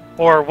attack,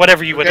 or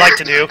whatever you would like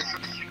to do.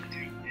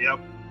 Yep.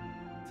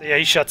 So yeah,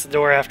 he shuts the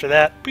door after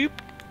that. Boop.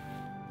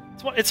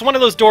 It's one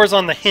of those doors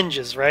on the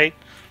hinges, right?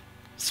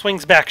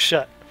 Swings back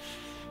shut.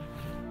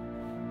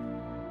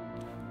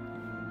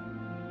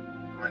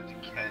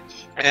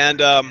 And,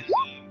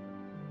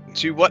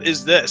 to what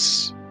is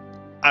this?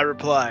 I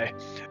reply,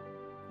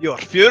 your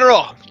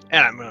funeral!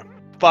 And I'm gonna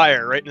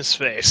fire right in his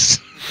face.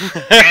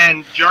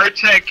 And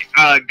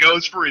Jartek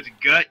goes for his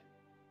gut.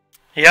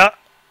 Yeah.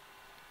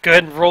 Go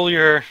ahead and roll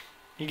you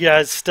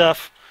guys'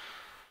 stuff.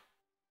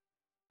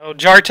 Oh,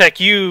 Jartek,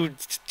 you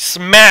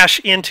smash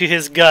into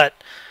his gut,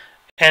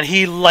 and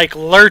he, like,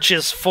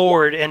 lurches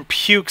forward and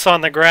pukes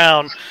on the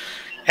ground.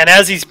 And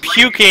as he's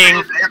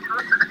puking...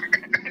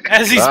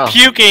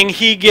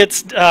 he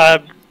gets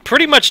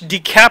pretty much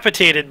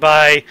decapitated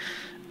by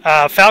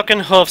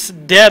Falconhoof's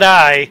dead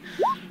eye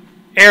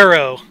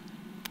arrow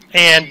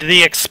and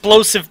the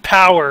explosive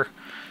power.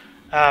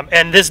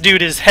 And this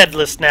dude is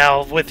headless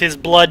now, with his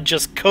blood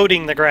just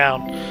coating the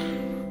ground.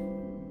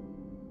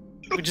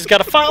 We just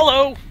gotta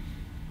follow.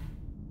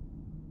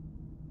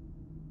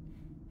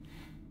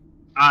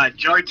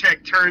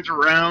 Jartek turns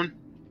around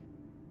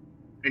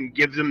and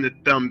gives him the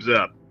thumbs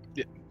up.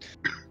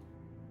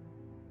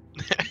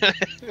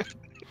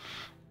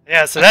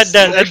 Yeah, so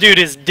that dude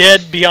is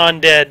dead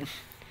beyond dead.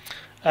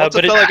 What's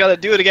a fella gotta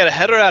do to get a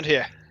head around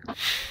here?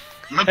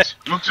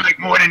 Looks like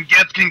more than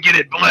Geth can get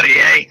it bloody,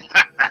 eh?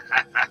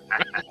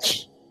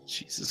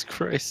 Jesus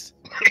Christ.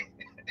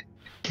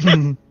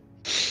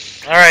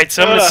 Alright,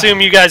 so I'm gonna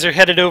assume you guys are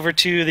headed over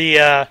to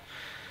the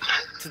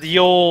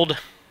old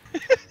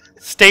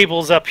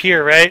stables up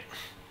here, right?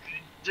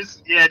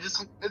 Just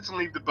let's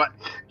leave the body.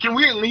 Can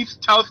we at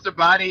least toss the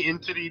body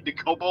into the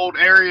kobold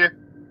area?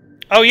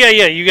 Oh yeah,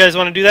 you guys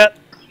want to do that?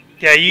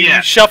 Yeah,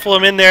 you shuffle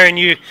them in there, and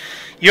you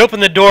open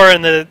the door,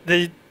 and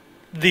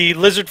the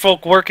lizard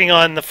folk working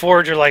on the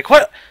forge are like,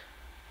 "What?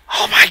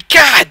 Oh my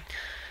God!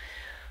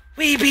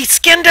 We be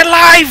skinned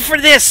alive for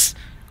this!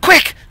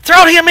 Quick,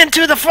 throw him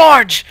into the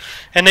forge!"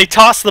 And they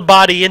toss the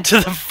body into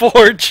the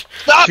forge.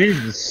 Stop!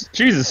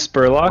 Jesus,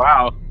 Spurlock.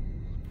 Wow.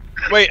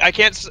 Wait, I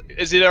can't.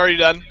 Is it already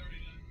done?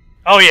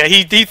 Oh yeah,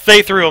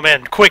 they threw him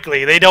in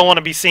quickly. They don't want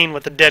to be seen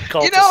with the dead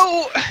cultists. You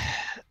know,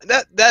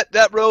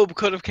 that robe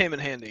could have came in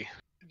handy.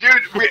 Dude,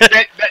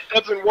 that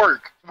doesn't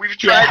work. We've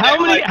tried.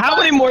 Yeah, how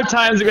many more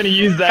times are we gonna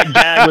use that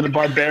gag with a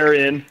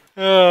barbarian?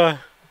 No,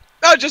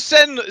 just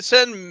send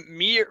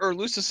me or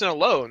Leucis in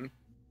alone.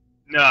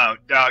 No,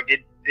 dog.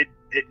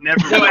 It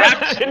never No,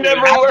 works. It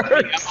never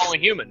works. I'm only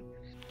human.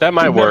 That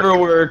might It work. never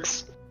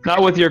works.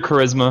 Not with your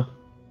charisma.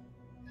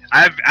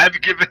 I've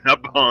given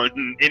up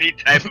on any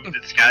type of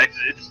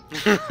disguises.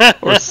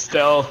 Or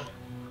stealth.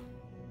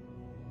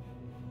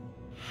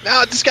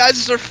 No,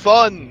 disguises are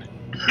fun.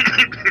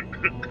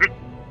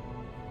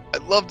 I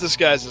love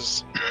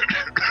disguises.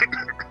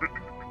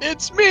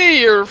 It's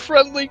me, your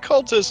friendly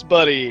cultist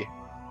buddy.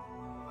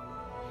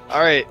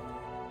 Alright.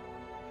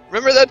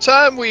 Remember that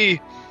time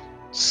we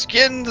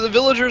skinned the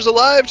villagers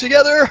alive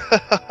together?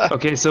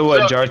 Okay, so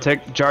what?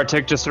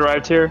 Jartek just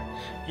arrived here?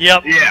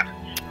 Yep.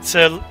 Yeah.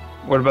 So,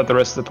 What about the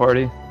rest of the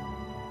party?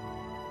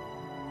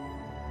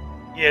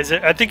 yeah,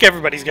 I think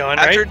everybody's going,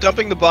 After right?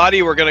 dumping the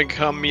body, we're gonna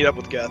come meet up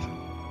with Geth.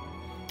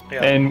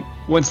 Yeah. And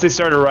once they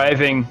start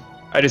arriving,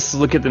 I just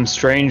look at them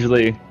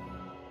strangely,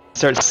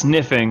 start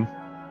sniffing,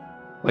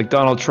 like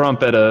Donald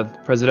Trump at a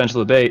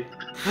presidential debate.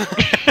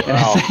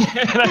 Wow.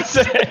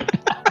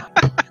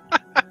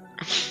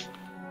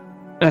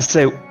 And I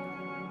say,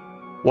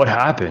 what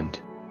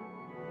happened?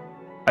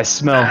 I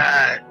smell.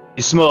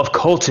 You smell of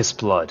cultist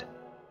blood.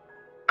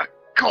 A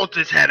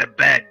cultist had a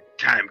bad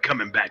time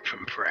coming back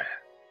from prayer.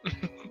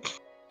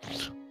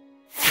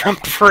 From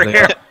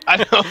prayer. I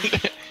don't.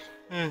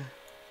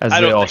 As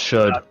I they don't all think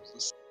should.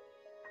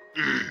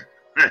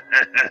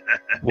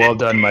 Well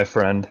done, my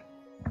friend.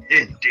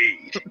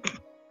 Indeed.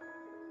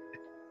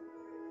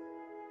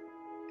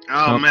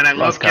 Oh Oh, man, I love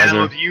lost Kaiser.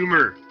 Gallows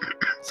humor.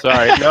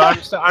 Sorry, no,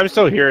 I'm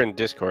still here in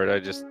Discord.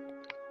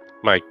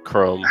 My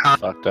Chrome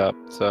fucked up.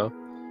 So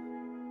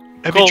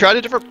Have Cool. you tried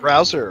a different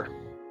browser?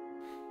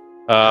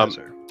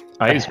 Browser.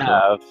 I use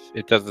have.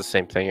 It does the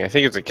same thing. I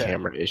think it's a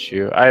camera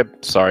issue. I'm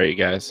sorry,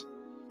 guys.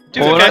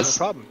 Dude, Well, okay, no that's-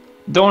 problem.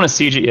 Don't want to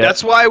siege it yet.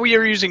 That's why we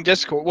are using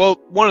Discord. Well,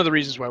 one of the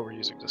reasons why we're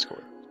using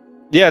Discord.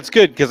 Yeah, it's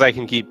good because I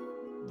can keep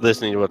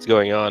listening to what's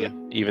going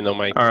on, even though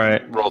my All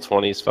right.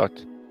 Roll20 is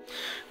fucked.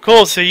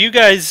 Cool. So you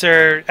guys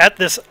are at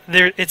this.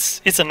 There,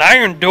 it's an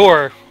iron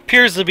door.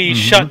 Appears to be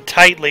shut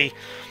tightly,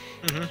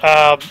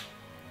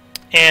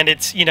 and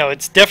it's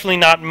it's definitely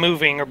not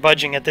moving or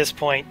budging at this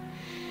point.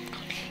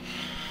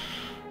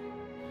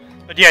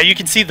 But yeah, you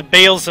can see the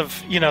bales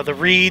of the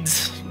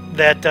reeds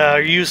that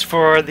are used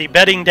for the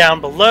bedding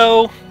down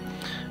below,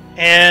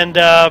 and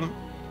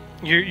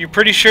you're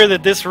pretty sure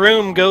that this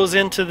room goes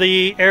into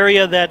the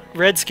area that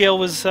Redscale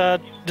was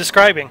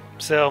describing.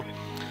 So.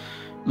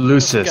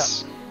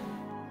 Lucis,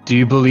 do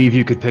you believe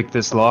you could pick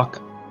this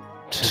lock?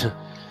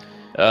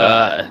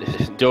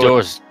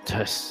 Doors.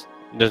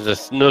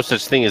 There's no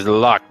such thing as a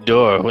locked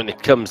door when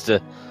it comes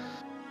to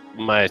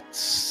my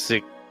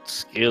sick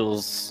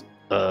skills.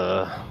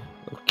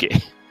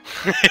 Okay.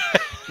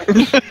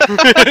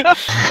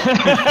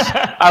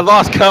 I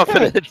lost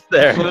confidence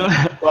there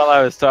while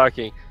I was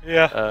talking.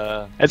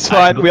 Yeah. It's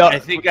fine. I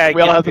think I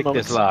we all can have the pick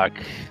this moments. lock.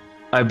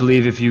 I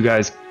believe if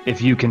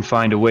you can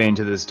find a way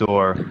into this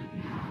door.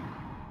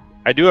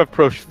 I do have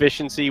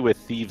proficiency with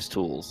thieves'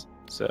 tools,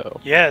 so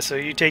Yeah, so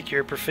you take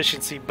your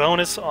proficiency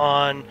bonus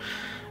on,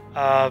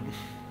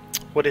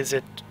 what is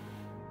it?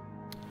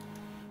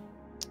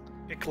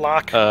 Pick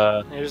lock.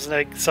 There's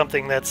like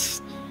something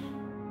that's.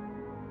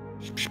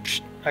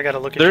 I gotta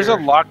look at. there's your...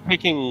 a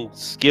lock-picking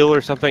skill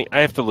or something. I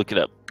have to look it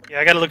up. Yeah,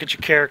 I gotta look at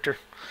your character.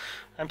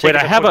 I'm Wait, taking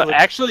I have quick a look.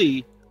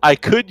 actually. I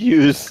could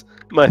use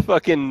my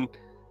fucking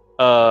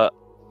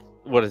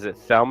what is it?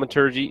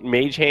 Thaumaturgy,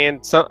 mage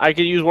hand. I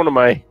could use one of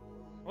my.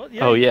 Well,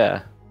 Oh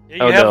yeah. yeah,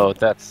 you Oh have- no,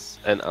 that's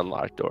an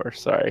unlocked door.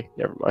 Sorry,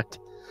 never mind.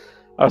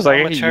 I was like,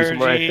 I can use one of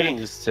my Thaumaturgy.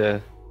 things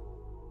to.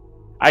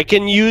 I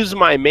can use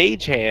my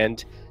mage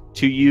hand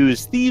to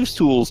use thieves'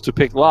 tools to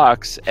pick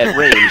locks at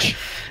range.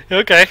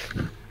 Okay.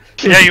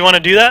 Yeah, you want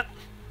to do that?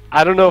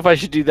 I don't know if I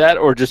should do that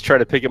or just try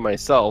to pick it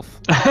myself.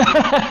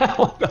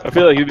 I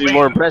feel like it'd be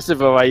more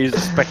impressive if I used a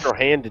spectral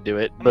hand to do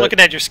it. I'm But looking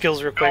at your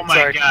skills real quick. Oh my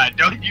Sorry. god,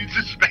 don't use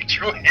the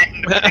spectral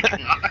hand to pick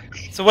locks.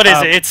 So what is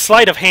it? It's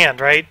sleight of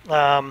hand, right?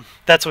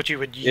 That's what you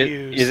would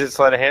use. is it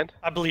sleight of hand?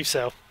 I believe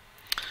so.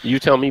 You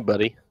tell me,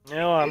 buddy.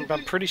 No, I'm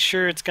pretty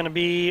sure it's gonna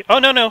be. Oh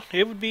no,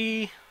 it would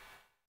be.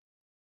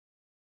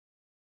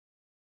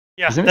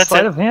 Yeah, Isn't it that's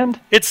sleight it. of hand?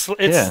 It's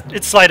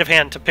sleight of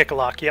hand to pick a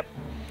lock. Yep.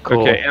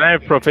 Cool. Okay, and I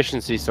have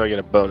proficiency, so I get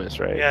a bonus,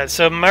 right? Yeah.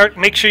 So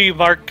make sure you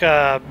mark.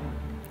 I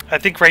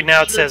think right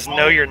now it says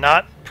no, you're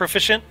not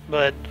proficient,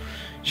 but you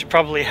should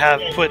probably have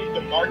put. You need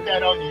to mark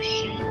that on your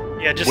sheet.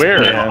 Yeah, just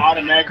Where? It'll Yeah.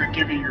 automatically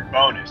give you your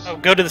bonus. Oh,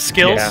 go to the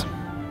skills, Yeah.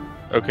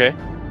 Okay.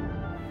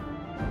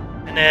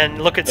 and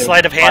then look at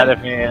sleight of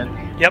hand.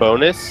 Yep.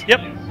 Bonus?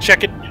 Yep.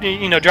 Check it.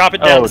 Drop it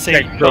down Oh, and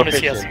say check bonus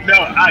proficient.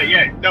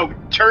 yes. No,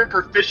 turn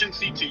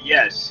proficiency to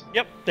yes.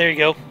 Yep. There you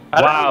go.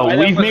 Wow,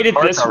 we've made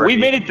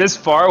it this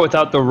far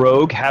without the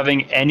rogue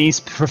having any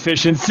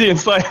proficiency in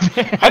sleight of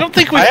hand. I don't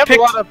think I we've have a picked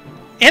lot of.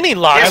 any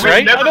locks, we've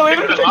right? never I don't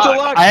picked even a pick the lock.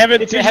 lock. I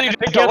haven't It's usually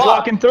picked just a Geth lock.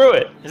 walking through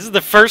it. This is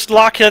the first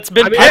lock that's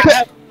been I mean,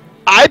 picked.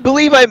 I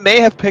believe I may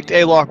have picked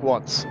a lock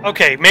once.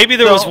 Okay, maybe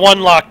there was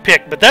one lock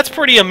pick, but that's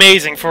pretty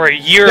amazing for a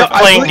year of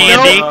playing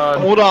D&D.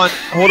 Hold on.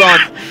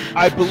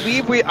 I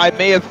believe I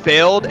may have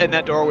failed, and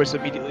that door was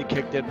immediately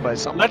kicked in by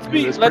someone. Let's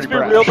be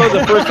real though.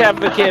 The first half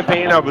of the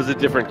campaign, I was a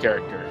different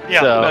character.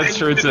 Yeah, so. That's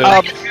true too.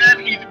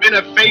 He's been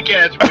a fake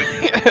ass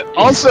witness.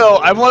 Also,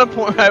 I want to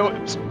point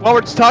while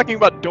we're talking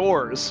about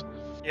doors.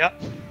 Yeah.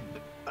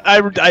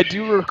 I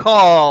do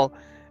recall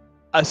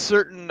a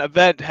certain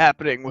event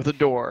happening with a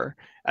door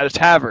at a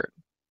tavern.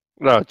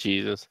 Oh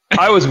Jesus!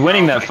 I was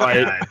winning that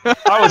fight.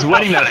 I was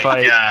winning that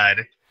fight.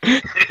 God.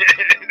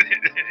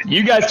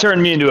 You guys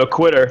turned me into a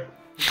quitter.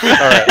 All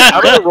right,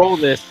 I'm gonna roll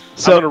this.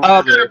 So, We're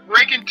gonna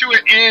break into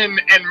an inn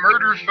and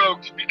murder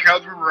folks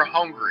because we were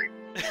hungry.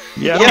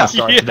 Yeah, Yeah. I'm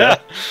sorry for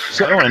that.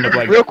 So I don't end up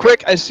like. real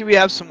quick, I see we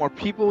have some more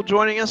people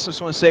joining us. I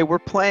just want to say we're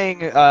playing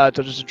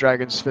Dungeons &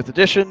 Dragons 5th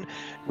Edition.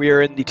 We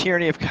are in the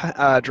Tyranny of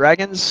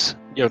Dragons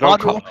Yo, don't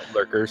module. call them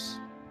lurkers.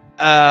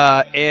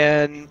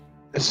 And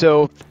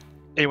so, if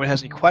anyone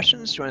has any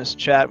questions, join us in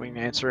chat. We can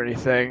answer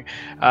anything.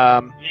 Yeah,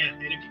 and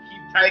if you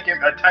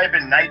keep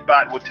typing,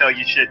 Nightbot will tell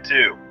you shit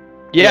too.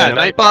 Yeah, Yeah,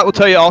 Nightbot will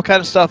tell you all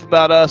kind of stuff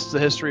about us, the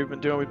history we've been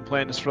doing. We've been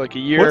playing this for like a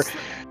year.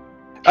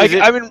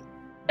 I mean,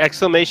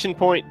 Exclamation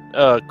point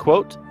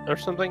quote or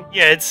something?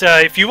 Yeah, it's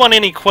if you want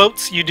any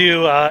quotes, you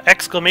do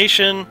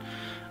exclamation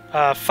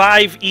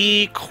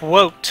 5E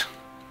quote.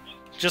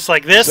 Just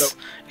like this,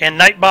 and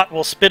Nightbot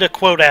will spit a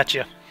quote at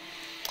you.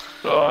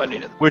 Oh, I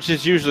need it. Which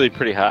is usually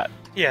pretty hot.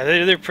 Yeah,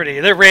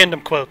 they're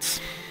random quotes.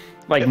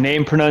 Like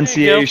name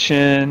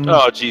pronunciation.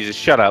 Oh Jesus!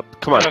 Shut up!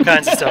 Come on. All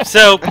kinds of stuff.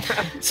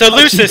 So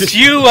Lucis,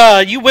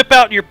 you whip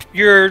out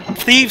your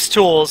thieves'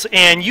 tools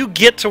and you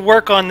get to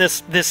work on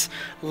this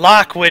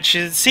lock, which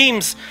it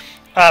seems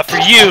for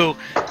you,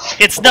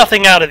 it's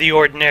nothing out of the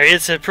ordinary.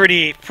 It's a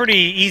pretty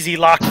easy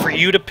lock for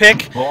you to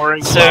pick.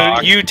 Boring So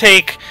lock. you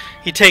take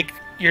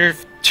your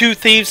 2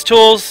 thieves'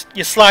 tools,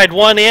 you slide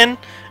one in,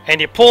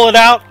 and you pull it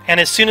out. And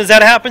as soon as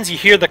that happens, you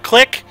hear the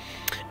click,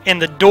 and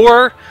the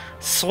door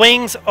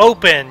swings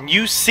open.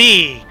 You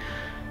see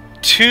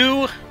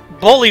 2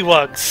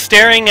 bullywugs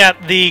staring at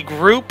the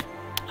group.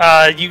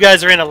 You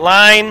guys are in a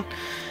line,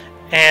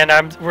 and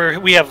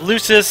we have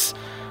Leucis,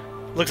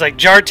 looks like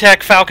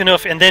Jartek,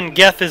 Falconhoof, and then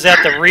Geth is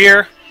at the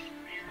rear.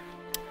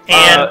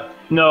 And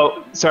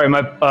No, sorry.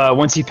 My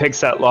once he picks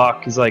that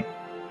lock, he's like,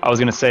 I was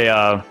gonna say,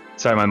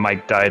 sorry, my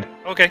mic died.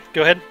 okay,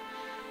 go ahead.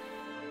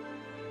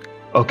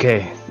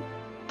 Okay,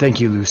 thank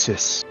you,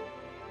 Lucis.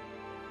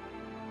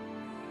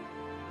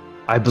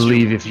 I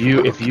believe if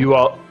you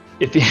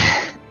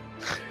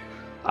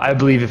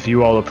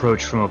all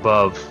approach from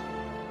above,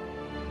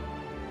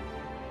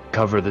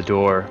 cover the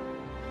door,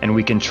 and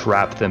we can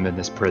trap them in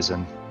this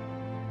prison.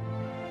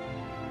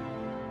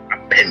 A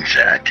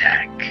pincer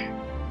attack.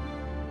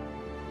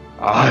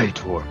 Aye,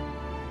 Tor.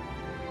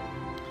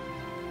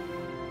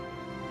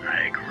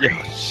 I agree.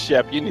 Yo,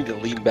 Shep, you need to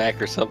lean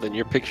back or something.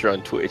 Your picture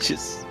on Twitch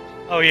is...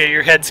 Oh yeah,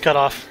 your head's cut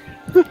off.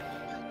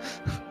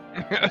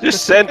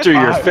 Just center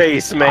your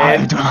face,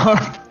 man.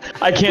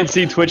 I can't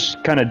see. Twitch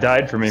kind of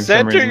died for me. For some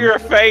Center reason. your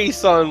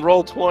face on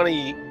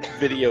Roll20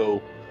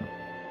 video.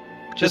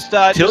 just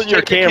tilt just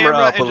your take the camera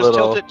up and a just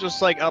little. tilt it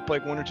just like up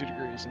like 1 or 2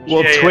 degrees.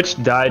 Well, Yeah, yeah.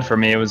 Twitch died for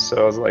me.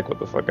 So I was like, what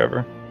the fuck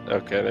ever.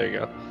 Okay, there you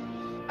go.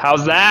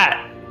 How's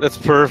that? That's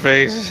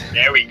perfect.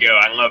 There we go.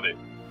 I love it.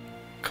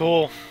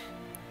 Cool.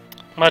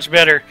 Much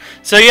better.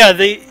 So yeah,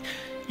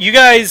 you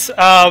guys,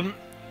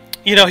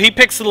 he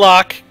picks the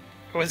lock.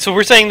 So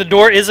we're saying the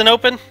door isn't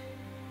open?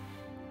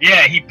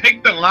 Yeah, he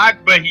picked the lock,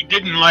 but he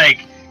didn't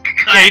like.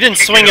 Yeah, you didn't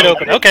swing it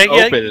open. Okay,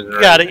 yeah, Open it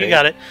you got it. You right.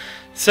 got it.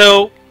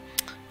 So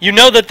you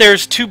know that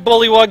there's 2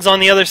 bullywugs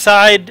on the other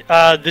side.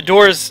 The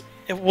door's,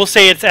 we'll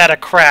say it's at a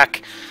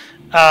crack,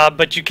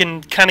 but you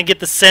can kind of get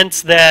the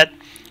sense that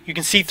you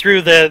can see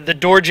through the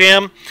door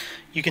jamb.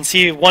 You can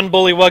see 1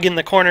 bullywug in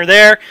the corner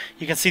there.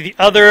 You can see the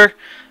other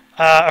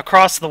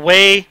across the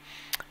way,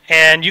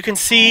 and you can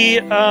see,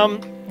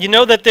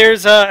 that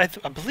there's I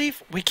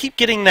believe we keep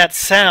getting that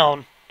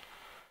sound.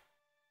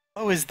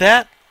 Oh, is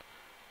that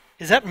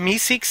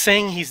Meeseek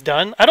saying he's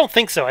done? I don't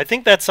think so. I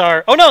think that's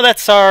our. Oh no,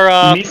 that's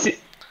our.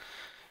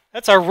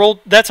 That's our roll.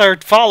 That's our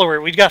follower.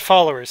 We've got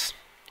followers,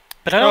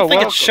 but I don't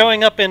think it's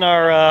showing up in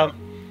our.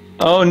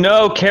 Oh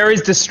no,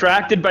 Carrie's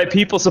distracted by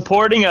people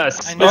supporting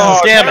us. I know, This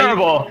is damn it.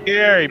 terrible.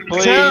 Gary,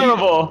 please.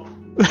 Terrible.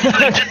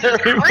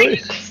 Carrie,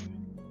 please.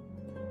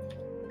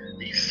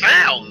 These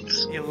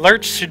sounds. The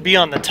alerts should be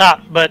on the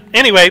top, but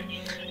anyway.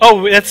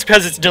 Oh, that's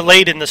because it's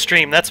delayed in the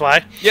stream. That's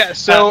why. Yeah,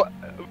 so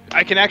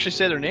I can actually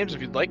say their names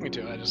if you'd like me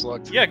to. I just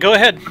looked. Yeah, go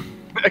ahead.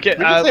 Okay.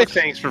 We can say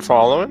thanks for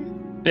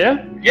following.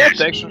 Yeah. Yeah,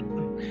 thanks.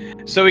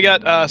 So we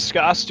got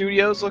Ska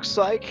Studios, looks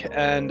like,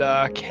 and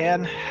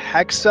Can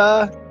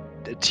Hexa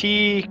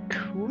T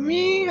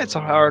Kumi. It's a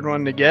hard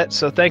one to get.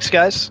 So thanks,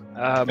 guys.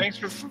 Thanks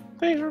for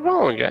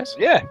following, guys.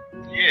 Yeah.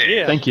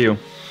 Yeah. Thank you.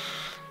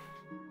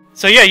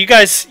 So yeah, you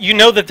guys, you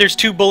know that there's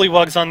 2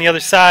 bullywugs on the other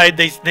side.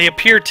 They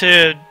appear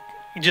to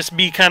just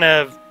be kind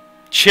of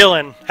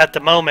chilling at the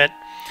moment.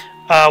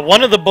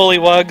 One of the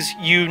bullywugs,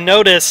 you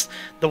notice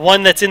the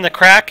one that's in the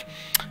crack,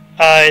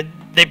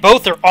 they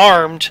both are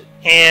armed,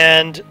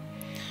 and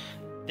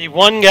the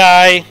one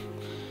guy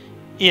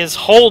is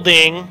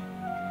holding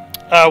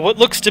what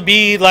looks to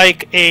be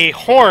like a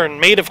horn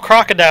made of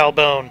crocodile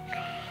bone.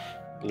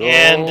 No.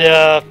 And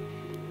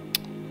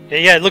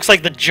yeah, it looks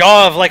like the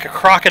jaw of like a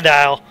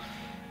crocodile.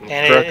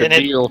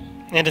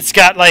 And it's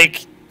got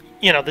like,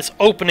 you know, this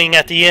opening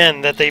at the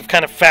end that they've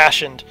kind of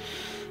fashioned.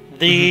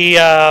 The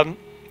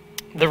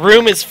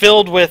room is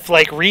filled with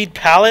like reed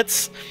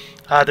pallets.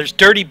 There's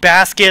dirty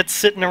baskets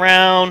sitting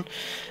around.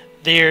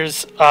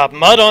 There's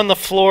mud on the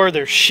floor.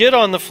 There's shit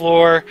on the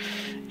floor.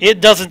 It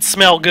doesn't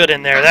smell good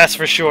in there, that's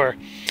for sure.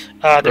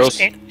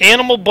 There's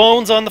animal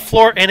bones on the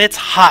floor, and it's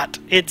hot.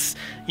 It's,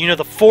 you know,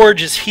 the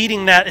forge is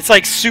heating that. It's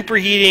like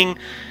superheating.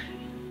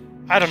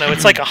 I don't know.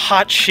 It's like a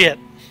hot shit.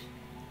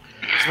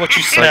 It's what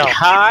you smell. Like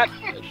hot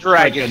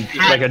dragon.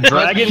 Like a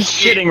dragon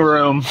shitting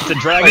room. It's a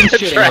dragon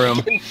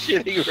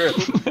shitting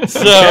room.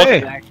 So,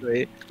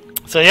 Exactly.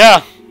 so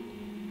yeah.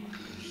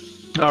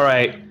 All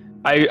right.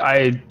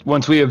 I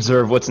once we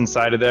observe what's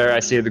inside of there, I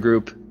say to the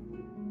group,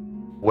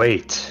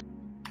 "Wait,"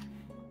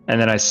 and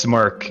then I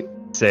smirk,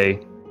 say,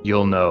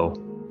 "You'll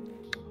know."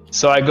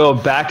 So I go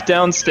back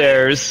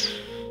downstairs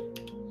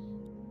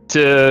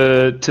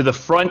to the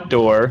front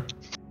door.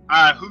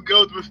 Who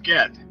goes with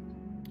Geth?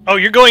 Oh,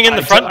 you're going in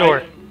the front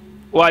door.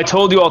 Well, I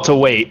told you all to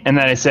wait, and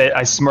then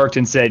I smirked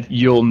and said,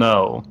 "You'll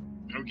know."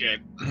 Okay.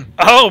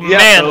 Oh,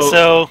 man,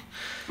 so...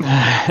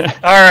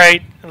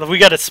 Alright, we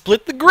gotta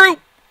split the group.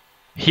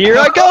 Here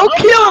I go,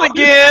 killing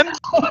again!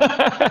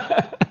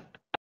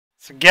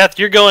 So, Geth,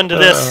 you're going to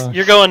this.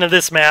 You're going to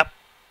this map.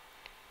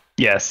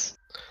 Yes.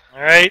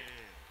 Alright.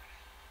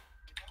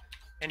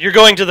 And you're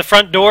going to the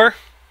front door.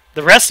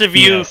 The rest of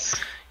you, Yes.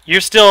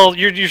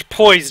 you're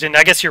poised, and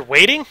I guess you're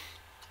waiting?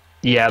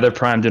 Yeah, they're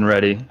primed and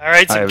ready.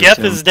 Alright, so I Geth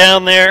assume. is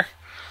down there.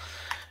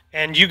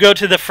 And you go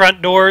to the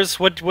front doors.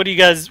 What do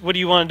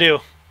you want to do?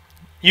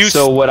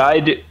 What I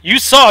do? You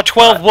saw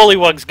 12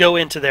 woollywogs go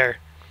into there.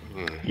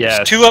 Yes.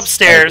 There's 2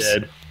 upstairs. I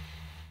did.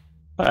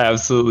 I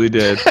absolutely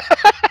did.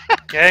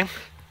 Okay.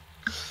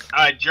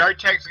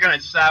 Jartek's gonna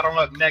saddle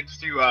up next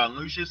to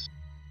Lucius.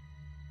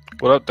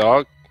 What up,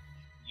 dog?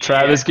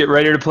 Travis, get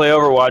ready to play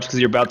Overwatch because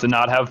you're about to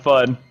not have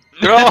fun.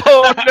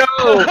 Oh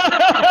no!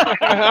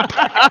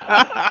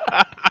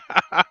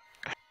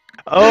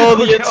 Oh,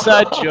 the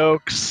inside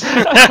jokes.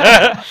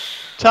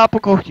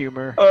 Topical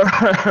humor.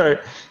 Alright.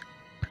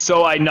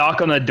 So I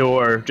knock on the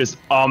door just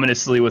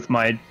ominously with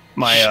my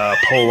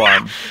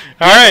polearm.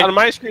 Alright. On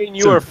my screen,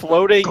 you So- are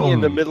floating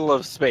in the Gong. middle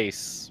of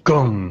space.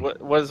 Gong.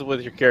 What is it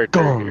with your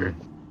character here?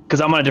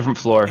 Because I'm on a different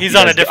floor. He's You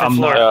on a guys- different I'm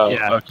floor. not- Oh,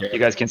 yeah, okay. you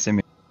guys can't see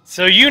me.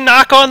 So you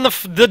knock on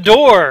the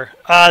door.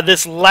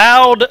 This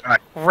loud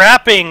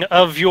rapping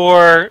of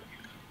your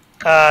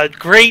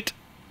great...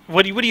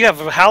 What do you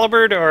have, a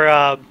halberd or...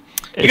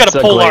 you got It's a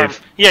a pole glaive. arm.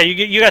 Yeah,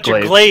 you got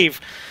your Glaive.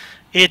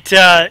 glaive.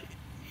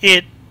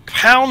 It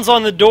pounds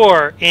on the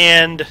door,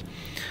 and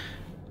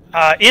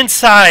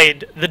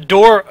inside the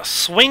door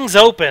swings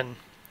open,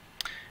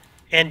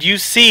 and you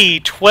see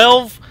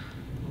 12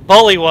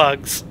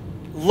 bullywugs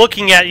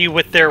looking at you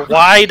with their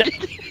wide,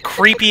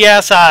 creepy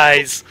ass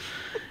eyes,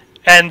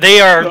 and they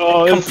are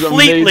this is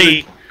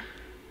amazing.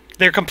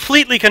 they're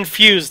completely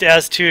confused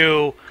as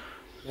to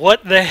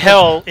what the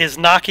hell is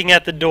knocking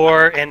at the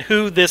door and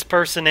who this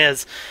person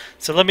is.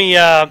 So let me,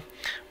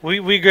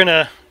 we're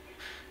gonna,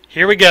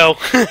 here we go.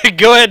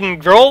 Go ahead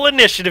and roll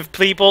initiative,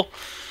 people.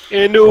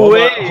 In a Hold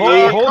way.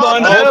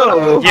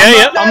 on.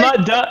 Yeah. I'm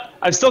not done.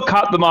 I've still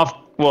caught them off.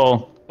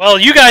 Well,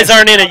 you guys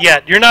aren't in it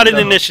yet. You're not in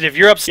initiative.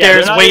 You're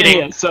upstairs they're not in waiting.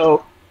 yet.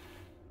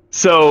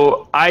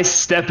 So I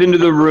step into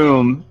the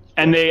room,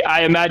 and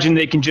I imagine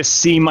they can just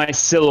see my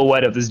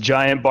silhouette of this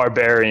giant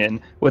barbarian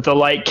with the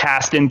light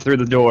cast in through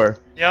the door.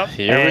 Yep.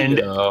 Here And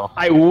we go.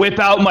 I whip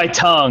out my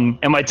tongue,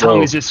 and my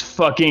tongue is just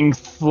fucking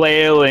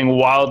flailing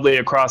wildly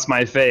across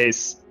my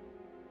face.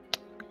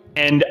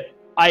 And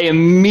I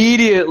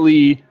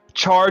immediately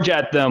charge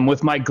at them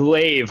with my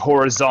glaive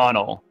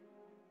horizontal,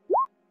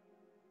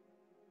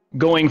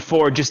 going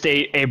for just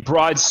a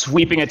broad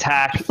sweeping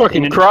attack.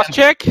 Fucking cross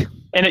check?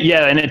 And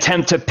an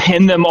attempt to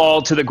pin them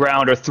all to the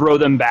ground or throw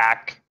them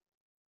back.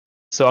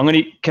 So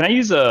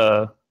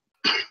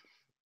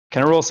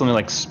can I roll something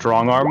like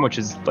strong arm, which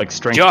is like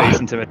strength-based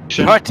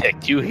intimidation?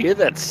 Jartek, do you hear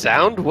that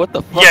sound? What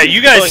the fuck? Yeah, is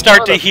you guys going start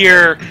on to up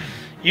hear.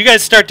 You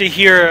guys start to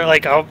hear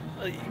like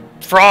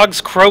frogs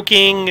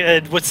croaking.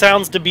 What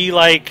sounds to be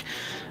like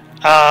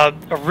a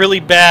really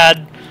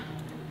bad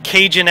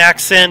Cajun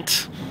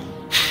accent.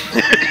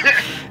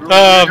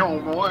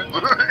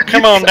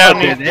 Come on down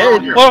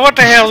here. What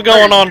the hell's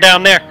going on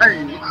down there?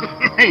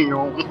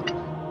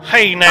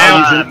 Hey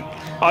now.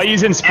 I'll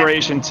use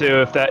inspiration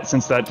too,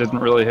 since that doesn't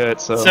really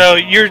hit. So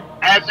you're.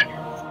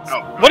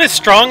 What is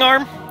strong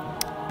arm?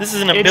 This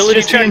is an ability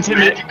It's check.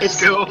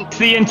 it's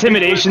the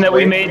intimidation that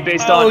we made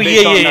based on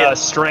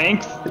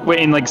strength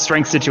in like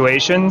strength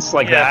situations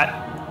like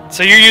that.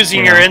 So you're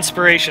using your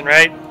inspiration,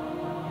 right?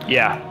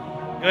 Yeah.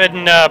 Go ahead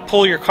and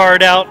pull your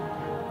card out.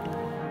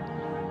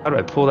 How do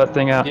I pull that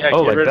thing out? Yeah, oh,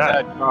 get like rid that.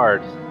 of that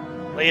card.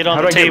 Lay it on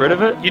How the do I table. get rid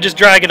of it? You just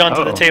drag it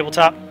onto the Oh.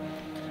 tabletop.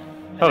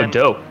 Oh, then-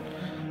 dope.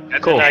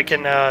 That's Cool. And I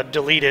can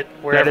delete it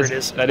wherever it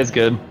is. That is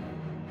good.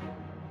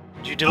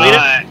 Did you delete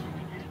it?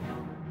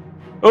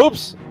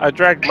 Oops! I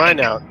dragged mine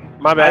out.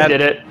 My bad.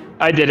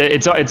 I did it.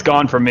 It's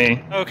gone from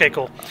me. Okay,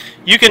 cool.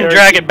 You can Eric,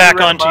 drag can it back you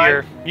run onto mine?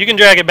 your. You can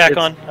drag it back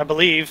It's- on, I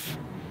believe.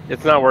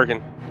 It's not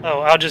working.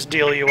 Oh, I'll just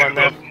deal you one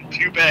then.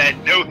 Too bad.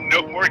 No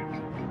more.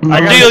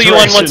 I'll deal you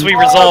one once we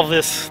resolve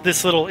this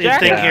little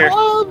thing here.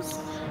 Gloves!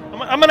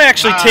 I'm gonna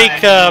actually take.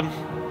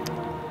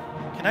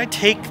 Can I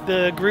take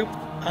the group?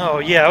 Oh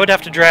yeah, I would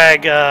have to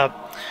drag.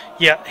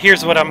 Yeah,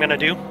 here's what I'm gonna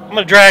do. I'm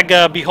gonna drag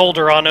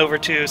Beholder on over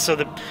to so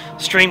the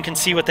stream can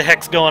see what the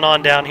heck's going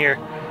on down here.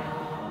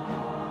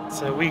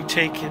 So we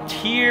take it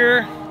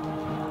here.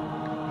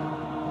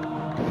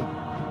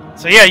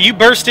 So yeah, you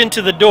burst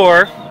into the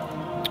door,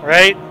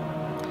 right?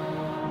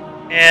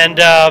 And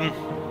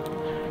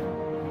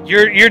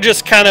you're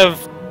just kind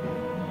of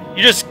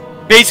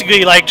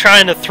basically like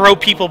trying to throw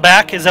people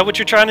back. Is that what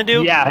you're trying to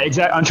do? Yeah,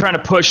 exactly. I'm trying to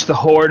push the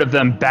horde of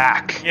them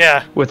back.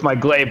 Yeah. With my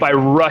glaive by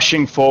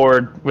rushing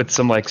forward with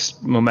some like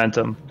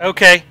momentum.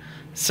 Okay.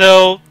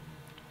 So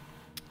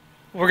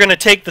we're gonna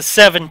take the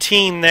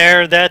 17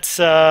 there. That's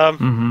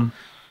Mm-hmm.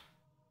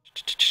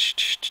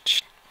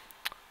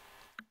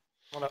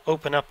 I want to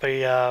open up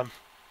a.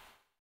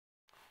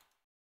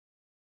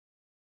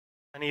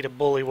 I need a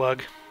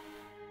bullywug.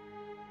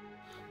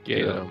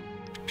 Yeah.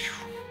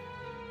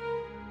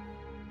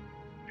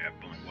 Yeah,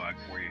 bullet walk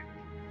for you.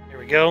 Here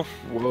we go.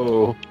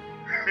 Whoa.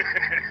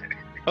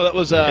 Oh, that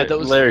was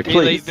Larry, Late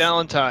please.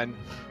 Valentine.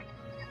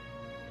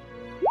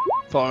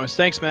 Followers,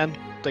 thanks, man.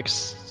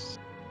 Thanks.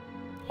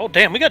 Oh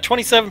damn, we got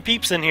 27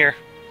 peeps in here.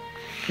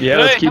 Yeah,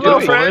 Hey, let's keep hello,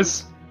 it up,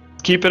 friends. boys.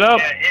 Keep it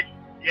up.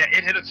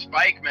 It hit a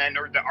spike, man.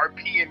 Or the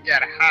RPM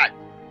got hot.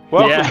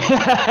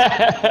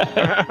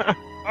 Yeah.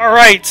 All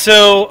right,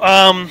 so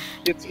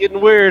It's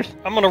getting weird.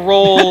 I'm gonna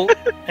roll,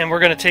 and we're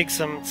gonna take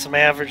some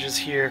averages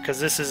here because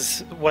this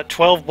is what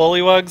 12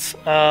 bullywugs.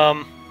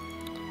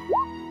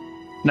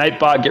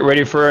 Nightbot, get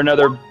ready for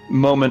another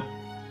moment.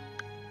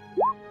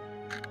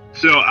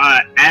 So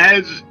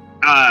as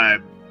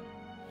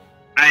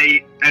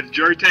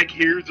Jartek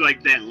hears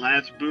like that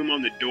last boom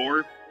on the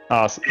door,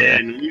 Awesome. Yeah.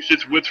 and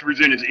Lucius whispers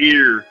in his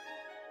ear,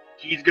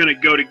 he's gonna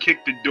go to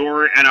kick the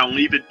door, and I'll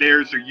leave it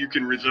there so you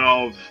can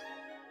resolve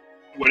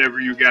whatever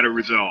you gotta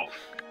resolve.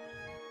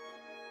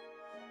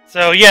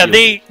 So yeah,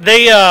 they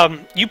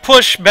you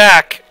push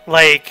back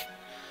like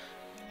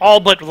all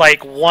but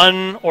like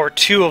one or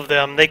two of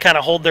them. They kind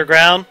of hold their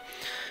ground,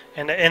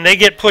 and they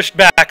get pushed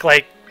back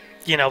like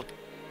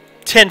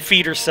 10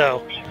 feet or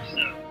so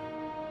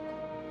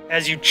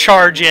as you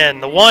charge in.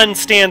 The one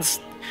stands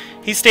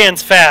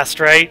fast,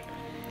 right?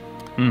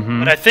 Mm-hmm.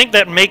 But I think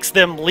that makes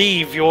them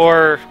leave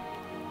your.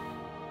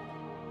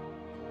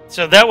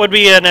 So that would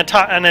be an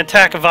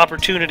attack of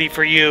opportunity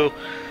for you,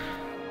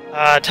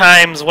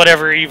 times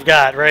whatever you've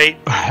got, right?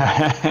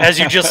 As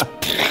you just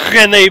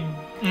and they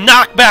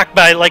knock back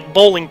by like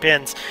bowling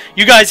pins.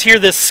 You guys hear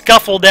this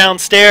scuffle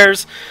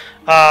downstairs.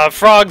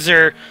 Frogs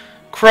are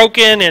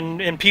croaking,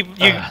 and people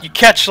you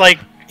catch like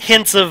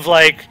hints of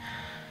like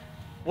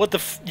what the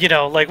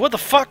what the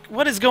fuck,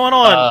 what is going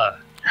on?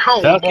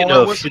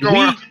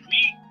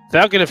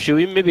 Falconhoof, should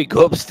we maybe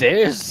go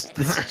upstairs?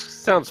 This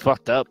sounds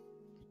fucked up.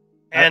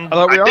 And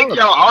I I think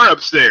y'all are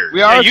upstairs.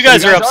 We are. you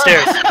guys are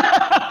upstairs.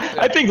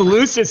 I think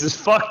Lucius is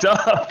fucked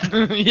up.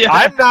 Yeah.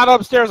 I'm not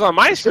upstairs on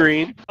my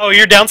screen Oh,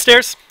 you're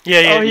downstairs?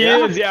 Yeah. Oh, he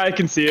is. Yeah, I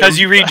can see it. Because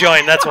you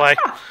rejoined, that's why.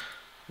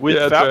 with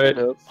Yeah, that's right.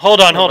 Falconhoof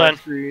Hold on. my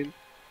screen.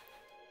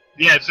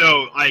 Yeah,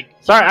 so like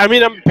Sorry, I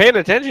mean I'm paying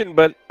attention,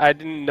 but I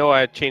didn't know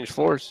I changed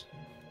floors.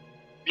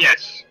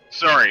 yes,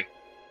 sorry.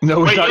 No,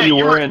 we Wait, thought yeah, you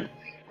you were- weren't.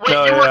 Wait,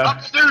 No, you were yeah.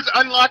 upstairs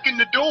unlocking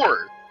the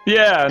door.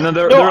 Yeah, no,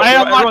 I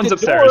unlocked everyone's the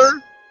upstairs.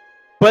 door,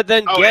 but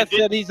then Oh, Geth it did-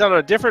 said he's on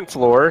a different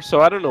floor, so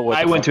I don't know what.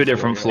 I the went to a fuck's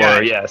different going on.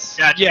 floor, Yeah. yes.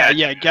 Gotcha.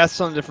 Yeah, guests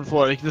on a different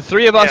floor. Like, the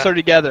three of us Yeah. are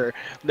together.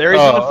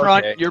 Larry's in Oh, the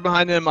front, okay. you're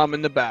behind him, I'm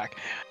in the back.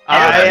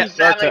 Yeah,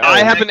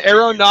 I have an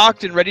arrow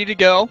knocked and ready to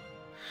go.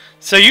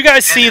 So you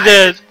guys see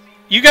the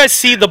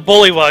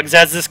bullywugs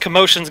as this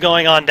commotion's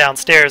going on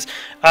downstairs.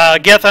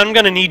 Geth, I'm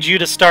going to need you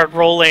to start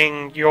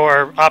rolling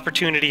your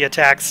opportunity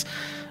attacks.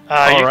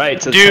 All right,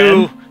 so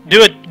do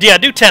it. Yeah,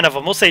 do 10 of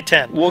them. We'll say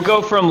 10. We'll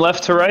go from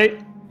left to right.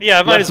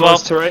 Yeah, might as well.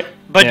 Leftmost to right.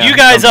 But Yeah, you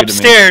guys sounds good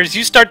to me. upstairs,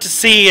 you start to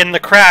see in the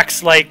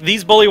cracks, like,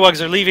 these bullywugs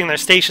are leaving their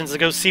stations to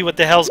go see what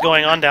the hell's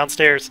going on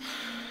downstairs.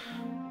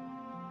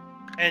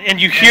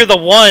 And you hear the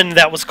one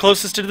that was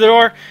closest to the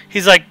door.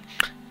 He's like,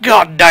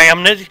 God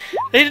damn, it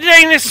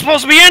ain't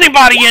supposed to be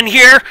anybody in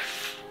here.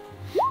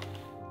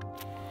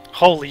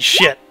 Holy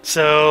shit.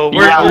 So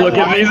we're, Yeah, look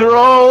at these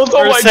rolls.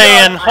 Oh we're my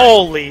saying, God.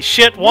 holy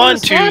shit. 1,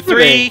 is 2,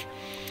 happening?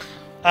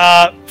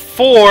 3,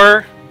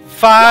 4,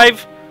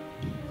 5,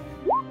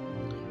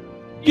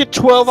 You get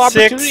 12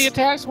 Six. opportunity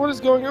attacks. What is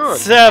going on?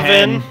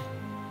 7. 10.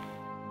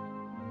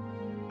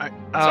 So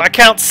I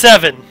count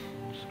 7.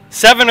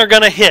 7 are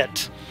gonna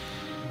hit.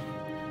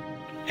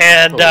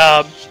 And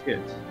Shit.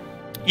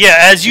 yeah,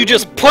 as you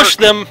just push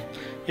them,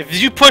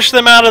 if you push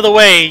them out of the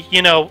way,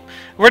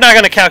 we're not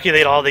going to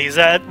calculate all these.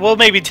 We'll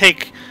maybe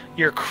take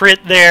your crit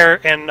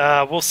there, and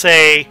we'll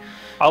say...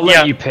 I'll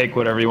let you pick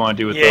whatever you want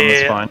to do with them.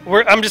 It's fine.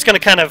 I'm just going to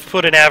kind of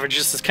put an average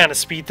just to kind of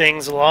speed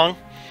things along.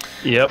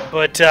 Yep.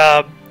 But,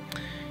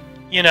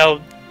 you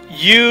know,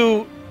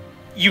 you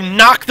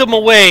knock them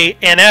away,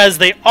 and as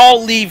they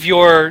all leave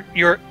your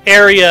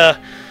area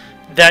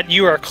that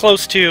you are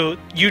close to,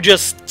 you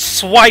just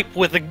swipe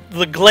with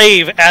the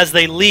glaive as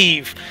they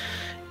leave,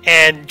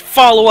 and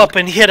follow up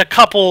and hit a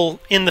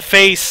couple in the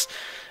face,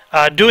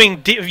 doing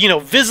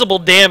visible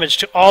damage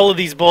to all of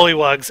these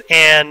bullywugs.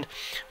 And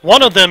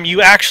one of them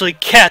you actually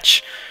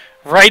catch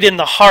right in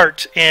the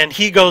heart, and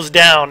he goes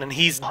down and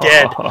he's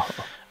dead.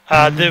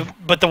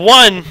 But the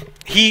one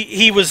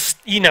he was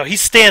he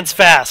stands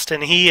fast,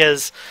 and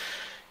he's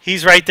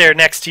right there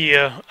next to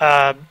you,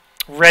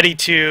 ready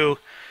to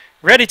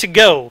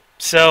go.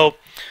 So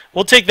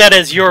we'll take that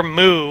as your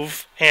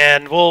move,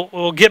 and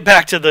we'll get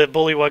back to the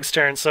bullywug's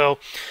turn. So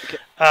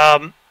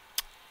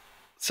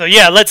so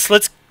yeah, let's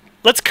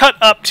cut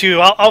up to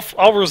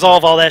I'll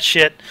resolve all that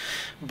shit,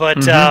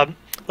 but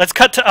let's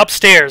cut to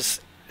upstairs.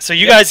 So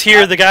you guys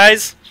hear the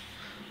guys?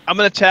 I'm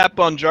gonna tap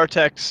on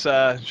Jartek's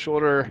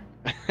shoulder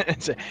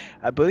and say,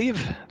 "I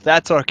believe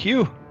that's our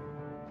cue."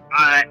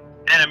 And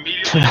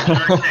immediately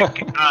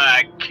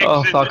Jartek kicks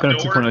in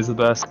Falconhoof the 2.0 door is the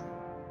best.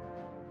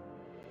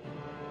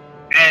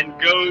 and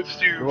goes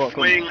to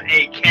fling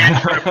a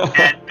cantrip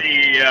at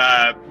the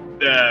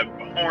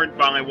horned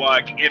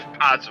bullywug if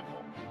possible.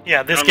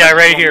 Yeah, this guy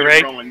right here,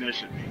 right?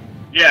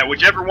 Yeah,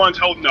 whichever one's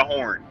holding the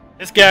horn.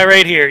 This guy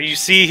right here. You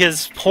see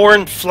his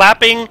horn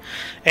flapping,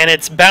 and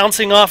it's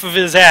bouncing off of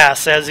his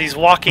ass as he's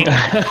walking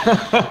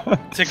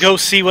to go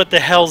see what the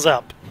hell's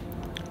up.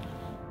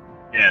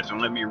 Yeah, so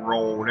let me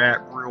roll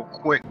that real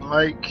quick,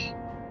 Mike.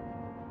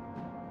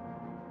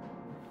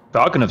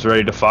 Falconhoof's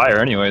ready to fire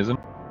anyway, isn't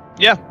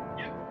he? Yeah.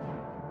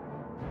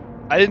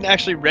 I didn't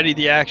actually ready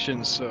the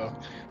action, so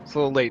it's a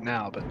little late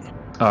now. But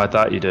Oh, I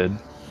thought you did.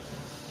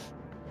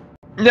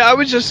 no, I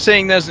was just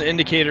saying that's an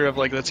indicator of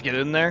like, let's get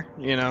in there.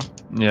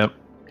 Yep.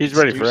 He's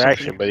ready for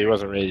action, but he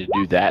wasn't ready to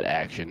do that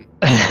action.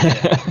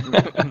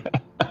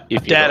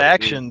 If That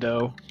action,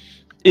 though.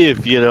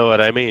 If you know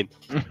what I mean.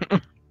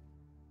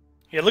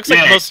 Yeah, it looks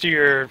like most of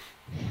your...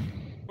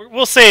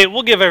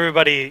 We'll give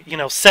everybody,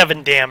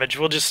 7 damage.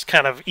 We'll just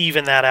kind of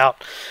even that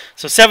out.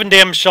 So 7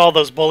 damage to all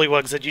those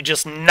bullywugs that you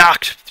just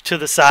knocked to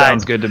the side.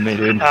 Sounds good to me,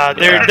 dude.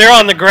 They're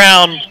on the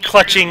ground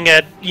clutching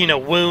at,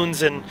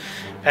 wounds, and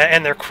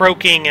they're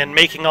croaking and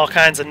making all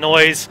kinds of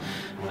noise.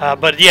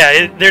 But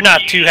yeah, they're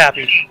not too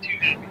happy.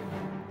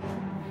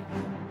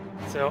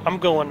 So I'm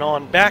going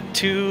on back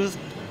to...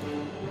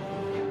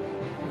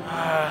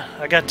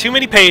 I got too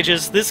many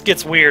pages. This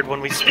gets weird when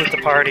we split the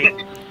party.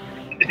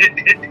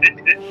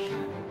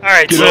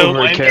 Alright, Get so...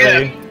 over it,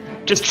 Carrie.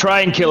 Just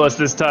try and kill us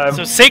this time.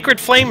 So Sacred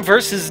Flame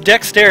versus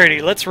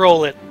Dexterity. Let's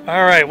roll it.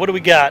 Alright, what do we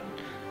got?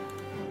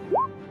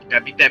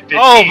 Gotta beat that 15.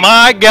 Oh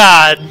my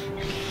god!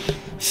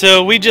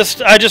 So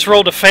I just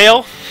rolled a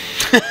fail.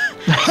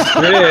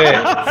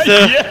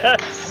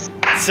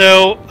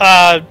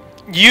 So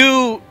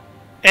you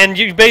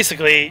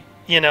basically,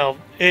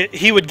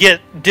 he would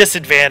get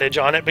disadvantage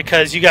on it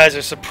because you guys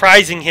are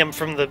surprising him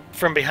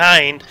from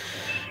behind.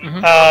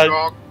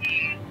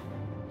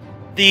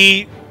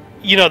 The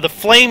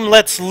flame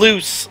lets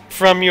loose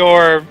from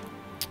your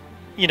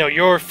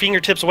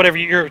fingertips, whatever,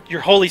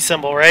 your holy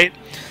symbol, right?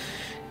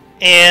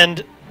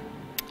 And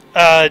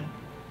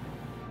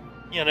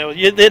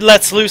it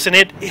lets loose, and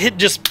it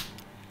just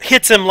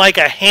hits him like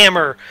a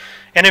hammer.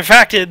 And in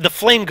fact, the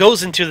flame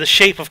goes into the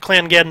shape of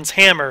Clangeddon's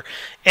hammer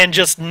and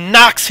just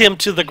knocks him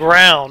to the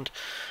ground.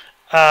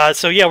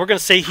 So yeah, we're going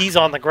to say he's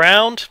on the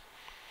ground.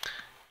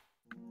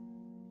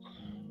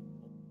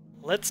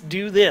 Let's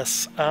do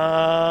this.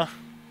 I'm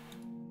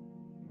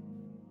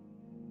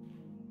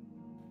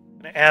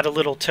going to add a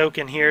little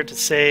token here to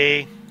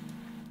say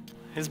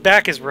his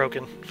back is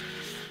broken.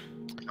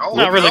 Oh,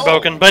 Not really no.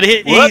 broken, but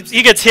he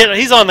gets hit.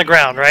 He's on the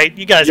ground, right?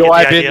 You guys get the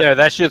I've idea. been there.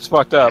 That shit's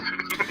fucked up.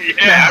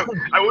 Yeah,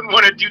 I wouldn't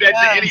want to do that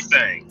to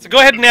anything. So go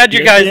ahead and add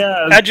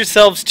Yeah. add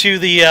yourselves to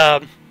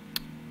the.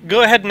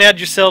 Go ahead and add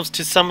yourselves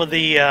to some of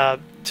the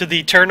to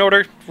the turn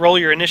order. Roll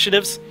your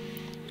initiatives.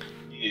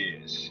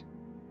 Yes.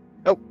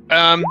 Oh,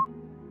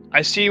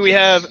 I see we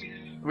have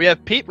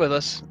Pete with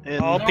us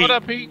in, Oh, Pete. What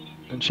up, Pete?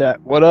 in chat.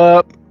 What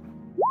up?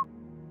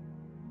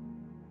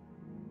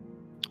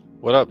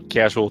 What up,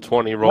 casual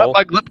 20 roll?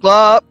 Glip, glip,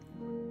 glop.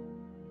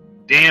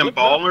 Damn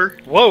baller.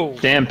 Whoa!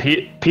 Damn,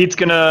 Pete's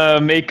gonna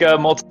make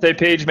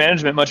multi-page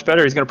management much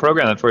better. He's gonna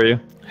program that for you.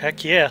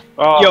 Heck yeah!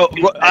 Oh, Yo,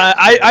 Pete,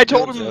 I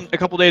told him a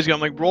couple days ago. I'm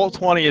like,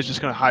 Roll20 is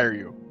just gonna hire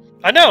you.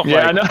 I know.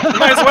 Yeah, I know.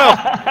 Might as well.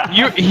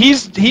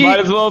 He Might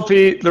as well,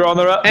 Pete. They're on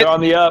the up. They're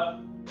on the up.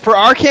 for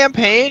our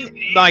campaign.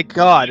 My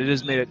God, it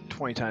has made it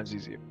 20 times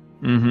easier.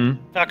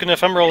 Mm-hmm.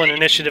 Falconhoof, I'm rolling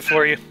initiative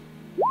for you.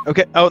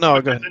 Okay. Oh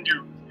no, go ahead. Send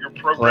your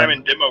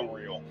programming demo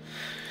reel.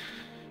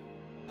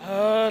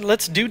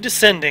 Let's do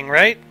descending,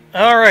 right?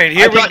 All right,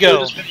 here I we thought you were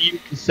go. just gonna use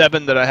the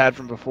 7 that I had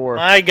from before.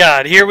 My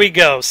God, here we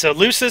go. So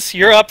Lucis,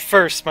 you're up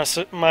first,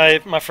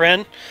 my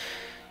friend.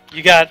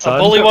 You got a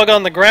bullywug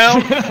on the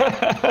ground,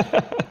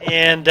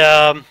 and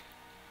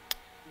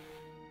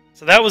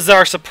so that was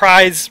our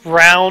surprise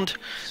round.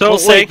 So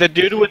we'll wait, the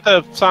dude with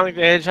the Sonic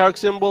the Hedgehog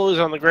symbol is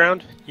on the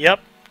ground? Yep.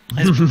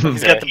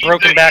 He's got the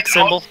broken back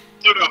symbol. To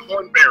the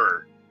horn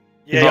bearer.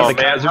 Yeah, the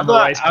Kaiser I'm, in the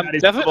rice I'm patty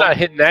definitely symbol. not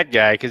hitting that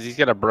guy because he's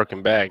got a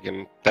broken back.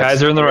 And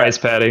Kaiser in the rice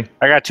patty.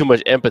 I got too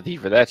much empathy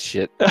for that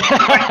shit.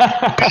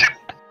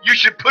 You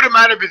should put him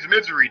out of his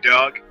misery,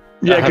 dog.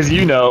 Yeah, because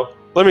you know.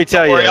 Let me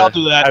tell you, I'll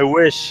do that. I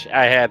wish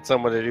I had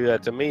someone to do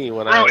that to me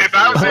when Bro, if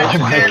I was in Oh my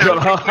Japan, I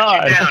would put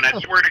God. you down. I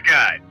swear to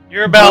God.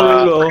 You're about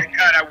I swear to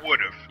God, I would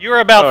have. you're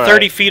about All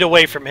 30 right. feet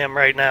away from him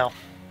right now.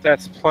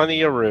 That's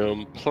plenty of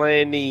room.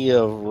 Plenty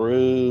of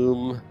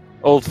room.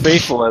 Old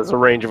Faithful has a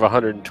range of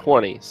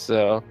 120,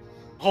 so...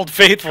 Old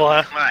Faithful,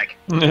 huh? Mike.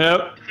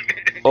 Yep.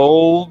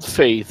 Old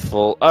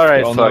Faithful. Alright,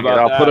 We all know fuck it. about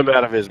I'll that. put him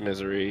out of his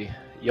misery.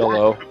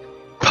 YOLO.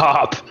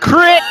 Pop.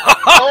 Crit!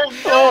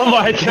 Oh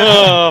my god.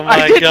 Oh I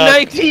my did god.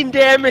 19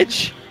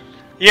 damage!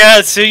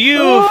 Yeah, so you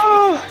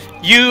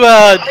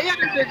I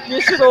had an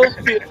additional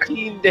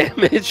 15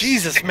 damage.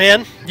 Jesus,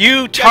 man.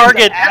 You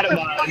target That's a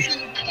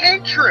fucking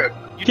cantrip.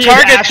 you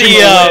target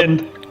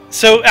the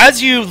so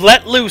as you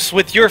let loose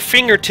with your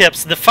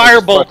fingertips, the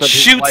firebolt fucked up his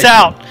shoots lightning.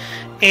 out,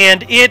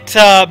 and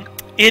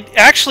it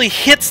actually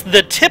hits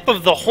the tip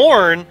of the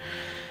horn,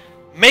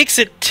 makes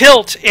it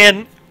tilt,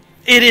 and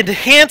it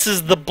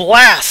enhances the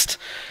blast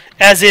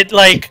as it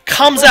like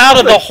comes out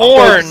of the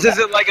horn. This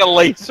isn't like a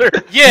laser.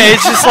 Yeah,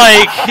 it's just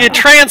like it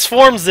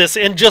transforms this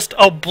and just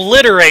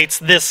obliterates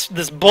this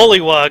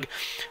bullywug.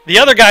 The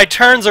other guy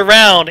turns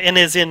around and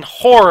is in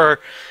horror.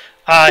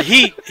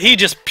 He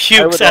just I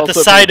pukes would at the also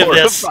be sight of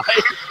this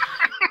horrified.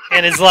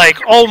 and is like,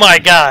 "Oh my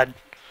god!"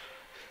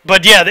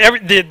 But yeah,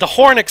 the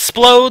horn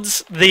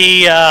explodes.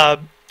 The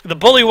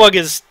bullywug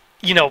is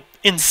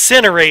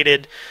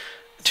incinerated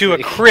to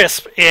a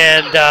crisp,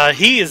 and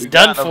he is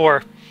done got him.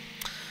 for.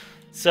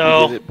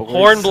 So We did it, boys.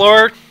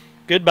 Hornblower,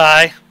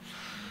 goodbye.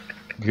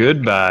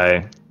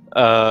 Goodbye.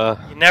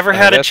 You never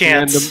had a That's the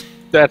end chance. of-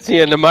 That's the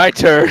end of my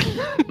turn. Do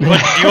you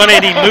want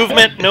any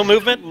movement? No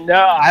movement? No,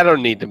 I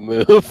don't need to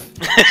move.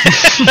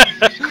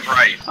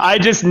 Christ. I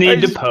just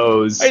need to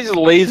pose. I just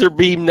laser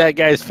beam that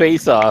guy's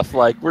face off.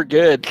 Like, we're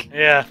good.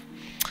 Yeah.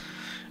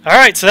 All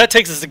right, so that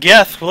takes us to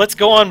Geth. Well, let's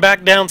go on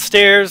back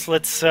downstairs.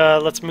 Let's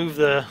move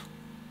the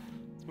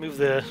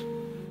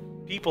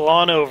people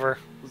on over.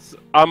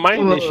 On my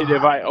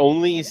initiative, I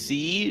only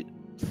see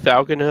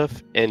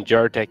Falconhoof and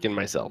Jartek and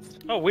myself.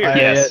 Oh, weird.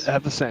 Yes. I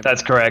have the same.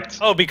 That's correct.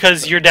 Oh,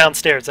 because you're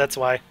downstairs. That's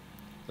why.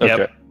 Yep.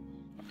 Okay.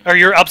 Or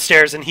you're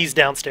upstairs and he's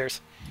downstairs.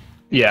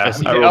 Yeah, I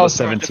see. I rolled Oh, a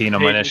 17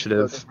 on my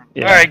initiative.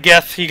 Yeah. All right,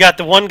 Geth. You got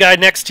the one guy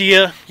next to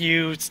you.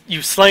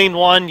 You've slain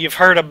one. You've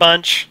hurt a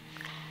bunch.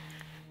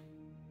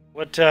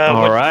 What do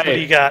right.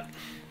 you got?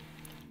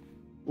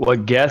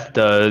 What Geth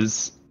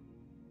does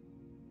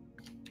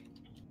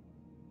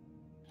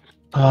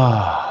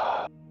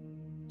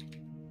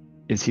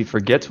is he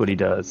forgets what he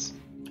does.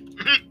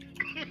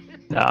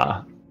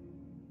 Nah.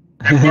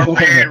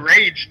 Barbarian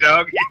rage,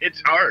 dog.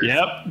 It's hard.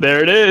 Yep,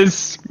 there it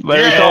is.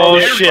 Larry Yeah, called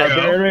there it. we go.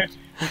 Barbarian.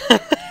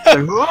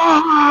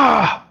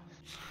 Ah!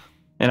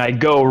 And I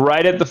go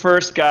right at the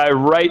first guy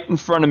right in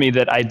front of me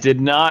that I did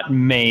not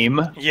maim.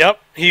 Yep.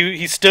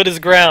 He stood his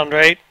ground,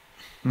 right?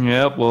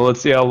 Yep, well,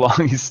 let's see how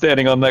long he's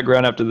standing on that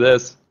ground after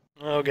this.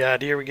 Oh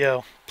god, here we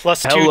go.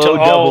 +2 Hello,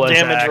 to all double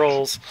damage attack.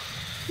 rolls.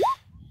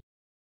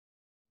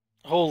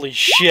 Holy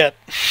shit.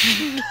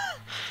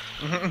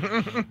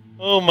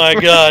 Oh my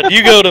god.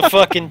 You go to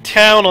fucking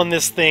town on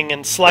this thing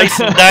and slice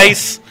and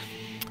dice.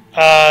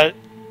 And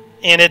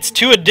it's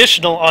 2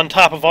 additional on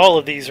top of all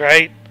of these,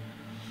 right?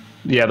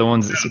 Yeah, the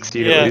ones that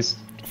succeed Yeah. at least.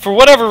 For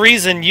whatever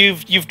reason,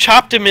 you've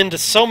chopped him into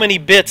so many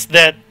bits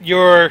that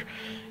your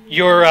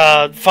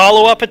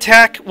follow-up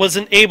attack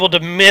wasn't able to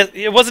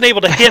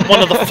hit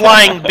one of the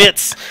flying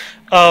bits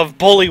of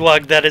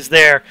bullywug that is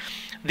there.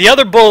 The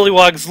other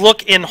bullywugs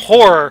look in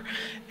horror,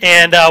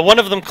 and one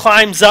of them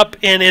climbs up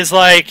and is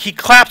like, he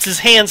claps his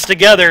hands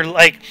together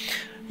like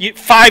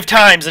 5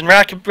 times in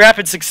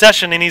rapid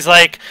succession, and he's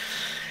like,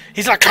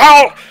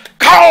 call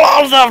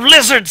all the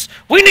lizards!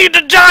 We need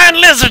the giant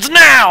lizards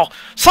now!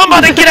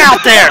 Somebody get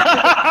out there!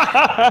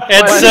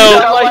 And so,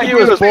 like he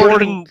was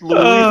born in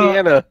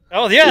Louisiana.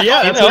 oh yeah, Yeah,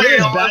 you that's know, what it is.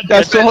 Bad-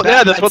 That's the whole,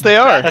 yeah, that's what they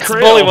are. that's the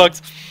Creole.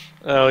 bullywugs.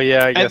 Oh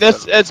yeah, I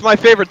guess. And that's my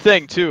favorite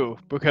thing too,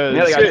 because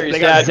Yeah, they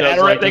got, Dad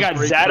does, like, they got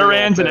this great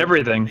Zatarans and Creole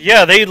everything.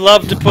 Yeah, they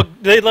love to cook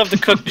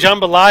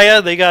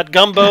jambalaya. They got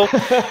gumbo.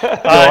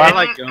 I it,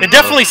 like gumbo. it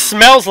definitely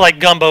smells like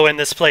gumbo in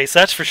this place.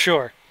 That's for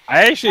sure.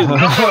 I actually.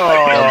 Like,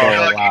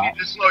 Oh, you need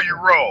to slow your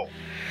roll.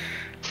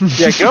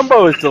 yeah,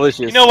 gumbo is delicious.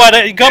 You know what?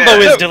 Gumbo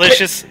Yeah. is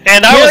delicious,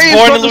 and I was Carrie's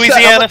born from in the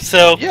Louisiana, South.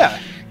 so Yeah,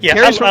 yeah.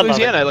 Carrie's I from love it.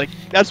 Louisiana. Like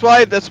that's why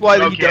he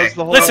Okay. does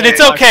the whole. Listen,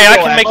 it's Okay. okay.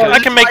 I Creole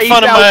can make accent.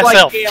 fun of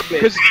myself.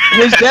 Because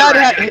his dad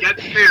I had got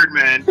scared,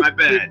 man. My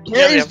bad.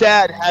 Carrie's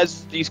dad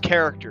has these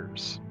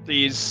characters,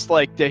 these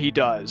like that he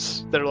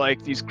does. They're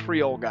like these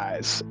Creole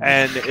guys,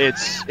 and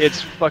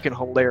it's fucking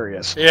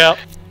hilarious. Yeah.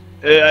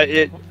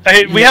 We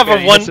We have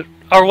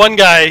our one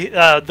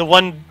guy, the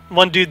one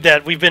one dude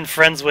that we've been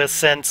friends with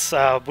since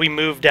we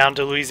moved down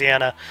to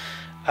Louisiana.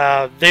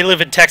 They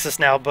live in Texas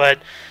now, but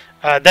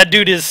that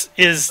dude is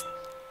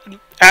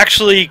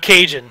actually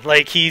Cajun.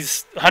 Like,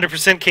 he's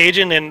 100%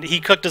 Cajun, and he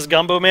cooked his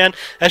gumbo, man.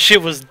 That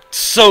shit was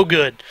so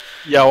good.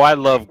 Yo, I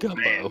love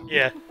gumbo.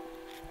 Yeah.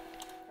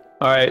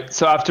 All right.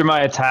 So after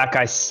my attack,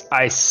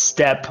 I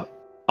step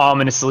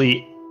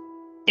ominously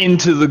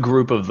into the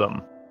group of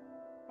them.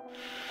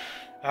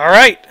 All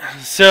right.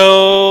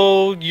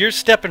 So you're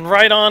stepping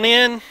right on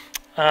in.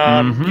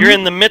 You're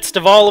in the midst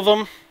of all of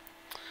them.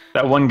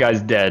 That one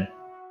guy's dead.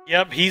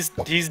 Yep, he's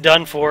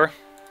done for.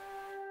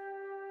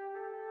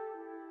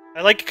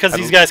 I like it because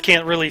these guys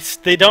can't really.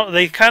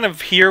 They kind of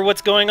hear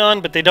what's going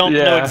on, but they don't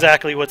know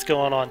exactly what's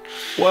going on.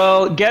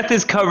 Well, Geth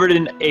is covered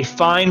in a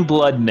fine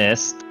blood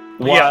mist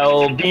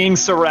while being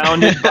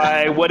surrounded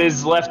by what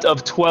is left of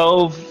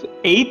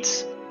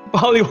 8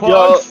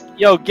 pollywogs.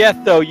 Yo,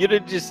 Geth, though, you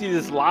didn't just see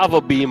this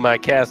lava beam I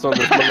cast on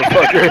this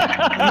motherfucker.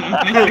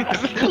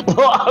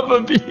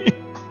 Lava beam.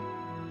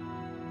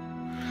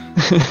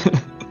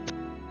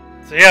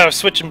 So yeah, we're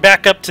switching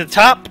back up to the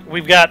top.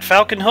 We've got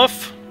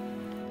Falconhoof.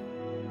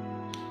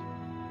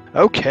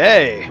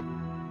 Okay.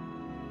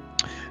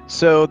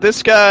 So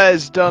this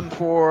guy's done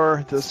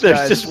for. There's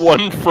just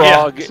one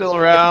frog still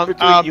around.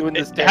 between you and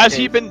this Has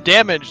he been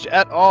damaged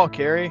at all,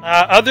 Carrie?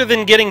 Other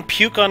than getting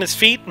puke on his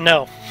feet,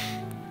 no.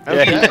 Yeah,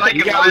 Okay.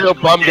 he got real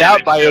bummed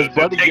out by his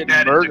buddy getting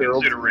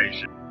murdered.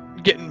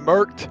 Getting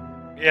murked.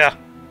 Yeah.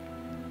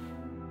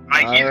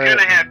 Like, he's Alright.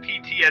 gonna have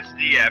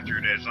PTSD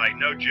after this, like,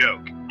 no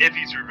joke, if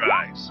he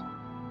survives.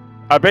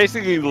 I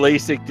basically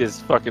LASIK'd his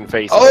fucking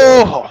face.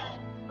 Oh!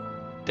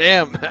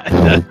 Damn.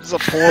 That's a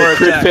poor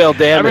Crit attack. fail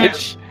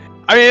damage.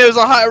 I mean, it was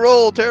a high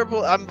roll.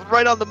 Terrible. I'm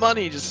right on the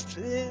money. Just.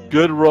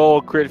 Good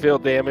roll, crit fail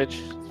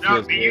damage.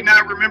 No, do you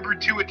not remember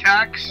 2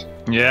 attacks?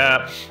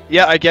 Yeah.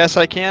 Yeah, I guess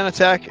I can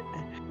attack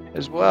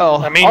as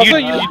well. I mean, Also,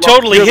 you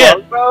totally your hit.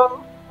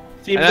 longbow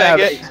seems And to I have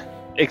get-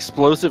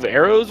 explosive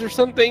arrows or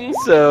something,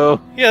 so...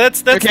 Yeah,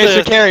 that's Okay, the.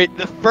 so Carrie,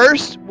 the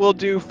first will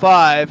do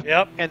 5,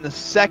 Yep. and the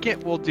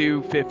second will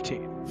do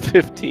 15.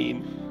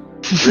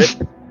 15.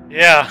 Rip.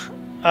 Yeah.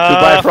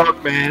 Goodbye,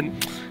 Frogman.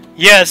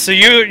 Yeah. So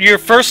your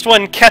first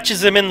one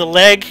catches him in the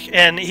leg,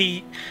 and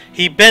he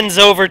bends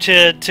over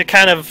to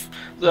kind of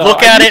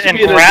look at it and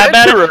grab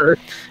at it.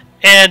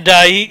 And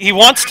he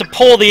wants to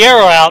pull the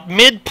arrow out.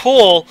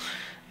 Mid-pull,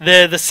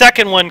 the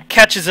second one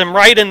catches him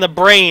right in the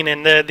brain,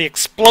 and the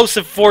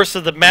explosive force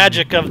of the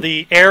magic of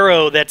the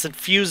arrow that's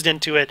infused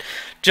into it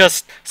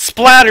just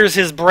splatters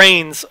his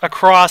brains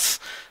across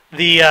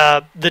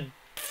the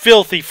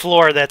filthy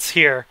floor that's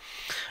here.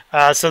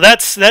 So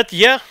that's that.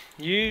 Yeah,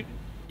 you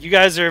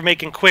guys are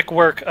making quick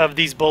work of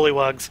these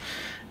bullywugs,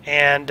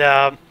 and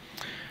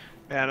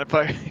Man, if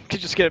I could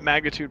just get a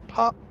magnitude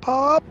pop,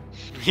 pop.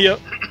 yep.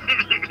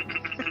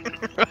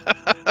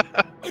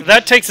 So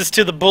that takes us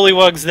to the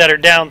bullywugs that are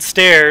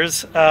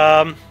downstairs.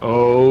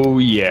 Oh,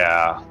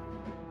 yeah.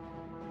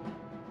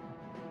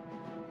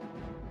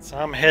 So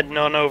I'm heading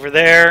on over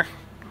there.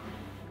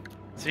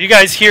 So you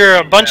guys hear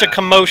a bunch of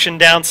commotion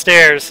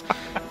downstairs,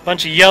 a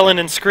bunch of yelling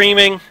and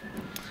screaming.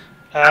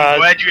 I'm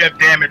glad you have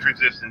damage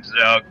resistance,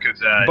 though, because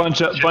Bunch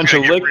of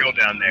real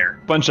down there.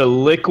 bunch of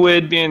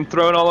liquid being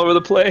thrown all over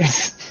the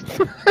place.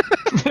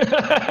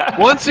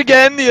 Once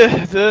again,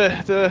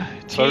 the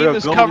team real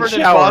is golden covered in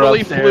shower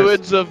bodily upstairs.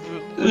 fluids of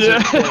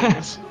lizard Yeah.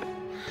 things.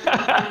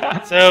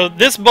 So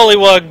this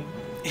bullywug,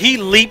 he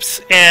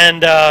leaps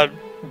and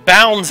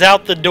bounds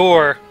out the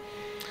door,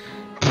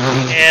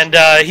 and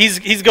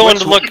he's going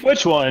to look.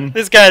 Which one?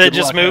 This guy that Good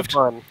just luck, have moved.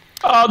 fun.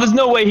 Oh, there's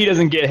no way he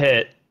doesn't get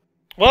hit.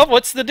 Well,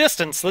 what's the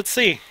distance? Let's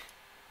see.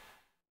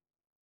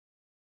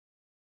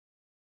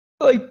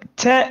 Like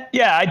 10.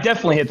 Yeah, I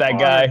definitely hit that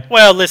guy.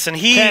 Well, listen,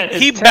 he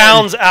 10.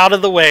 bounds out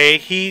of the way.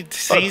 He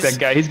Fuck sees that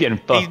guy. He's getting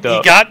he fucked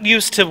up. got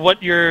used to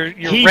what your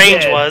He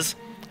range did. was,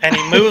 and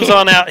he moves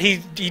on out. He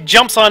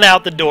jumps on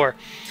out the door.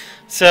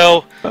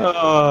 So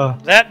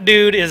that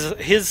dude is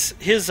his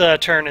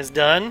turn is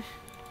done.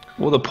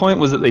 Well, the point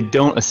was that they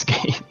don't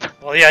escape.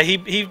 Well, yeah,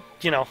 he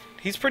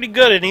he's pretty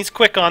good and he's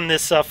quick on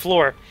this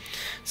floor.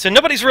 So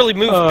nobody's really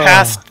moved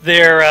past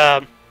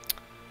their.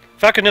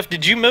 Falconhoof,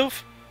 did you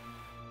move?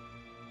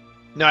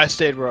 No, I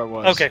stayed where I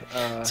was. Okay,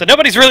 so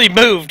nobody's really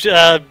moved.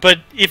 But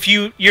if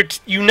you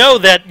know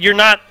that you're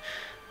not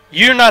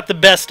the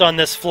best on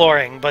this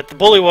flooring, but the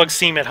bullywugs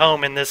seem at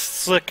home in this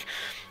slick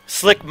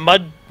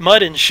mud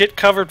and shit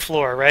covered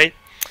floor, right?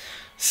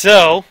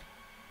 So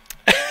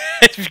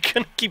if you're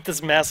gonna keep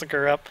this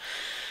massacre up,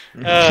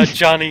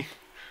 Johnny's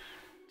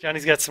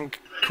got some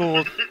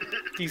cool,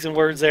 decent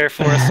words there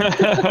for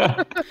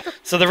us.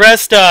 So the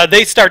rest,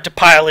 they start to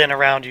pile in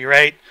around you,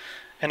 right?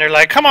 And they're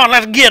like, "Come on,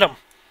 let's get them!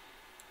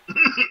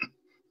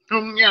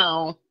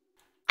 Meow.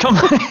 Come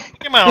on.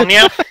 Come on,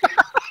 yeah."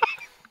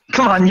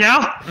 Come on,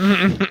 yeah.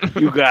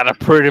 You got a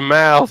pretty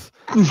mouth.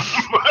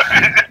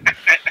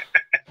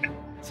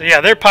 So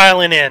yeah, they're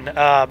piling in.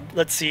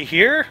 Let's see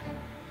here.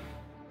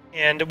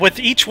 And with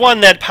each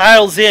one that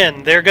piles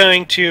in, they're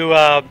going to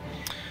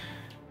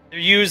they're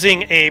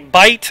using a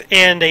bite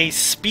and a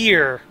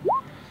spear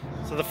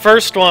So the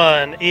first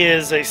one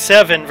is a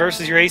 7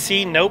 versus your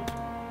AC. Nope.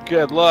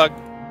 Good luck.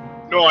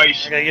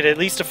 Nice. I gotta get at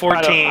least a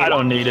 14. I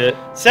don't need it.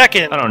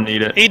 Second, I don't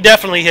need it. he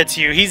definitely hits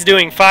you. He's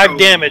doing 5 Oh.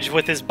 damage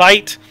with his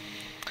bite.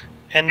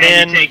 And And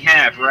then, you take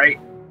half,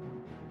 right?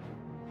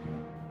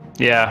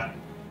 Yeah.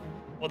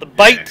 well, the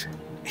bite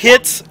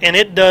hits, and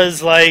it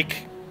does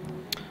like.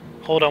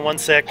 Hold on one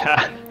sec.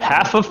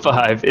 Half of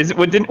 5.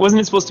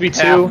 Wasn't it supposed to be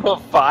 2? Half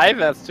of 5?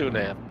 That's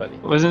 2.5, buddy.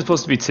 Wasn't it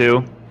supposed to be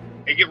 2?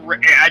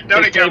 I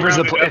thought It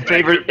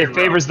favors it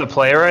favors the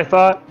player, I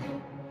thought.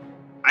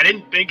 I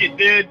didn't think it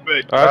did,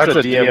 but That's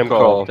a DM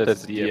call.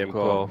 That's a DM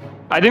call.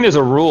 I think there's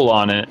a rule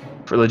on it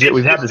for legit.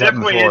 We've had it's this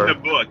happen definitely before. in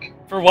the book.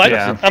 For what?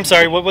 Yeah. I'm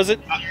sorry. What was it?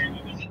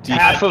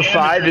 Half of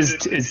 5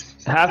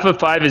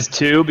 is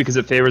 2 because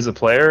it favors the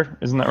player.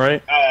 Isn't that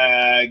right?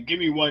 Give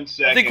me 1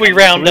 second. I think we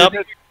round up.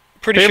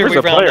 Pretty sure Favors we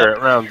the round player, up.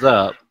 it rounds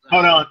up.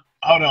 Hold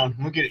on.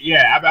 Look at it.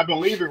 Yeah, I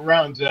believe it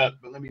rounds up,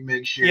 but let me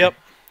make sure. Yep.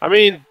 I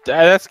mean,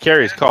 that's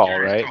Carrie's call,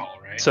 right?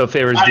 So it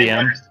favors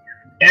DM.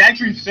 It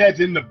actually says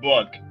in the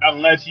book,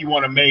 unless you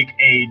want to make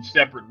a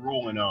separate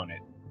ruling on it.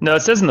 No,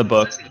 it says in the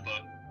book.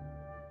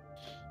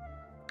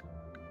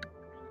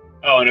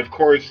 Oh, and of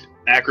course,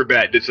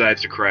 Acrobat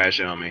decides to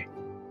crash on me.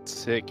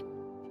 Sick.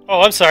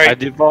 Oh, I'm sorry. I've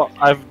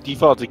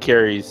defaulted to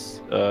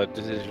Carrie's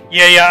decision.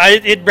 Yeah,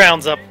 it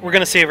rounds up. We're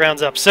gonna say it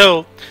rounds up.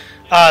 So,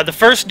 the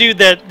first dude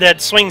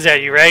that swings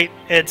at you, right?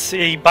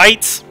 He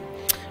bites,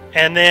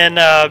 and then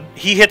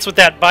he hits with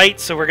that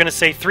bite. So we're gonna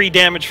say 3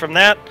 damage from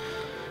that,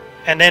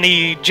 and then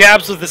he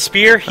jabs with the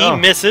spear. He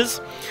misses.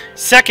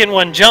 Second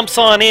one jumps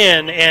on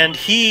in, and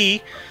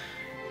he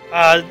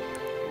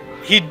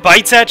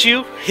bites at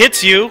you,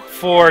 hits you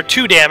for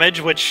 2 damage,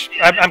 which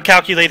I'm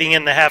calculating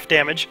in the half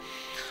damage.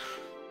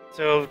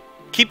 So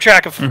keep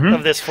track of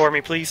this for me,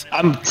 please.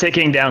 I'm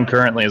ticking down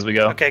currently as we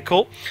go. Okay,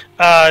 cool.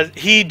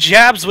 He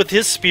jabs with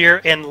his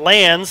spear and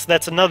lands.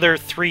 That's another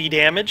 3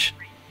 damage.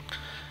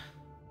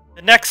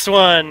 The next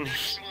one,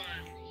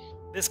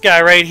 this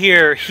guy right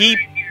here, he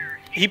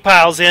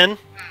piles in.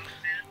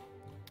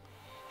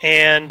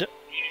 And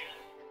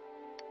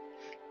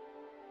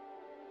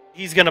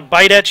he's going to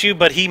bite at you,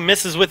 but he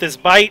misses with his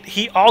bite.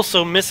 He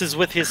also misses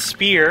with his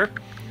spear.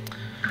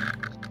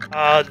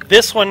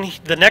 This one,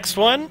 the next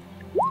one.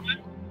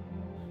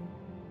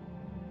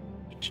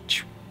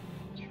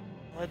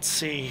 Let's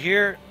see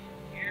here.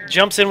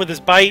 Jumps in with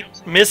his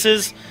bite,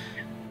 misses.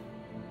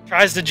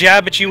 Tries to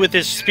jab at you with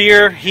his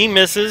spear. He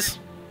misses.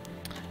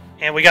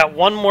 And we got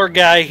one more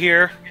guy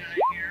here.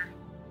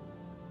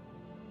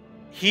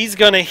 He's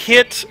going to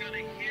hit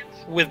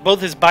with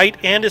both his bite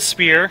and his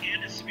spear.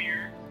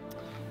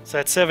 So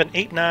that's 7,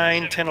 8,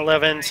 9, 10,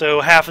 11.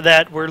 So half of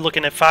that, we're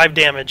looking at 5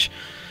 damage.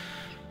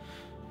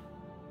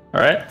 All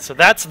right. So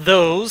that's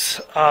those.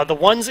 The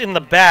ones in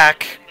the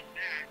back,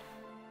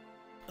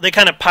 they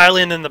kind of pile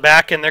in the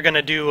back, and they're going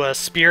to do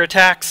spear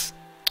attacks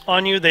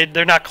on you.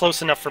 They're not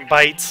close enough for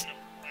bites.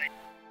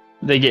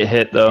 They get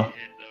hit though.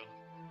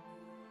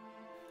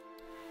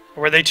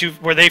 Were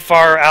they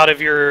far out of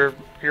your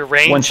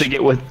range? Once they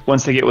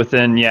get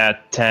within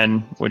 10,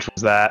 which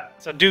was that.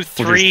 So do Which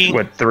 3. is,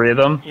 what, 3 of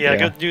them? Yeah,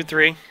 go do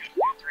 3.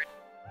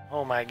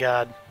 Oh my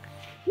god.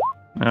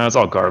 No, it's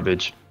all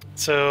garbage.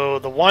 So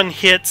the one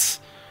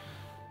hits.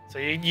 So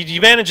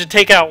you manage to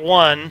take out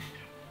one.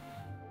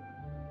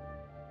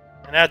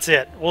 And that's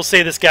it. We'll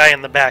say this guy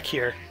in the back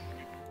here.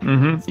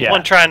 Mm-hmm. Yeah.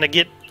 One trying to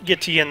get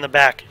to you in the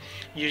back.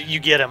 You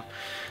get him.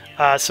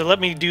 So let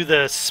me do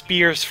the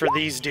spears for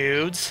these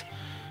dudes.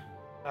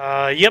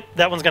 Yep,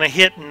 that one's going to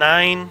hit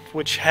 9,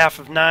 which half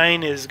of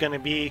 9 is going to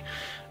be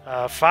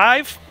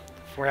 5,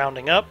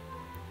 rounding up.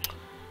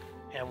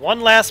 And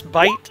one last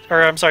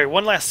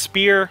one last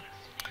spear,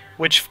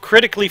 which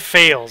critically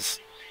fails.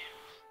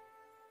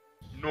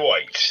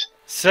 Nice.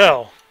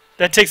 So,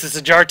 that takes us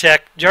to Jartek.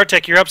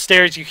 Jartek, you're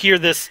upstairs. You hear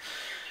this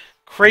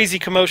crazy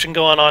commotion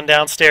going on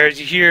downstairs.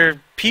 You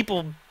hear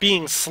people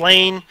being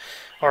slain,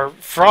 or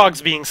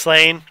frogs being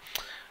slain.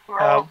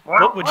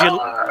 What would you...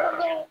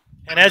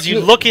 And as you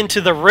look into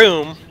the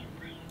room,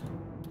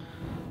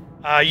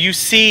 you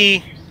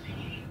see,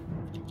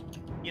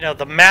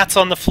 the mats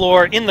on the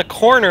floor. In the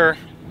corner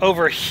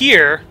over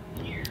here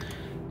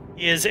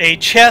is a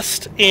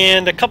chest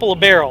and a couple of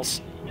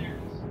barrels.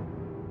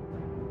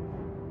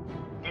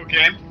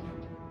 Okay.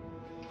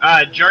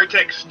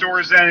 Jartek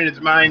stores that in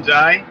his mind's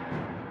eye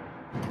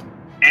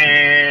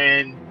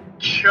and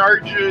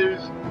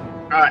charges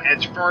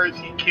as far as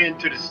he can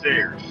to the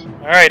stairs.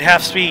 All right,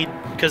 half speed,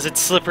 because it's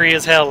slippery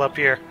as hell up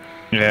here.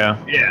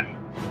 Yeah. Yeah.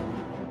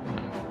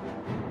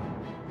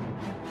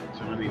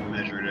 So let me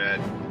measure that.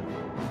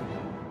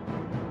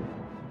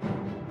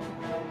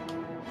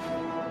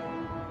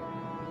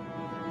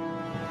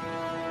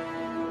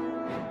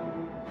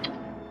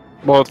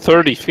 Well,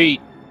 30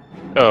 feet.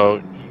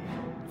 Oh.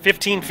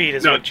 15 feet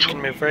is what you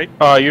can move, right?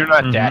 Oh, you're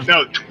not that.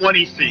 No,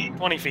 20 feet.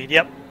 20 feet,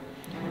 yep.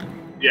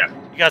 Yeah.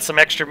 You got some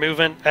extra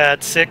movement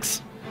at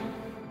 6.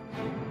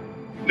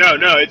 No,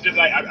 it's just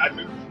I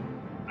move.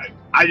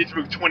 I just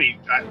move 20.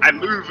 I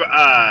move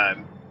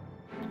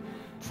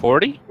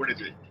 40? What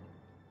is it?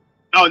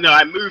 Oh no,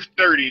 I moved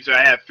 30, so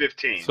I have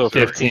 15. So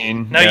Sorry.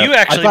 15. No, yeah. you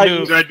actually thought you-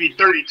 moved. So that'd be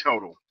 30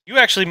 total. You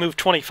actually moved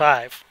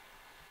 25.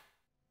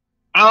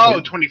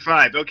 Oh,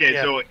 25. Okay,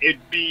 Yeah. so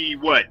it'd be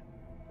what?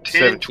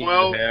 10, 17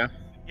 12? and a half.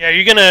 Yeah,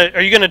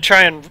 are you gonna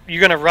try and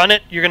you're gonna run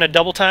it? You're gonna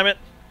double time it?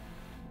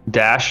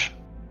 Dash.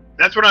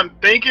 That's what I'm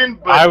thinking,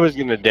 but I was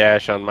gonna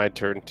dash on my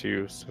turn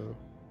too, so.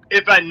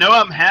 if I know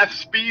I'm half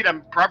speed,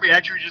 I'm probably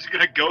actually just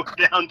gonna go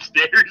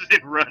downstairs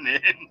and run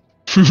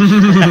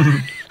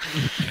in.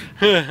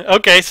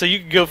 Okay, so you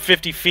can go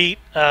 50 feet.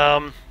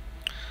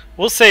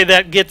 We'll say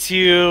that gets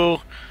you.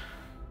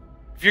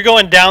 If you're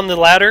going down the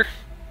ladder,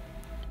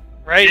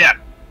 right? Yeah.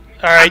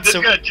 All I'm right. just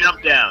So. gonna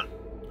jump down.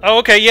 Oh,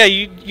 okay. Yeah,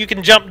 you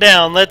can jump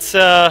down. Let's.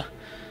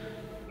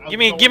 Give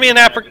me an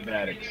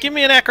acrobatics. Give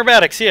me an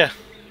acrobatics. Yeah.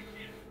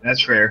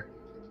 That's fair.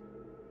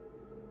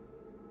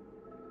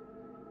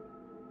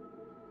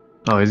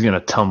 Oh, he's gonna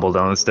tumble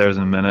down the stairs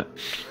in a minute.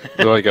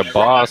 You're like a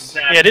boss.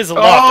 Yeah, it is a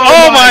loft.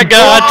 Oh my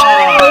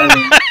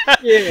god!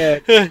 Yeah.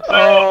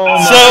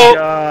 Oh So-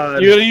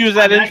 god. You gonna use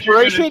that I'm actually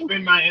gonna inspiration?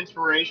 spend my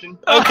inspiration.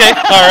 Okay.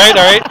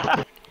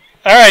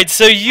 All right.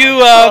 So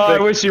you. I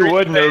wish you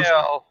wouldn't have.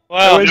 I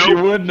Wow. wish you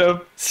Nope. wouldn't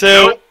have.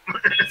 So.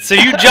 So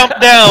you jump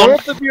down.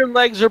 Both of your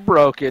legs are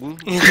broken.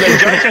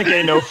 Jartek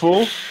ain't no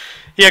fool.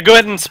 Yeah, go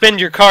ahead and spend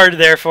your card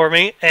there for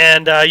me,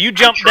 and you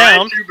jump I'm trying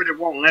down. to, but it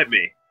won't let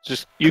me.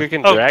 Just You click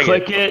and oh, drag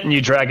Click it. it and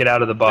you drag it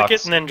out of the box.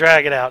 Click it and then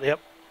drag it out. Yep.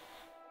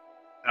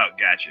 Oh,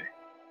 gotcha.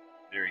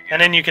 There we go.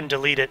 And then you can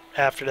delete it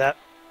after that.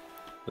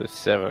 The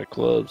 7 of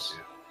clubs.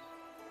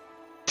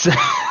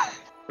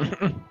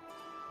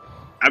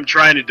 I'm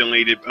trying to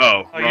delete it.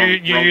 Oh, Oh, wrong,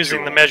 you're wrong using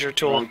tool. the measure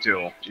tool. Wrong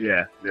tool.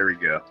 Yeah, there we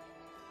go.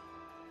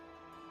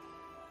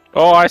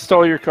 Oh, I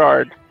stole your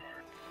card.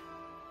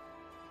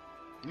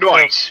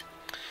 Nice.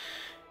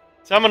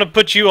 So I'm going to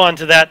put you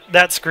onto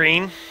that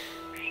screen.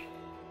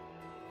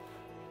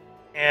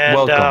 And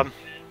Welcome.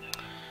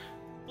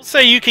 we'll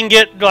say you can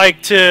get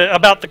like to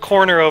about the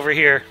corner over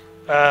here.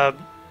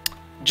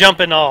 Jump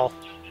and all.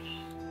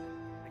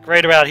 Like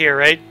right about here,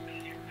 right?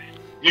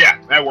 Yeah,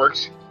 that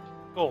works.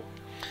 Cool.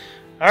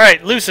 All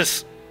right,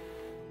 Leucis.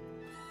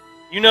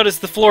 You notice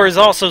the floor is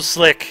also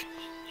slick.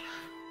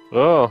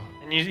 Oh.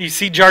 And you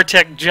see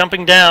Jartek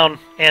jumping down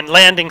and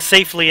landing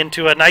safely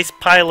into a nice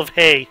pile of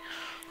hay.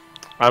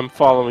 I'm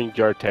following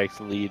Jartek's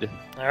lead.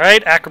 All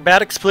right,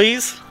 acrobatics,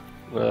 please.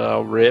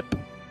 Rip.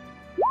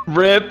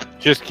 Rip.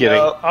 Just kidding.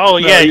 Oh,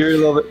 yeah. You're a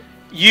little bit.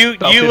 You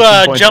About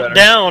 15 points jump better.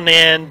 down,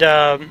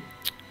 and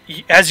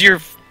as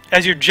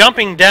you're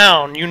jumping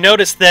down, you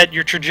notice that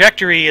your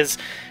trajectory is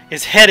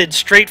headed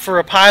straight for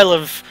a pile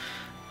of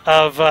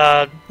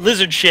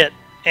lizard shit,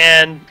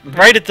 and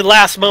right at the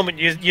last moment,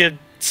 you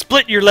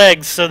split your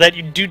legs so that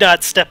you do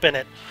not step in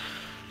it.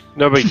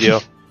 No big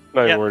deal.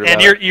 Not Yeah, even worried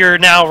and about you're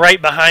now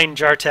right behind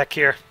Jartek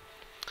here.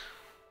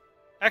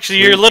 Actually,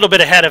 you're a little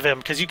bit ahead of him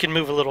because you can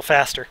move a little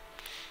faster.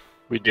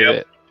 We did Yep.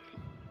 it.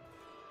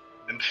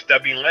 Them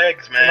stubby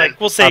legs, So, man. like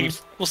we'll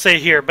say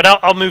here, but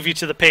I'll move you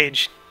to the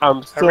page.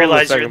 I'm still on the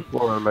realize you're- second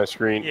floor on my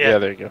screen. Yeah. Yeah,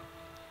 there you go.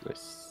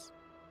 Nice.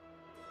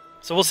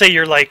 So we'll say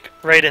you're like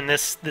right in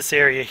this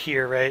area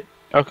here, right?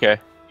 Okay.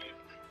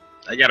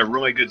 I got a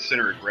really good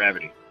center of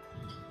gravity.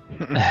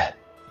 I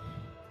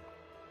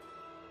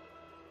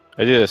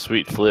did a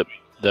sweet flip,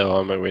 though,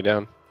 on my way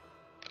down.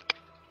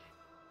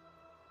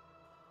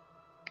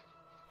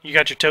 You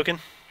got your token?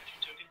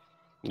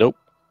 Nope.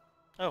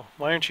 Oh,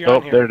 why aren't you Oh,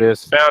 on here? there it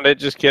is. Found it.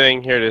 Just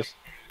kidding. Here it is.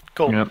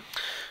 Cool. Yep.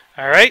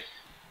 All right.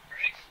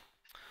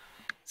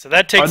 So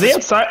that takes Are they us-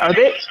 outside?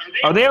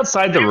 Are they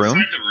outside the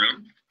room?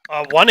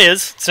 one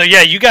is. So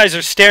yeah, you guys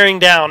are staring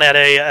down at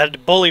a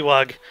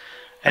bullywug,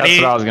 and That's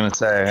what I was gonna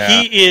say. Yeah.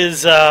 he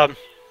is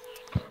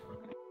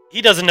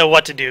he doesn't know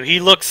what to do.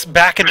 He looks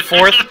back and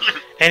forth,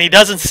 and he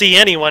doesn't see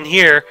anyone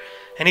here,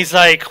 and he's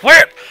like,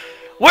 where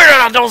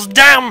are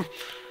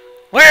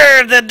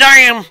the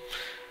damn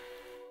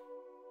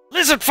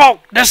lizard folk?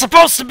 They're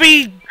supposed to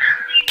be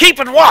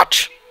keeping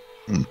watch.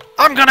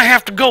 I'm gonna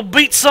have to go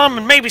beat some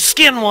and maybe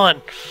skin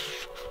one.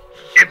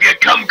 If you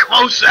come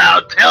close,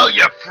 I'll tell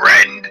you,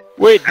 friend.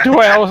 Wait, do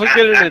I also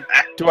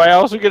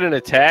get an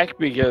attack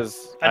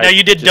because I know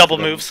you did just double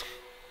done- moves.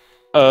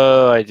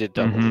 Oh, I did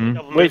double. Mhm.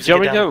 Double Wait, moves to get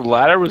jumping down the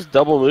ladder was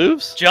double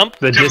moves? Jump.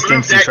 The To move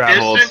distance he that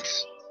travels.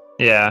 distance,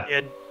 Yeah.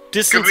 Yeah, because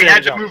distance we and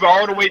had to jump. move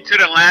all the way to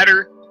the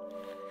ladder.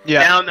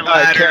 Yeah. Down the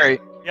ladder. Carrie,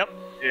 Yep.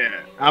 Yeah.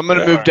 I'm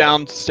gonna move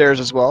downstairs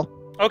as well.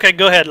 Okay,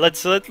 go ahead.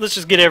 Let's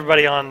just get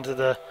everybody onto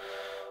the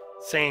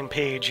same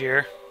page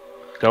here.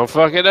 Don't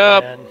fuck it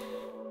up. And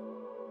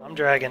I'm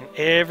dragging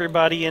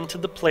everybody into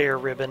the player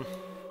ribbon.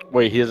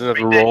 Wait, he doesn't have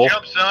to Make that roll?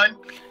 jump, son.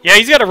 Yeah,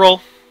 he's got to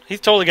roll. He's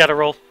totally got to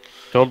roll.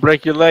 Don't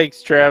break your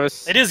legs,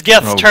 Travis. It is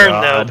Geth's Oh, turn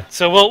God. though,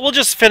 so we'll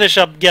just finish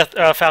up Geth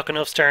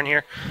Falconhoof's turn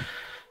here.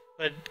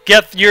 But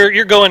Geth,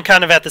 you're going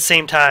kind of at the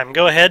same time.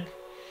 Go ahead.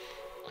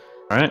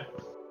 All right.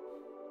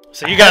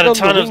 So you got a Had on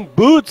ton the of wing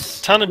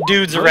boots. ton of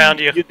dudes No, around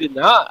you. You did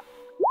not.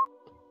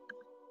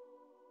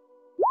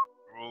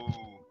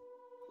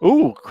 Ooh.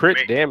 Ooh, crit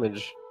Wait.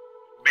 damage.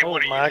 May Oh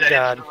wanna my use that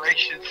God.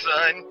 inspiration,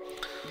 son.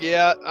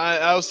 Yeah,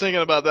 I was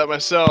thinking about that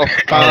myself.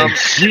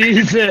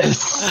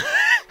 Jesus!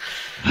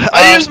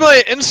 I used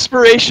my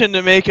inspiration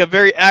to make a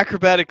very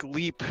acrobatic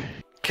leap.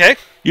 Okay.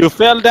 You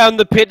fell down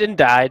the pit and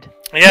died.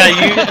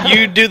 Yeah,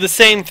 you do the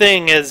same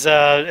thing as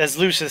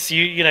Lucius.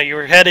 You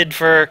were headed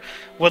for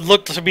what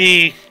looked to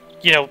be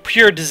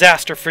pure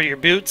disaster for your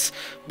boots,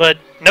 but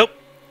nope.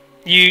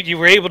 You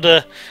were able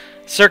to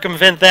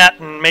circumvent that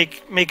and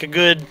make a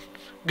good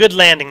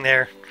landing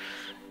there,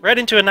 right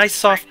into a nice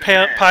soft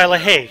pile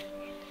of hay.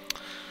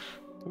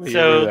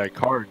 So that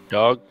card,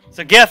 dog.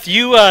 So Geth,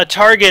 you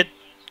target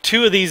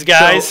 2 of these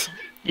guys. So,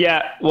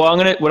 yeah, well,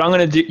 what I'm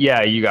gonna do.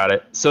 Yeah, you got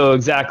it. So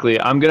exactly,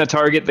 I'm gonna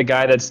target the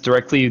guy that's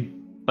directly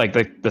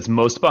that's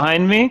most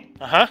behind me.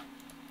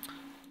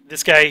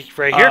 This guy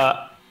right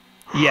here.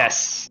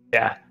 Yes.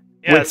 Yeah.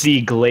 Yes. With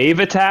the glaive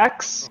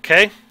attacks.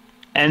 Okay.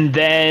 And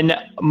then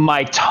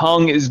my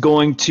tongue is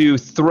going to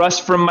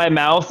thrust from my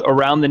mouth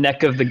around the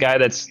neck of the guy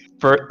that's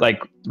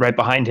right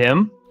behind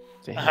him.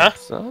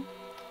 Son.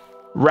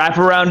 Wrap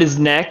around his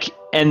neck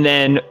and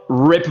then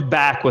rip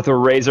back with a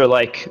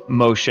razor-like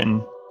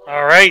motion.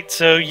 All right.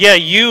 So yeah,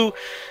 you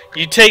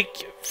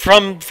take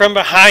from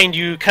behind.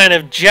 You kind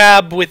of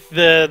jab with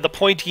the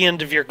pointy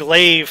end of your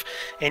glaive,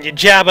 and you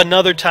jab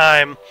another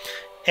time,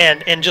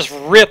 and just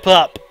rip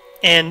up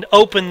and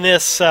open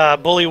this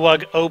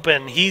bullywug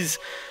open.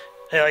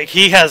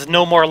 He has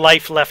no more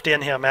life left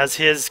in him as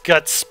his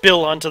guts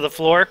spill onto the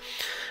floor.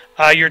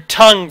 Your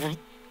tongue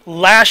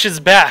lashes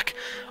back.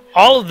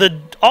 All of the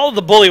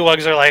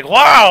bullywugs are like,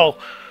 "Wow,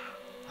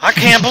 I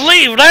can't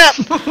believe that!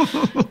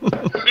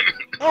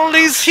 All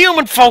these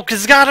human folk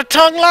has got a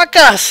tongue like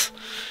us."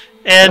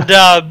 And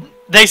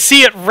they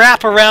see it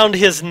wrap around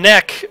his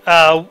neck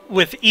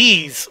with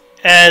ease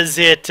as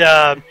it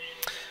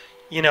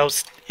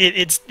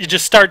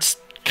just starts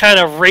kind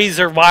of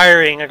razor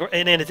wiring,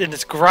 and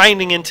it's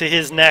grinding into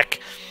his neck.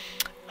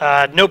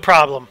 No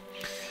problem.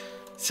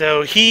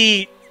 So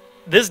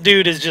this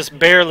dude is just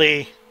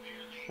barely.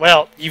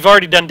 Well, you've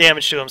already done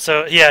damage to him,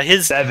 so yeah,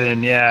 his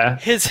 7, yeah.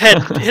 his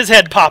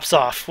head pops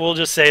off. We'll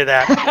just say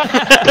that.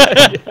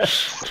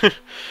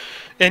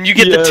 And you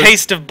get the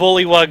taste of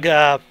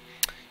bullywug.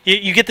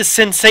 You get the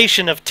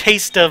sensation of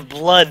taste of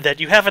blood that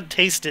you haven't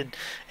tasted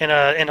in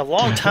a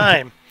long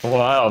time.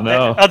 Wow,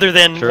 no. Other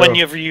than True.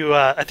 whenever you,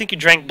 I think you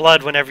drank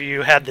blood whenever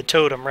you had the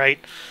totem, right?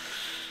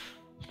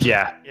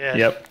 Yeah. Yeah.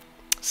 Yep.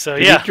 So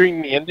Did yeah, he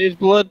drink Niende's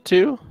blood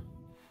too?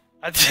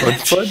 I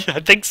blood? I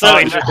think so.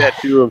 He He should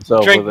tattoo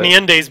himself drank with it.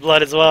 Niende's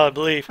blood as well, I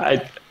believe.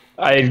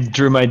 I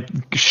drew my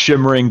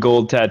shimmering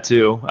gold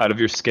tattoo out of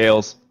your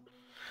scales.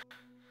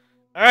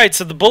 All right,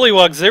 so the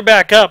bullywugs, they're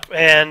back up,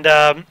 and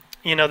they're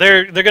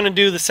going to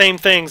do the same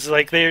things.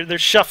 Like they're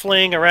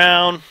shuffling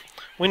around.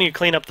 We need to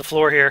clean up the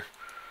floor here.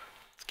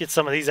 Let's get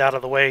some of these out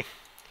of the way.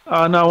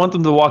 No, I want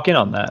them to walk in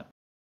on that.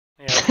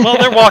 Yeah. Well,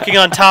 they're walking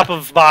on top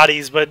of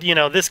bodies, but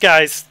this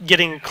guy's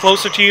getting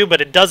closer to you, but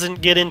it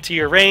doesn't get into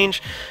your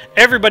range.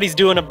 Everybody's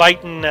doing a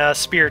biting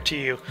spear to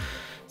you.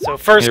 So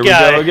first Here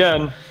guy we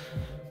go again.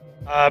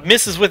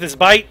 misses with his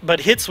bite,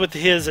 but hits with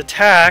his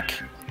attack.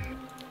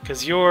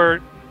 Because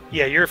you're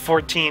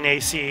 14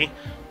 AC.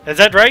 Is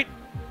that right?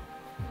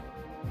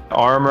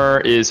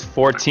 Armor is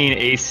 14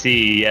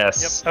 AC,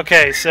 yes. Yep.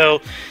 Okay,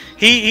 so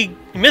he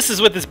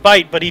misses with his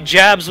bite, but he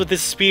jabs with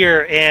his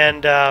spear,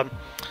 and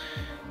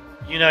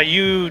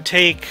you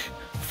take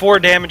 4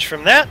 damage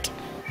from that.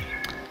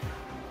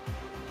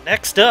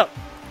 Next up,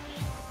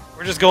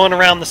 we're just going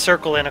around the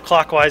circle in a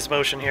clockwise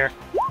motion here.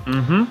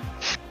 Mm-hmm.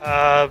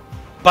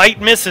 Bite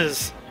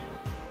misses.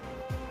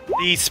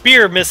 The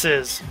spear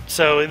misses.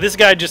 So this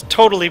guy just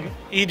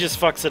he just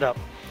fucks it up.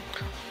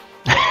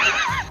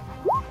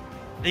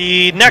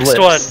 The next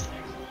one,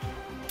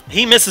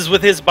 he misses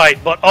with his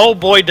bite, but oh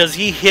boy does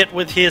he hit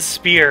with his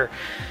spear.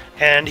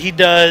 And he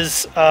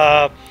does,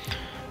 we're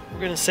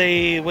going to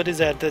say, what is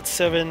that? That's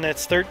 7,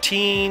 that's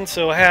 13,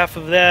 so half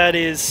of that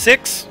is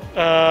 6,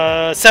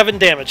 7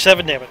 damage,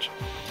 7 damage.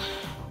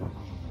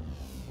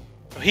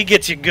 So he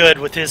gets you good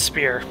with his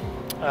spear.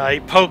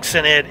 He pokes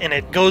in it, and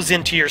it goes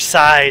into your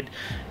side,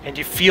 and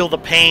you feel the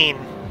pain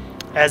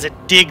as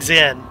it digs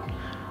in.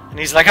 And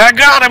he's like, "I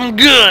got him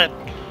good!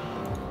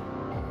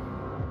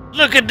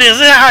 Look at this,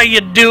 this is how you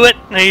do it!"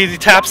 And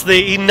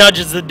he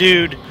nudges the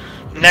dude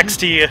next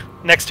to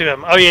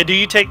him. Oh yeah, do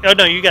you take, oh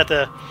no, you got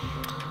the,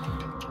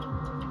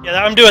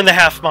 yeah, I'm doing the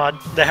half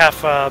mod, the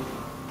half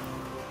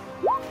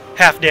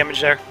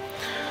damage there.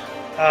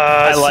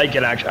 I like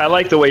it, actually. I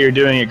like the way you're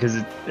doing it, because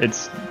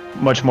it's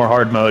much more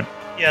hard mode.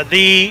 Yeah,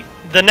 the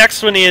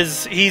next one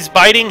is, he's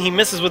biting, he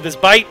misses with his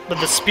bite, but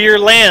the spear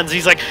lands.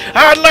 He's like,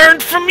 "I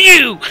learned from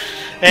you!"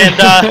 And,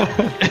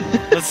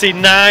 let's see,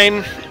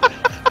 9.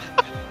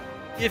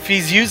 If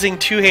he's using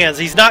 2 hands.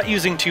 He's not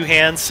using 2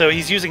 hands, so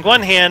he's using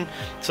 1 hand,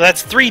 so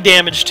that's 3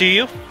 damage to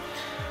you.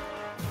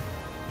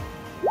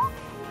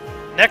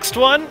 Next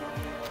one,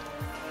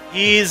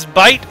 his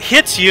bite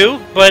hits you,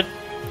 but,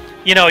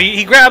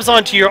 he grabs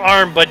onto your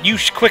arm, but you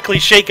quickly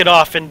shake it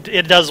off, and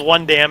it does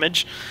 1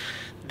 damage.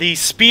 the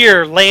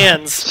spear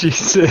lands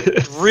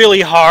Jesus.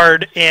 really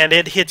hard, and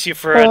it hits you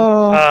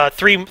for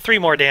three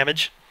more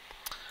damage.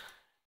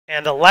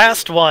 And the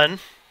last one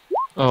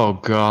Oh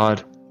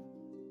god.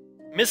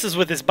 misses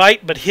with his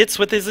bite, but hits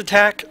with his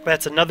attack.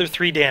 That's another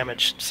 3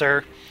 damage,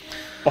 sir.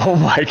 Oh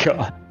my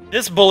god.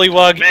 This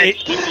bullywug, Man,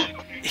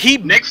 he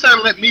next time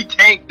let me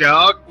tank,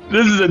 dog.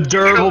 This is a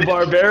durable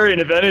barbarian,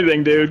 if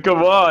anything, dude.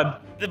 Come on.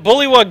 the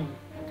bullywug,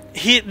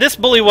 this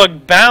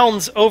bullywug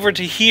bounds over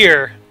to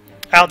here,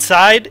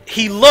 outside.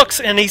 He looks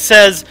and he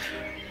says,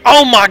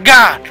 "Oh my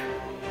God,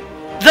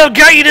 the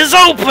gate is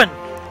open!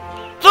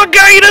 The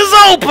gate is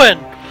open!"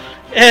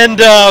 And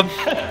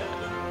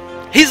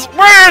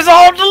where's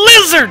all the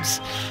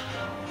lizards?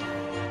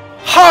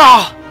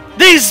 Ha!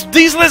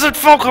 These lizard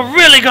folk are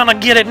really gonna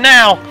get it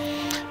now.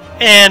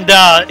 And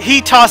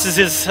he tosses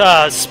his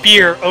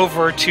spear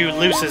over to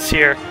Leucis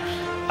here.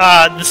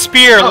 The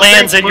spear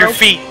lands at your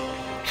feet.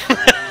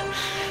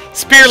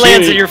 Spear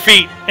lands at your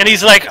feet, and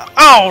he's like,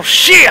 "Oh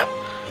shit!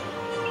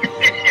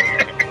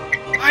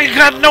 I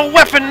got no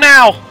weapon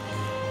now."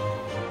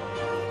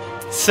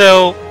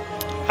 So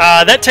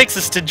that takes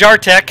us to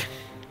Jartek.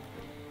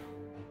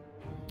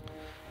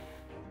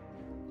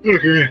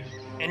 Okay.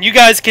 And you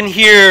guys can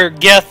hear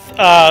Geth,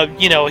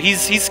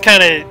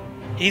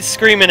 he's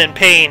screaming in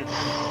pain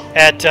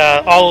at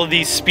all of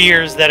these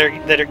spears that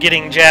are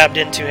getting jabbed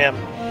into him.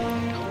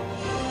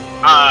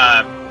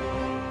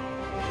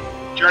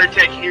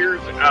 Jartek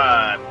hears,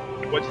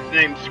 what's his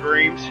name,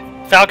 screams.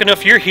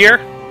 Falconhoof, you're here?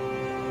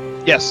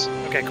 Yes.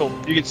 Okay, cool.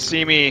 You can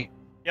see me.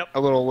 Yep. A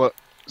little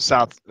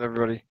south,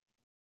 everybody.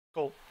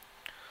 Cool.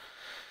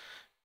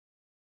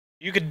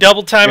 You could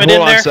double time it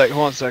Hold in there.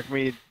 Hold on a sec. Let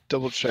me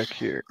double check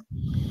here.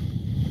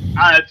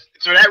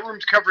 So that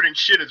room's covered in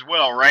shit as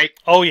well, right?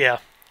 Oh, yeah.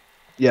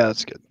 Yeah,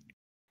 that's good.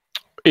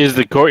 Is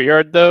the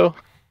courtyard though?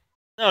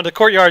 No, the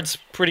courtyard's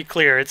pretty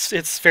clear.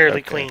 It's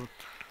fairly clean.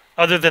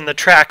 Other than the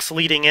tracks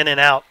leading in and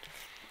out.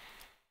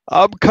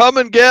 I'm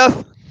coming,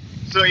 Geth.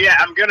 So yeah,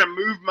 I'm gonna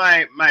move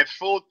my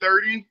full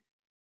 30,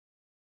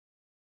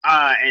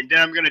 and then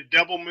I'm gonna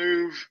double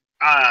move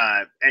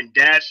and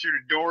dash through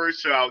the doors.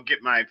 So I'll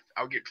get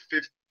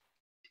 15.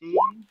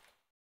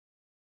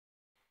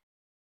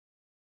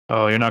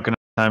 Oh, you're not gonna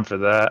have time for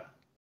that.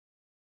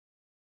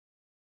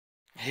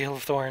 Hail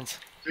of Thorns.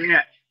 So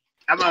yeah,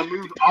 I'm gonna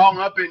move all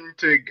up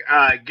into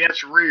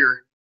Geth's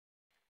rear,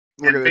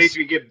 Look and at this.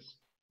 basically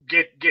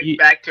get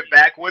back to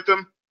back with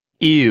him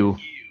Ew.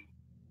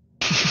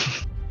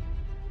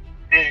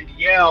 and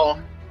yell.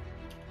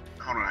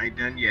 Hold on, I ain't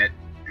done yet.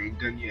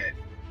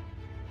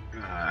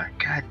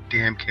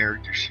 Goddamn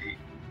character sheet.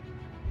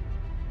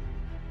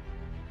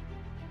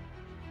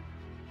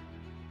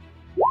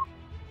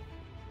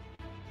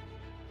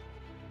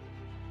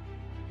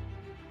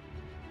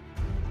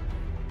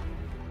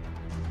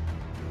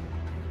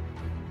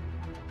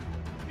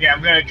 Yeah,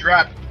 I'm gonna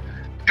drop.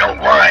 Don't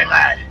worry,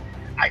 lad.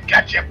 I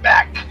got your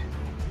back.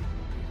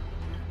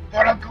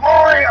 For the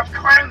glory of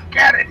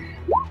Crangadon.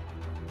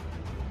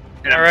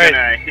 And I'm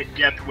gonna hit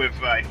Geth with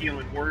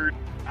Healing Word.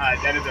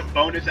 That is a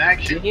bonus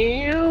action.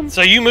 Damn.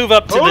 So you move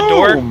up to the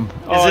door.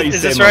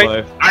 Is this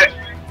right?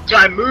 So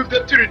I moved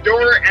up to the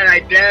door and I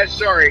dashed.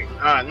 Sorry,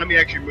 let me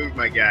actually move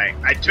my guy.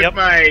 I took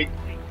my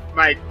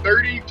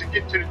 30 to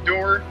get to the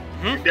door,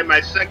 and then my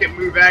second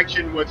move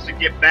action was to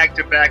get back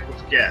to back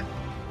with Geth.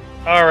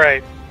 All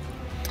right.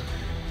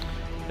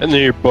 And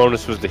then your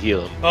bonus was to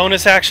heal him.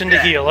 Bonus action to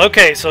heal.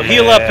 Okay, so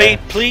heal up 8,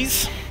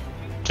 please.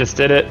 Just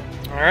did it.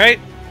 All right.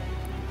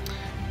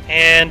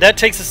 And that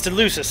takes us to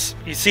Leucis.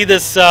 You see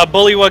this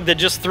bullywug that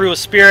just threw a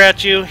spear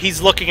at you? He's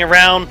looking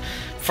around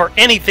for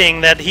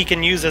anything that he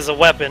can use as a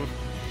weapon.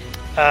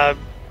 But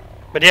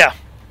yeah.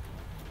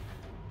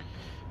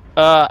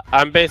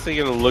 I'm basically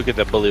gonna look at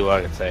the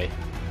bullywug and say,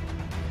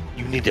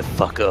 "You need to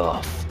fuck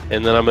off."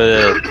 And then I'm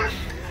gonna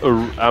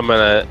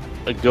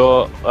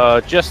go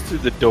just through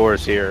the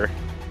doors here,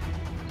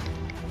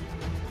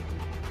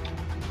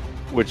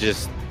 which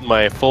is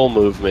my full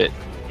movement.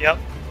 Yep.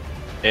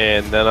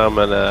 And then I'm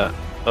gonna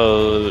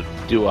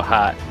do a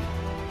hot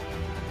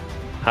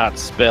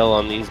spell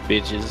on these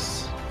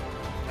bitches.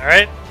 All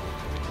right.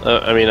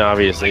 I mean,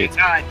 obviously,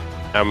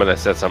 I'm gonna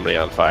set somebody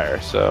on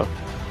fire. So,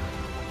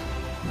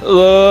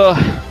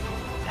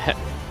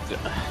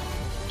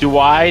 do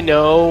I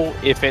know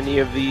if any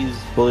of these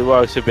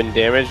bullywugs have been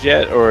damaged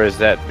yet, or has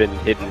that been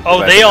hidden?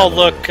 Oh, they all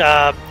look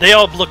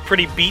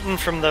pretty beaten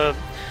from the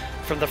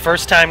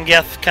first time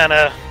Geth kind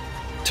of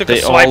took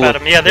a swipe at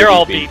them. Yeah, they're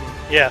all beaten.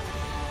 Yeah.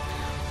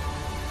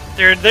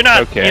 They're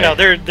not, okay.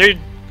 They're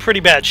pretty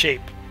bad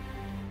shape.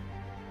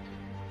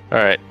 All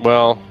right.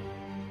 Well,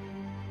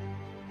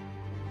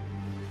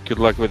 good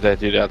luck with that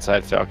dude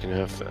outside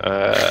Falconhoof.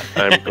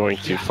 I'm going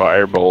to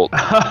firebolt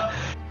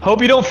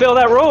Hope you don't fail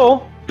that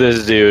roll.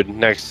 this dude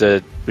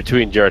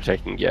between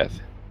Jartek and Geth.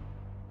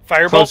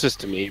 Firebolt. Closest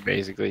to me,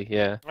 basically.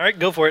 Yeah. All right,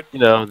 go for it. You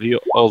know, the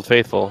old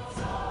faithful.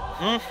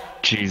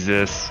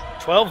 Jesus.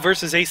 12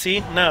 versus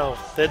AC? No,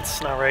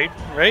 that's not right.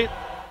 Right?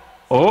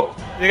 Oh.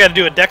 They got to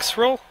do a dex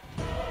roll?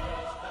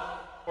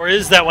 Or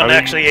is that one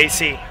actually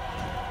AC?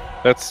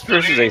 That's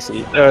versus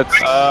AC.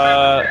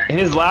 It's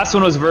His last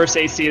one was versus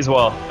AC as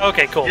well.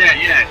 Okay, cool.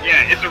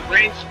 Yeah. It's a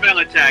ranged spell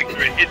attack, but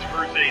it's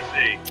versus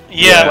AC.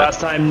 Yeah. Last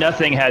time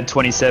nothing had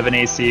 27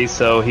 AC,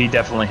 so he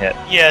definitely hit.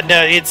 Yeah,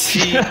 no, it's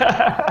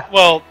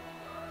well,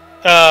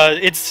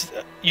 it's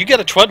you get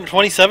a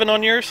 27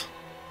 on yours.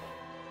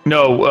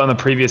 No, on the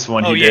previous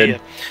one Oh he yeah, did. yeah.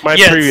 my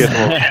Yes.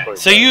 previous one.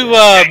 So you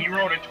You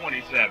rolled a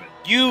 27.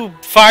 you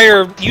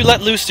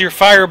let loose your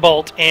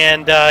firebolt,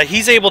 and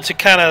he's able to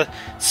kind of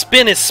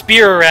spin his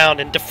spear around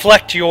and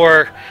deflect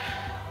your.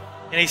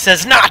 And he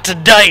says, "Not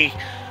today,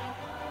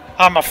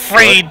 I'm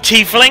afraid,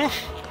 tiefling."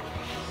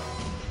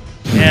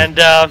 And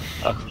yeah,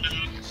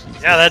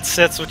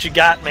 that's what you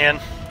got, man.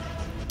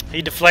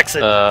 He deflects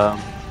it.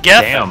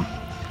 Geth, Damn.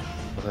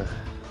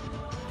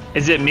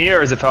 Is it me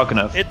or is it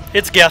Falconhoof?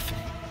 it's Geth.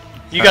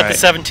 You got the Alright.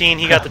 17.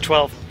 He got the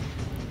 12.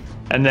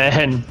 And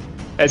then,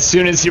 as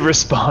soon as he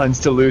responds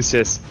to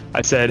Lucius,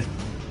 I said,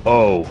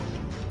 "Oh,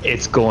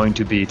 it's going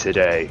to be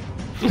today."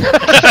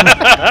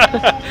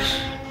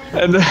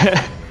 And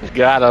then,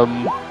 Got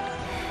him.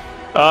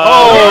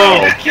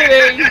 oh,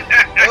 kidding!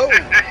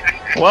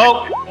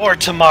 well, Or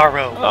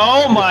tomorrow.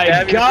 oh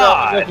my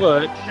God!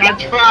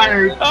 Shots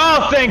fired.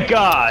 Oh, thank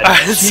God!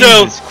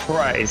 So- Jesus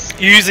Christ!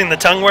 You're using the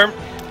tongue worm.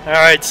 All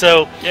right,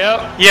 so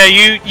Yep. yeah,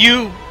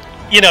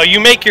 you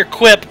make your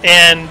quip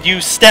and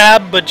you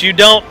stab, but you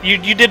don't. You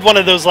did one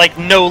of those like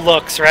no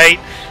looks, right?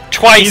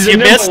 Twice He's you a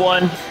nimble missed,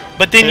 one.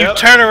 but then you Yep.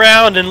 turn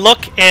around and look,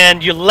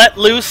 and you let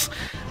loose.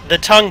 The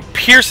tongue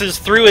pierces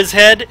through his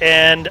head,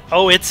 and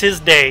oh, it's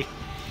his day.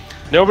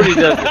 Nobody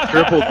does the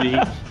triple D.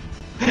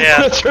 Yeah.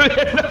 That's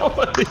right.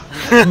 Nobody.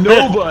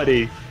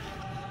 Nobody.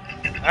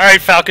 All right,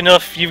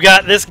 Falconhoof, you've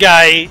got this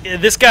guy.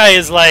 This guy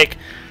is like,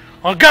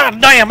 oh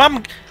goddamn,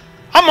 I'm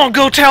gonna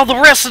go tell the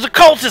rest of the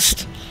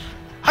cultists.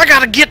 I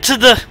gotta get to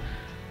the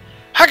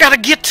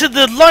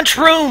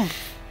lunchroom,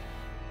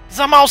 'cause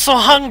I'm also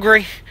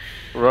hungry.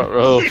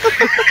 Oh,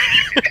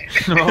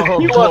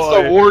 He wants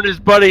to warn his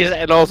buddies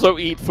and also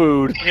eat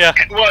food. Yeah.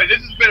 Well,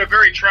 this has been a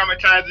very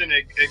traumatizing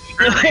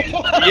experience.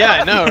 Yeah,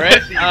 I know,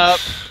 right?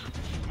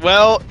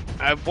 Well,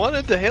 I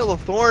wanted to Hail of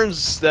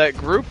Thorns that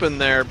group in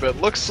there, but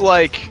looks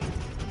like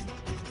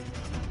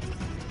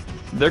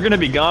They're gonna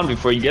be gone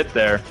before you get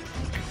there.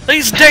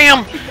 These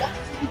damn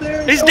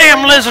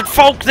lizard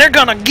folk, they're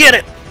gonna get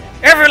it.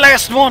 Every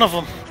last one of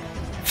them.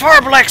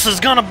 Farblex is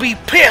gonna be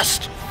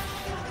pissed.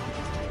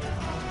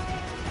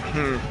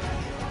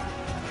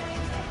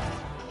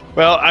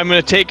 well, I'm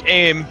gonna take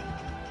aim.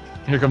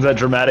 Here comes that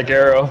dramatic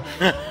arrow.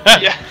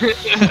 Yeah.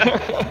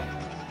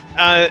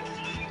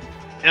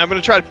 And I'm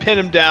gonna try to pin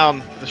him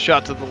down. The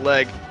shot to the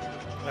leg.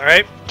 All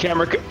right.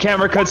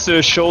 Camera cuts to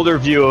a shoulder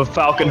view of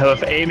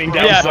Falconhoof aiming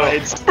down Yeah.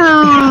 sides.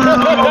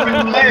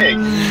 Open leg.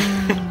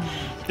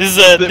 This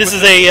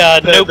is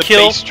a no the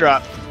kill. base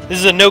drop. This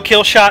is a no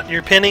kill shot.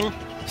 You're pinning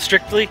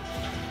strictly.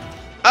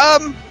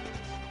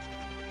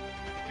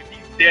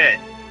 He's dead,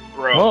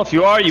 bro. Well, if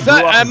you are, you It's blew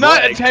not, off I'm his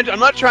not leg. I'm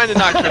not trying to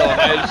not kill him.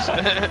 I just,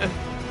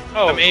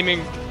 I'm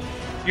aiming.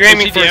 You're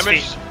aiming Is for he his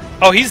damaged? feet.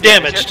 Oh, he's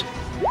damaged.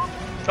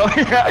 Oh,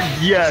 yeah,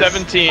 yes.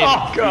 17.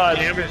 Oh God.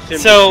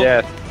 So-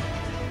 Yeah.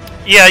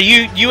 Yeah,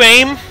 you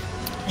aim,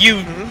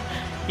 you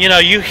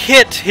you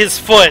hit his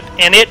foot,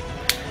 and it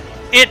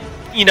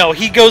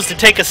he goes to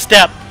take a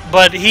step,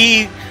 but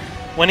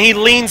when he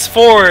leans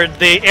forward,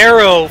 the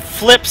arrow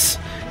flips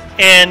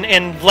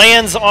and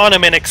lands on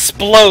him and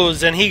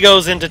explodes, and he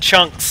goes into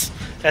chunks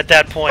at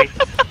that point.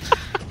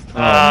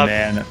 Oh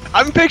man.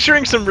 I'm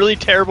picturing some really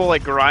terrible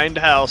like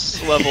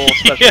grindhouse level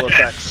special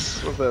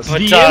effects with this. But,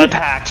 The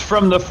impact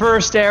from the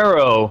first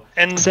arrow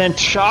and sent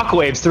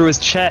shockwaves through his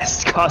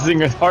chest, causing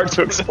his heart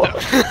to explode.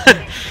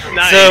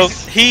 Nice. so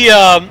he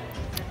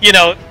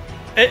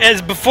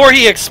as before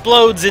he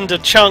explodes into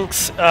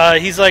chunks,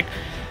 he's like,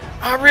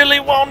 I really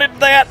wanted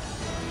that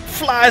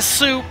fly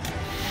soup.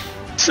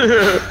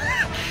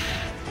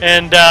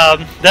 And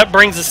that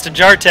brings us to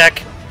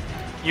Jartek.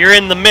 You're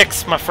in the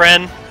mix, my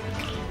friend.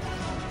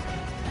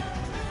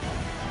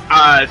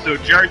 So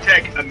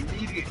Jartek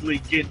immediately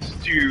gets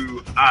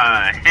to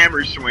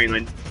hammer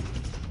swinging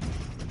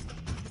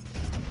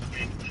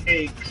and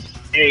takes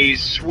a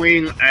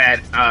swing at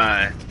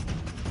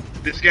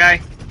this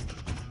guy.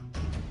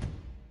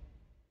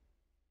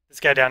 This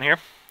guy down here.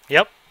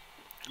 Yep.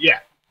 Yeah.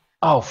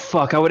 Oh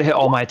fuck! I would have hit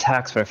all my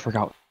attacks, but I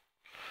forgot.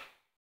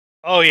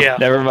 Oh yeah.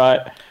 Never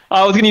mind.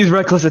 I was gonna use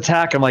reckless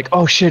attack. I'm like,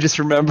 oh shit! I just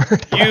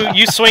remembered.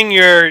 You swing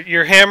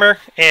your hammer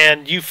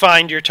and you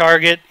find your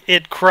target.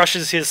 It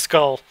crushes his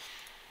skull.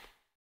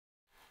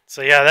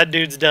 So yeah, that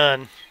dude's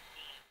done.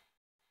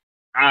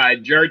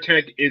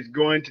 Jartek is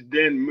going to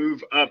then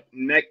move up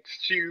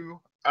next to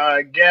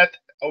Geth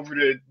over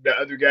to the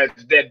other guy's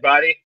dead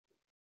body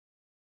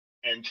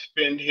and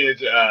spend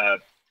his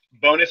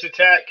bonus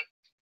attack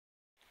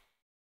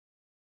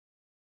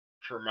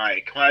for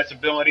my class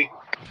ability.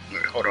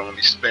 Wait, hold on, let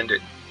me spend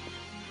it.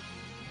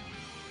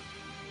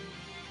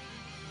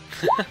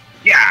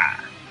 Yeah.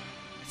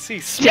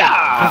 See,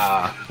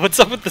 Yeah. what's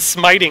up with the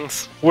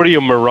smitings? What are you,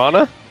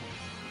 Marana?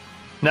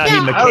 Nah, I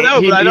don't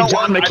know, but I don't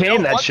John want McCain I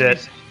don't that want shit.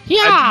 To be,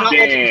 I do not want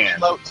to be Damn.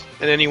 float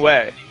in any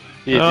way.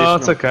 The Oh,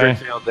 it's additional okay.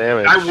 crit fail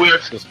damage. I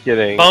whiffed. Just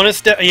kidding.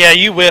 Yeah,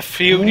 you whiff.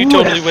 You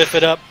totally whiff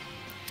it up.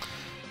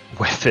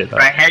 Whiff it I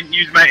up. hadn't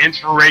used my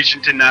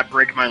inspiration to not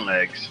break my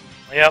legs.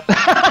 Yep.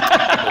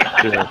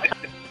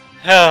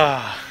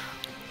 Yeah.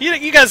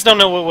 You guys don't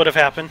know what would have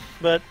happened,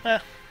 but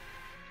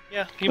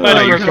yeah, you might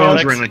have your broken your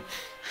phone's legs. ringing.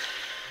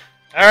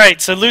 All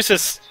right, so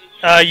Leucis,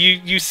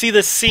 you see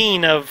the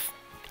scene of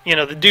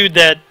the dude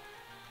that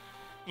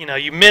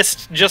you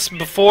missed just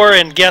before,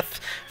 and Geth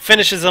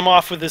finishes him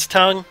off with his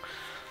tongue.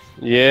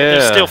 Yeah.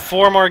 There's still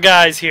 4 more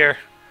guys here.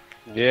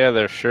 Yeah,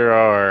 there sure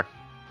are.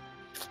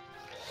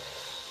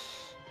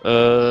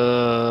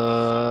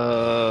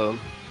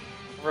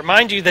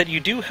 Remind you that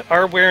you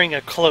are wearing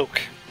a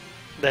cloak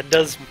that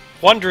does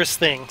wondrous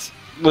things.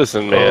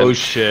 Listen, man. Oh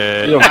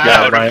shit. You don't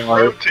guide The my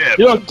pro RP. tip.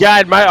 You don't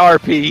guide my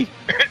RP.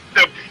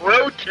 The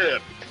pro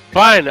tip.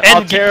 Fine, I'll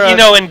And tear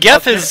and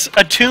Geth is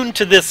attuned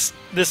to this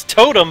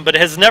totem, but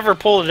has never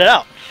pulled it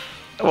out.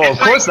 Well, of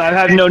course, I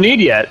have no need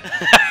yet.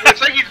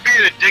 It's like he's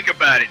being a dick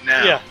about it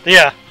now.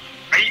 Yeah.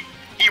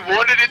 He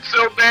wanted it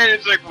so bad,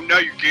 it's like, well, now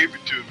you gave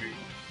it to me.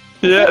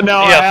 Yeah,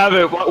 now Yeah. I have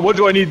it. What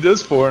do I need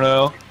this for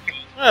now?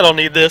 I don't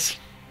need this.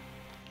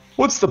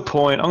 What's the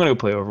point? I'm gonna go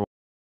play Overwatch.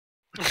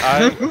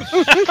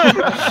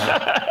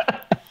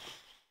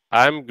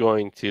 I'm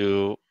going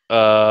to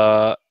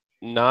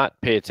not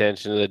pay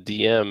attention to the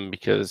DM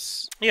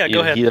because Yeah,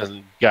 go ahead. he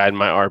doesn't guide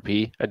my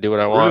RP. I do what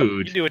I want.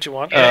 Rude. You do what you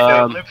want.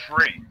 Yeah, Um, live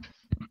free.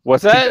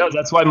 What's that? Because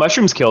that's why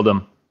mushrooms killed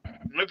him.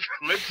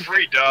 Live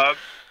free, dog.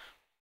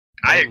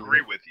 I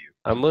agree with you.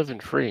 I'm living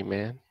free,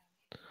 man.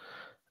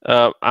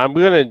 I'm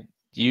gonna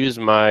use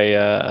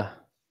my.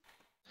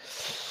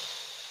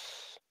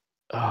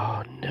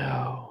 Oh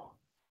no!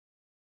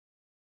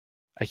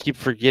 I keep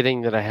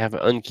forgetting that I have an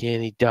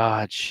uncanny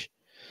dodge.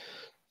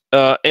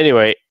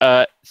 Anyway,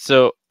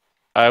 so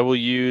I will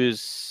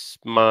use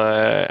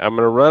my. I'm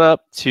gonna run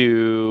up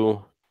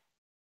to.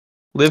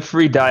 Live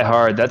free, die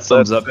hard. That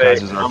sums up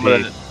let's say, Kaiser's I'm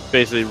RP. gonna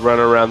basically run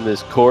around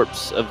this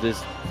corpse of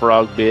this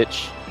frog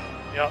bitch.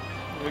 Yep.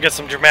 We got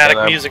some dramatic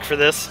And I'm- music for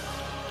this.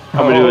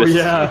 I'm gonna do a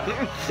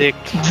yeah. sick,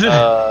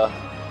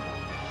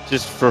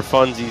 just for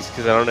funsies,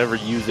 because I don't ever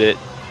use it.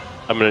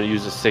 I'm gonna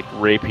use a sick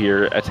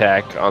rapier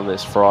attack on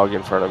this frog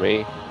in front of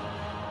me.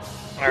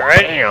 All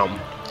right. Bam!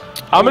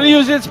 I'm gonna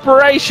use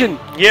inspiration.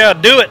 Yeah,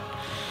 do it.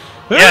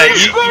 Yeah,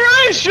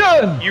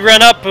 Inspiration! You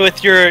run up with I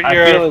feel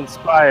your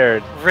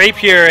inspired.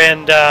 rapier,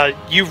 and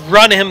you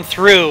run him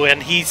through,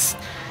 and he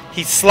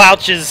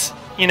slouches,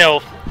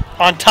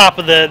 on top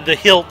of the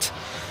hilt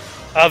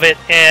of it,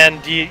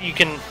 and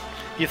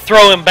you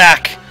throw him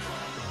back,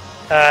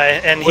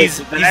 and Wait, he's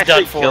did that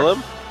done actually for. kill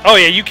him? Oh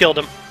yeah, you killed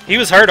him. He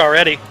was hurt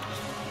already.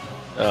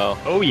 Oh,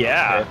 Oh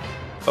yeah.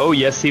 Oh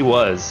yes, he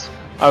was.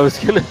 I was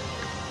gonna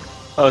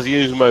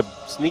use my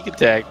sneak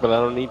attack, but I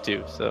don't need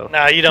to. So.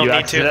 Nah, you don't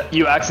need to.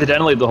 You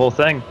accidentally the whole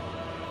thing.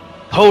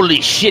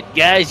 Holy shit,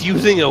 guys!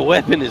 Using a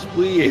weapon is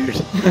weird.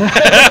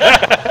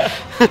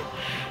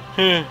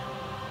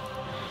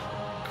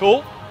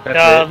 Cool.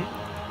 That's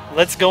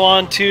Let's go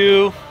on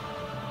to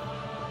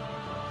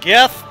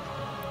Geth.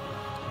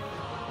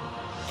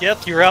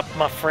 Geth, you're up,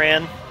 my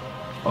friend.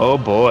 Oh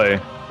boy.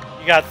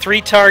 You got 3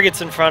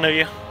 targets in front of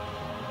you.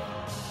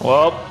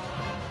 Well,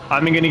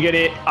 I'm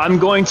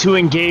going to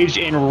engage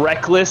in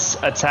reckless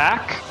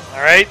attack All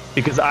right.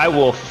 because I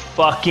will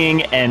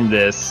fucking end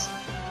this.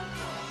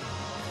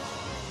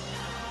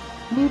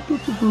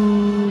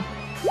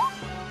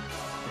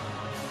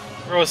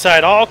 Throw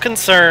aside all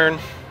concern.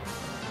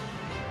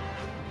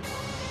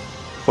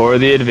 For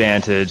the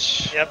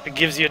advantage. Yep, it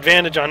gives you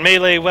advantage on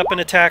melee weapon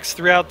attacks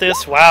throughout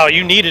this. Wow,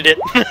 you needed it.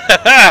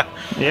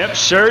 Yep,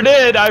 sure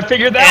did. I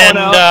figured that And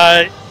one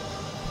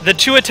out. the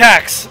 2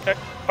 attacks,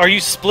 are you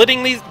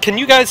splitting these? Can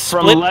you guys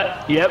split?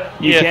 Yep,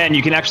 you Yeah. can.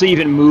 You can actually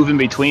even move in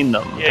between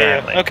them. Yeah,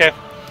 apparently. yeah. Okay.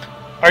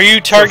 Are you So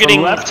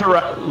targeting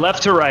from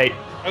left to right.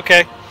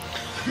 Okay.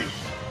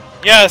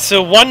 Yeah,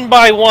 so one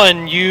by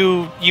one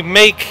you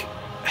make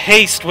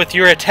haste with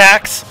your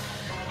attacks,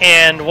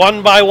 and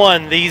one by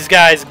one these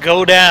guys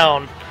go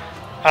down,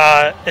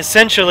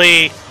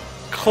 essentially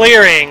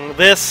clearing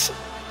this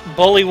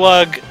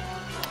bullywug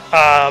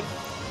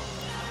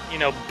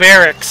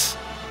barracks.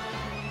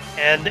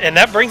 And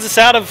that brings us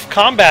out of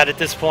combat at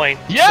this point.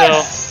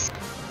 Yes.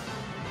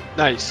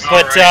 Nice.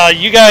 But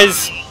you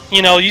guys,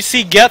 you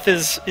see Geth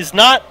is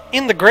not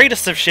in the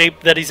greatest of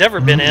shape that he's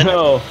ever been in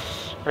No.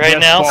 right Just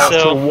now. falls to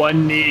So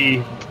one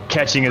knee,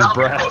 catching his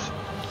breath.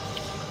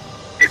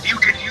 If you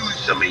could use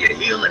some of your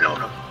healing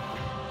on him,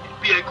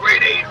 it'd be a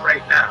great aid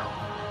right now.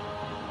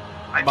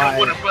 I don't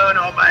want to burn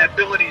all my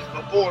abilities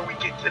before we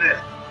get to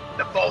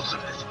the boss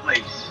of this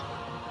place.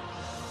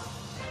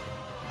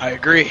 I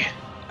agree.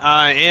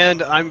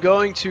 And I'm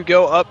going to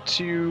go up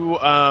to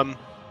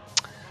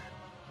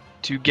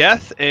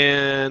Geth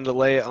and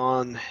lay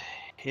on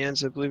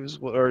hands, I believe,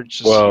 or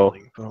just Whoa.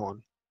 healing. Hold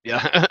on.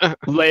 Yeah.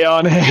 Lay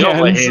on hands. You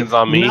don't lay hands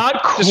on me.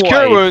 Not quite. Just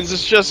cure wounds.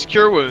 It's just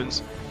cure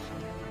wounds.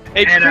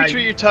 A And creature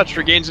you touch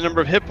regains a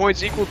number of hit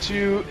points equal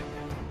to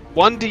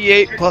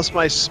 1d8 plus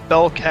my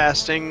spell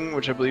casting,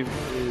 which I believe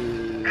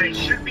And is...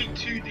 it should be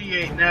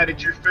 2d8 now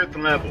that you're 5th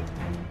level.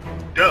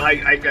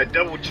 I got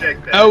double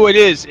checked that. Oh, it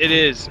is.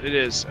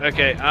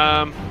 Okay,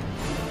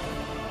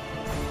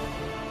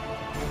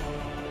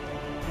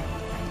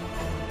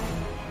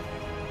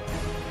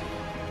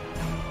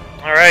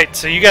 All right,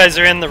 so you guys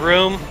are in the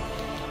room.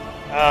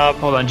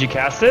 Hold on, did you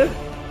cast it?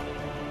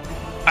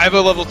 I have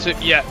a level 2.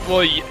 Yeah,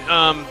 well, do you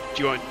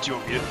want me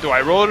to... Do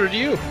I roll it or do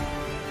you?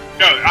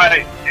 No,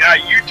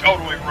 you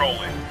totally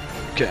rolling.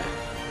 Okay.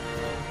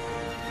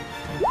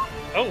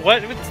 Oh,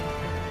 what?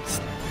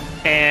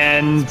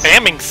 And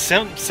Spamming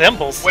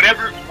symbols.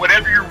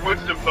 Whatever your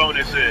wisdom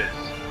bonus is.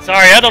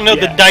 Sorry, I don't know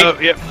the Night. Oh,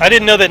 yep. I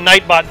didn't know that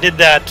Nightbot did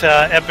that,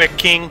 Epic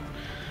King.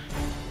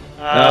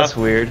 that's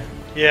weird.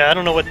 Yeah, I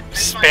don't know what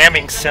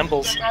spamming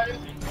symbols.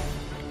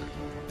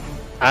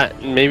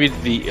 Maybe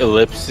the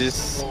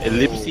ellipses.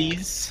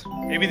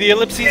 Maybe the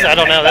ellipses? I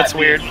don't know, that's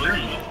weird.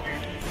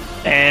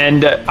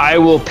 And I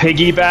will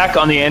piggyback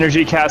on the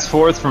energy cast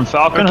forth from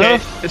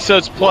Falconhoof. Okay, so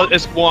it's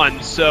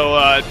 1,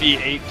 so it'd be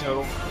 8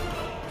 total.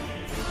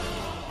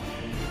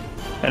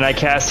 And I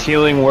cast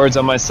healing words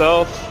on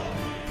myself.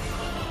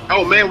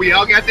 Oh man, we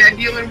all got that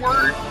healing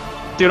word?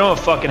 Dude, I'm a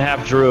fucking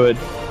half druid.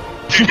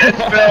 Dude, that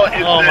spell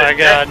is Oh my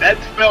god. That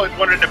spell is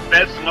one of the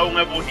best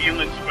low-level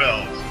healing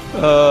spells.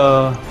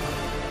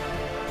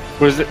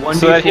 Was it 1d4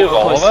 so that healed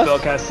all of us?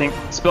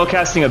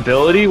 spellcasting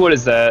ability? What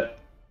is that?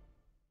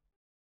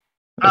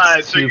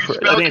 That's So your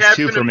I think it's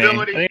 2 for me. I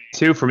ability- think it's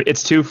 2 for me.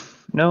 It's 2.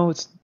 No,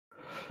 it's...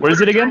 What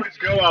is it again? Druids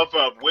go off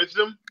of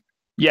wisdom.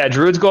 Yeah,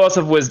 druids go off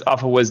of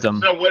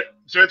wisdom.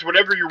 So it's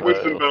whatever your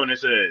wisdom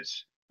bonus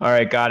is.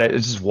 Alright, got it.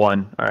 It's just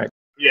 1. Alright.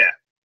 Yeah.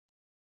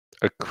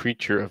 A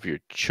creature of your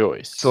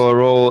choice. So I'll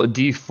roll a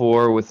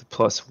d4 with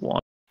 +1.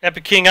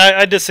 Epic King,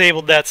 I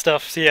disabled that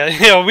stuff. So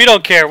yeah, we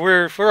don't care.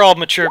 We're all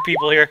mature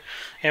people here,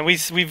 and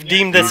we've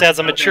deemed this as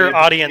a mature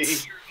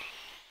audience.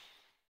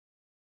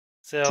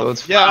 So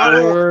it's 4.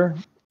 Yeah,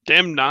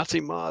 damn Nazi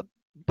mod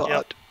bot.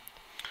 Yep.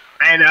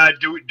 And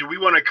do we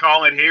want to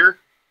call it here?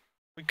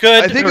 We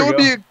could. I think There it we would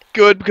be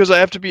good because I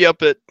have to be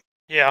up at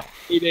Yeah.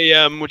 8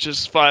 a.m., which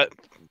is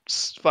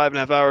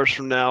 5.5 hours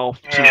from now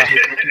to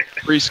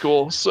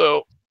preschool.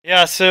 So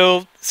Yeah,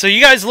 so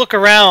you guys look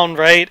around,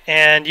 right,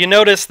 and you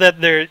notice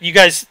that you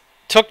guys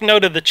took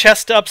note of the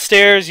chest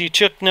upstairs. You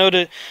took note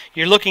of,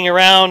 you're looking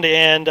around,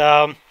 and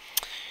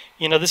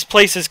this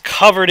place is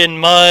covered in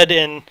mud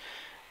and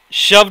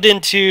shoved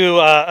into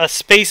a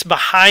space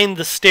behind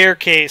the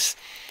staircase.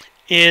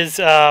 It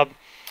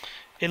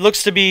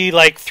looks to be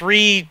like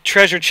 3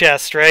 treasure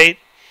chests, right?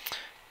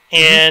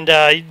 And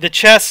the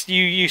chests,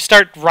 you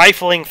start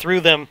rifling through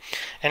them,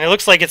 and it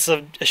looks like it's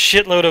a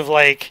shitload of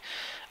like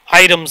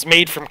items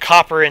made from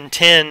copper and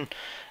tin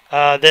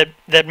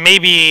that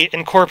maybe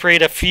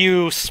incorporate a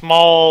few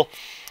small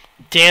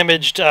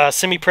damaged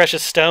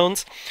semi-precious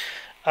stones.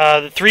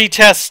 The 3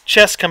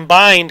 chests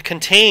combined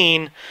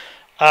contain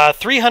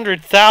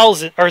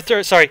 30,000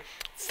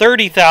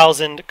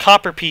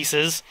 copper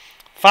pieces,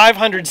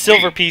 500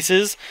 silver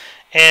pieces,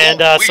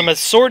 and some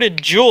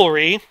assorted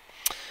jewelry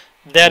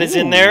that is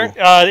in there.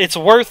 It's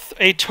worth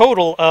a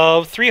total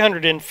of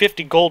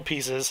 350 gold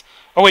pieces.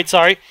 Oh wait,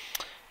 sorry.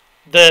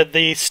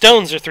 The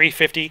stones are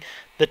 350.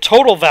 The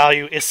total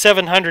value is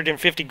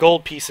 750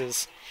 gold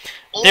pieces.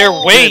 Their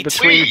weight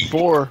between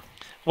 4.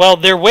 Well,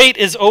 their weight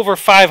is over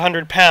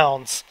 500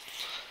 pounds.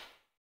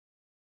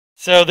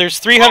 So there's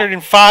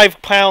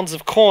 305 pounds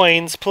of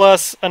coins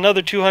plus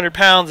another 200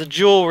 pounds of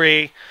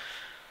jewelry.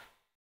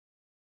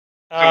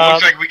 So it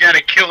looks like we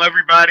gotta kill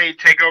everybody,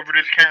 take over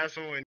this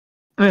castle, and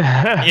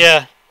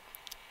Yeah.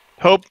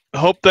 Hope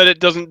that it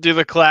doesn't do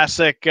the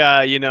classic,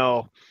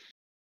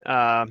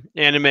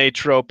 anime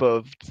trope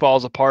of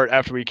falls apart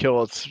after we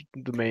kill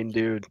the main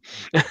dude.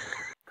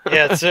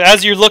 Yeah, so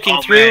as you're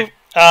looking through,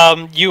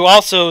 you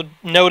also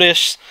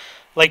notice,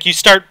 like you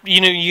start,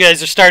 you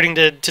guys are starting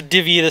to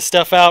divvy this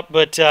stuff out,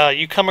 but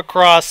you come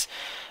across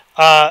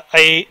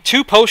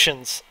 2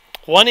 potions.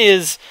 One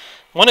is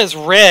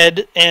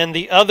red, and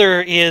the other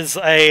is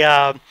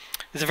a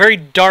very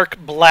dark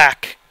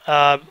black,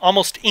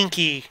 almost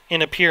inky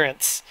in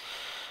appearance.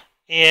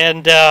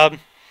 And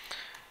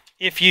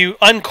if you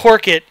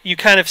uncork it, you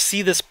kind of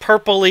see this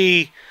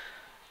purpley,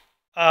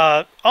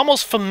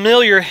 almost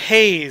familiar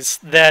haze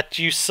that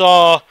you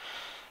saw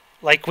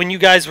like when you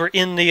guys were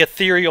in the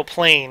ethereal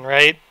plane,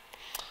 right?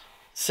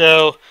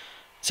 So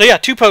yeah,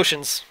 2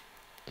 potions.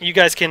 You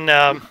guys can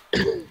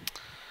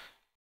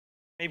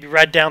maybe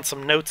write down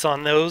some notes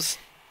on those.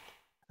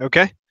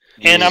 Okay.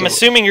 And I'm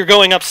assuming you're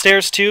going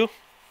upstairs too,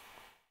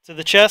 to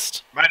the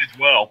chest. might as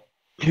well.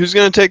 Who's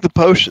gonna take the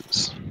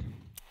potions?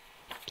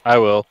 I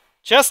will.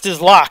 Chest is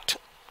locked.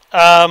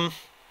 Yo.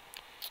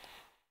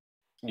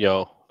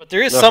 But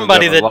there is Nothing's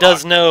somebody ever that locked.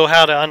 does know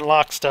how to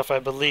unlock stuff, I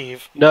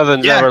believe.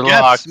 Nothing's ever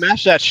Geth, locked.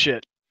 smash that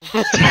shit.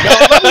 Yeah,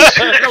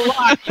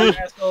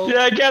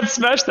 I can't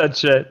smash that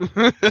shit.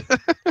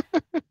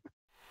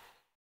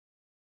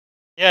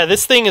 Yeah,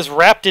 this thing is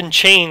wrapped in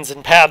chains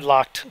and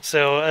padlocked,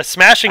 so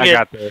smashing I it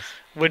got this.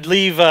 would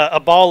leave a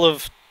ball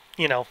of,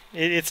 you know,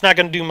 it's not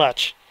going to do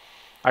much.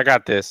 I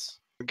got this.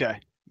 Okay.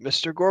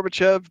 Mr.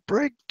 Gorbachev,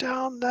 break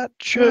down that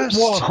chest.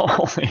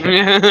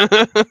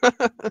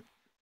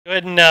 Go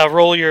ahead and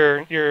roll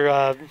your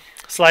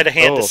sleight of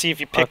hand to see if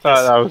you I pick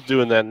thought this. I was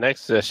doing that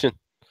next session.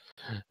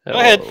 Go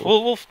ahead.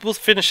 Hello. We'll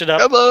finish it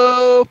up.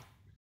 Hello.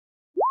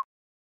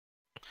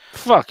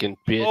 Fucking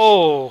bitch.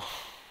 Oh,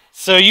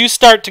 so you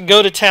start to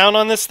go to town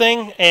on this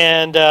thing,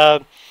 and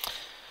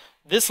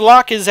this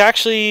lock is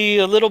actually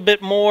a little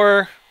bit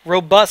more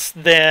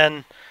robust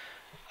than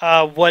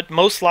what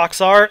most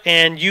locks are,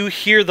 and you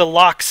hear the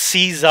lock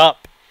seize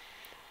up.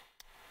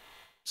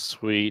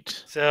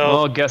 Sweet. So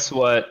Well, guess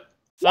what?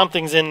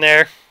 something's in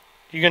there.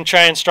 You gonna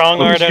try and strong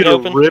Who's arm it gonna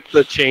open? rip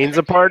the chains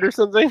apart or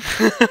something?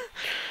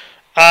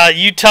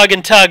 You tug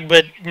and tug,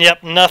 but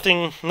yep,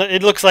 nothing.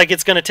 It looks like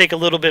it's gonna take a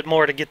little bit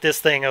more to get this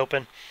thing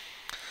open.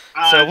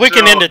 So we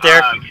can end it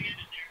there.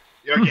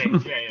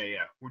 Okay,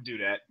 yeah. We'll do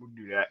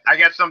that. I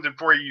got something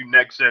for you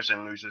next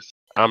session, Lucius.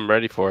 I'm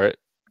ready for it.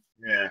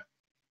 Yeah.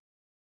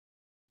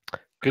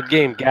 Good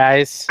game,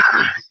 guys.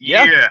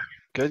 Yeah.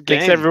 Good game.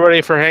 Thanks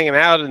everybody for hanging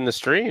out in the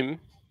stream.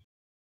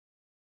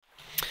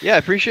 Yeah, I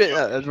appreciate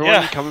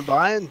everyone coming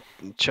by and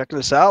checking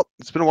us out.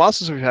 It's been a while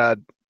since we've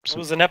had It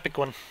was an epic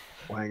one.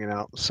 hanging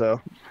out,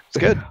 so it's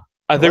good.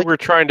 I think we're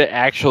trying to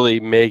actually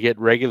make it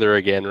regular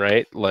again,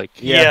 right? Like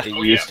Yeah. it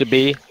used to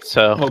be.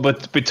 So Well,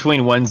 but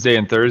between Wednesday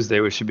and Thursday,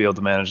 we should be able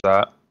to manage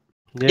that.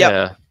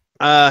 yeah.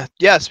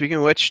 Yeah, speaking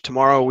of which,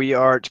 tomorrow we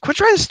are... Quit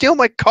trying to steal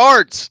my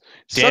cards!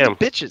 Son Damn. of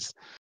bitches!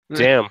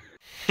 Damn.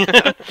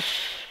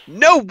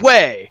 No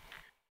way!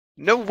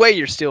 No way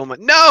you're stealing my...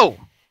 No!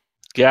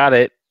 Got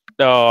it.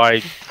 No,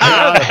 I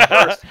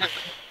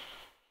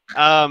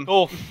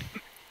Cool.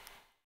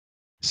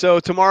 So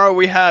tomorrow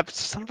we have...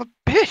 Son of a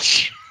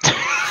bitch!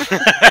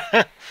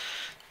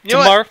 You know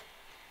what? Tomorrow.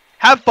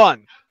 Have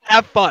fun!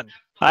 Have fun!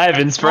 I have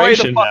Enjoy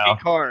inspiration the fucking now.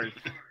 card.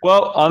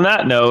 Well, on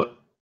that note,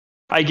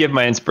 I give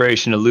my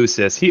inspiration to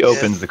Lucius. He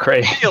opens the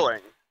crate. Feeling.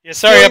 Yeah,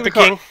 sorry, Stealing the Epic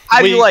King. card.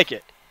 How do you like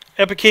it?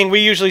 Epic King, we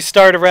usually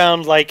start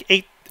around like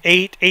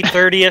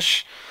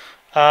 8:30ish.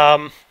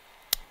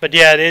 But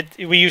yeah,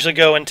 we usually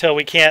go until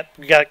we can't.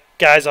 We got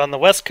guys on the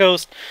West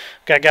Coast,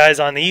 got guys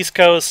on the East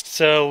Coast,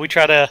 so we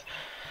try to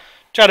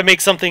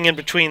make something in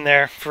between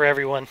there for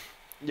everyone.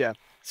 Yeah.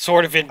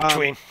 Sort of in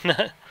between.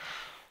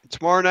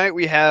 Tomorrow night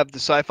we have the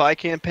sci-fi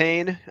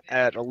campaign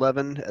at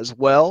 11 as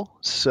well.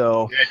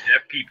 So Yeah,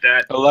 Jeff, keep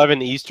that.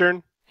 11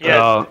 Eastern.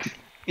 Yeah.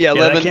 yeah, that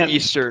 11 can't-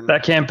 Eastern.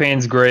 That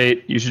campaign's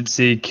great. You should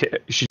see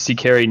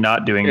Carrie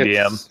not doing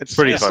DM. It's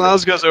pretty It's funny. not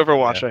as good as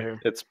Overwatch, I hear.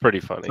 It's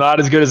pretty funny. It's not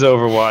as good as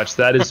Overwatch.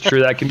 That is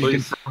true. That can be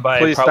Please- confirmed by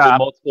please probably stop.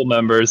 multiple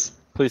members.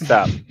 Please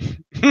stop.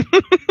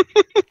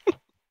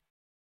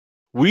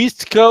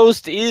 West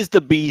Coast is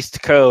the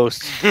Beast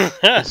Coast.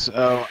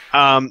 So,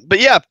 but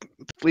yeah,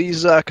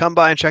 please come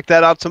by and check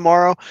that out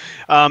tomorrow.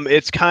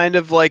 It's kind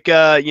of like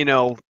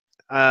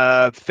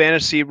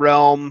fantasy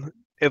realm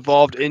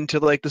evolved into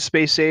like the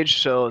space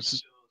age, so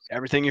it's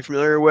everything you're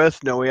familiar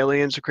with. No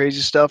aliens or crazy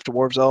stuff,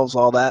 dwarves, elves,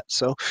 all that.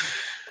 So,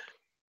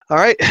 all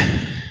right.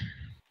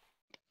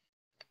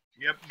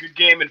 Yep, good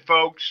gaming,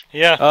 folks.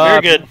 Yeah,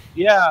 very good.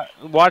 Yeah,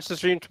 watch the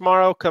stream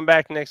tomorrow. Come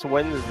back next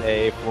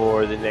Wednesday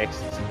for the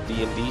next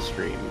D&D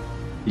stream.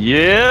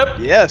 Yep.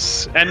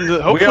 Yes, and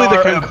hopefully the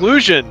are-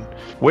 conclusion.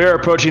 We're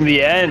approaching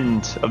the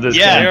end of this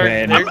Yeah,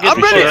 campaign. I'm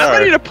getting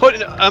ready.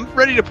 close. I'm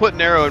ready to put an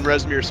arrow in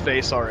Resmir's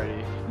face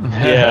already.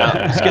 Yeah.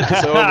 Let's get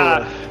this over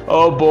with.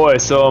 Oh boy,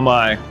 so am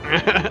I.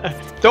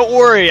 Don't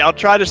worry, I'll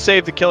try to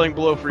save the killing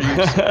blow for you.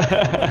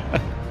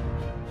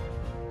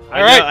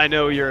 I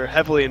know you're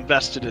heavily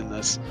invested in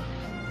this.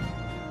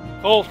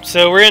 Cool.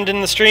 So we're ending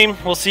the stream.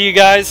 We'll see you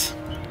guys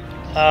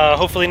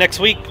hopefully next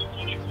week.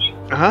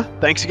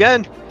 Thanks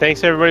again.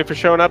 Thanks everybody for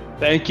showing up.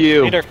 Thank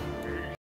you. Later.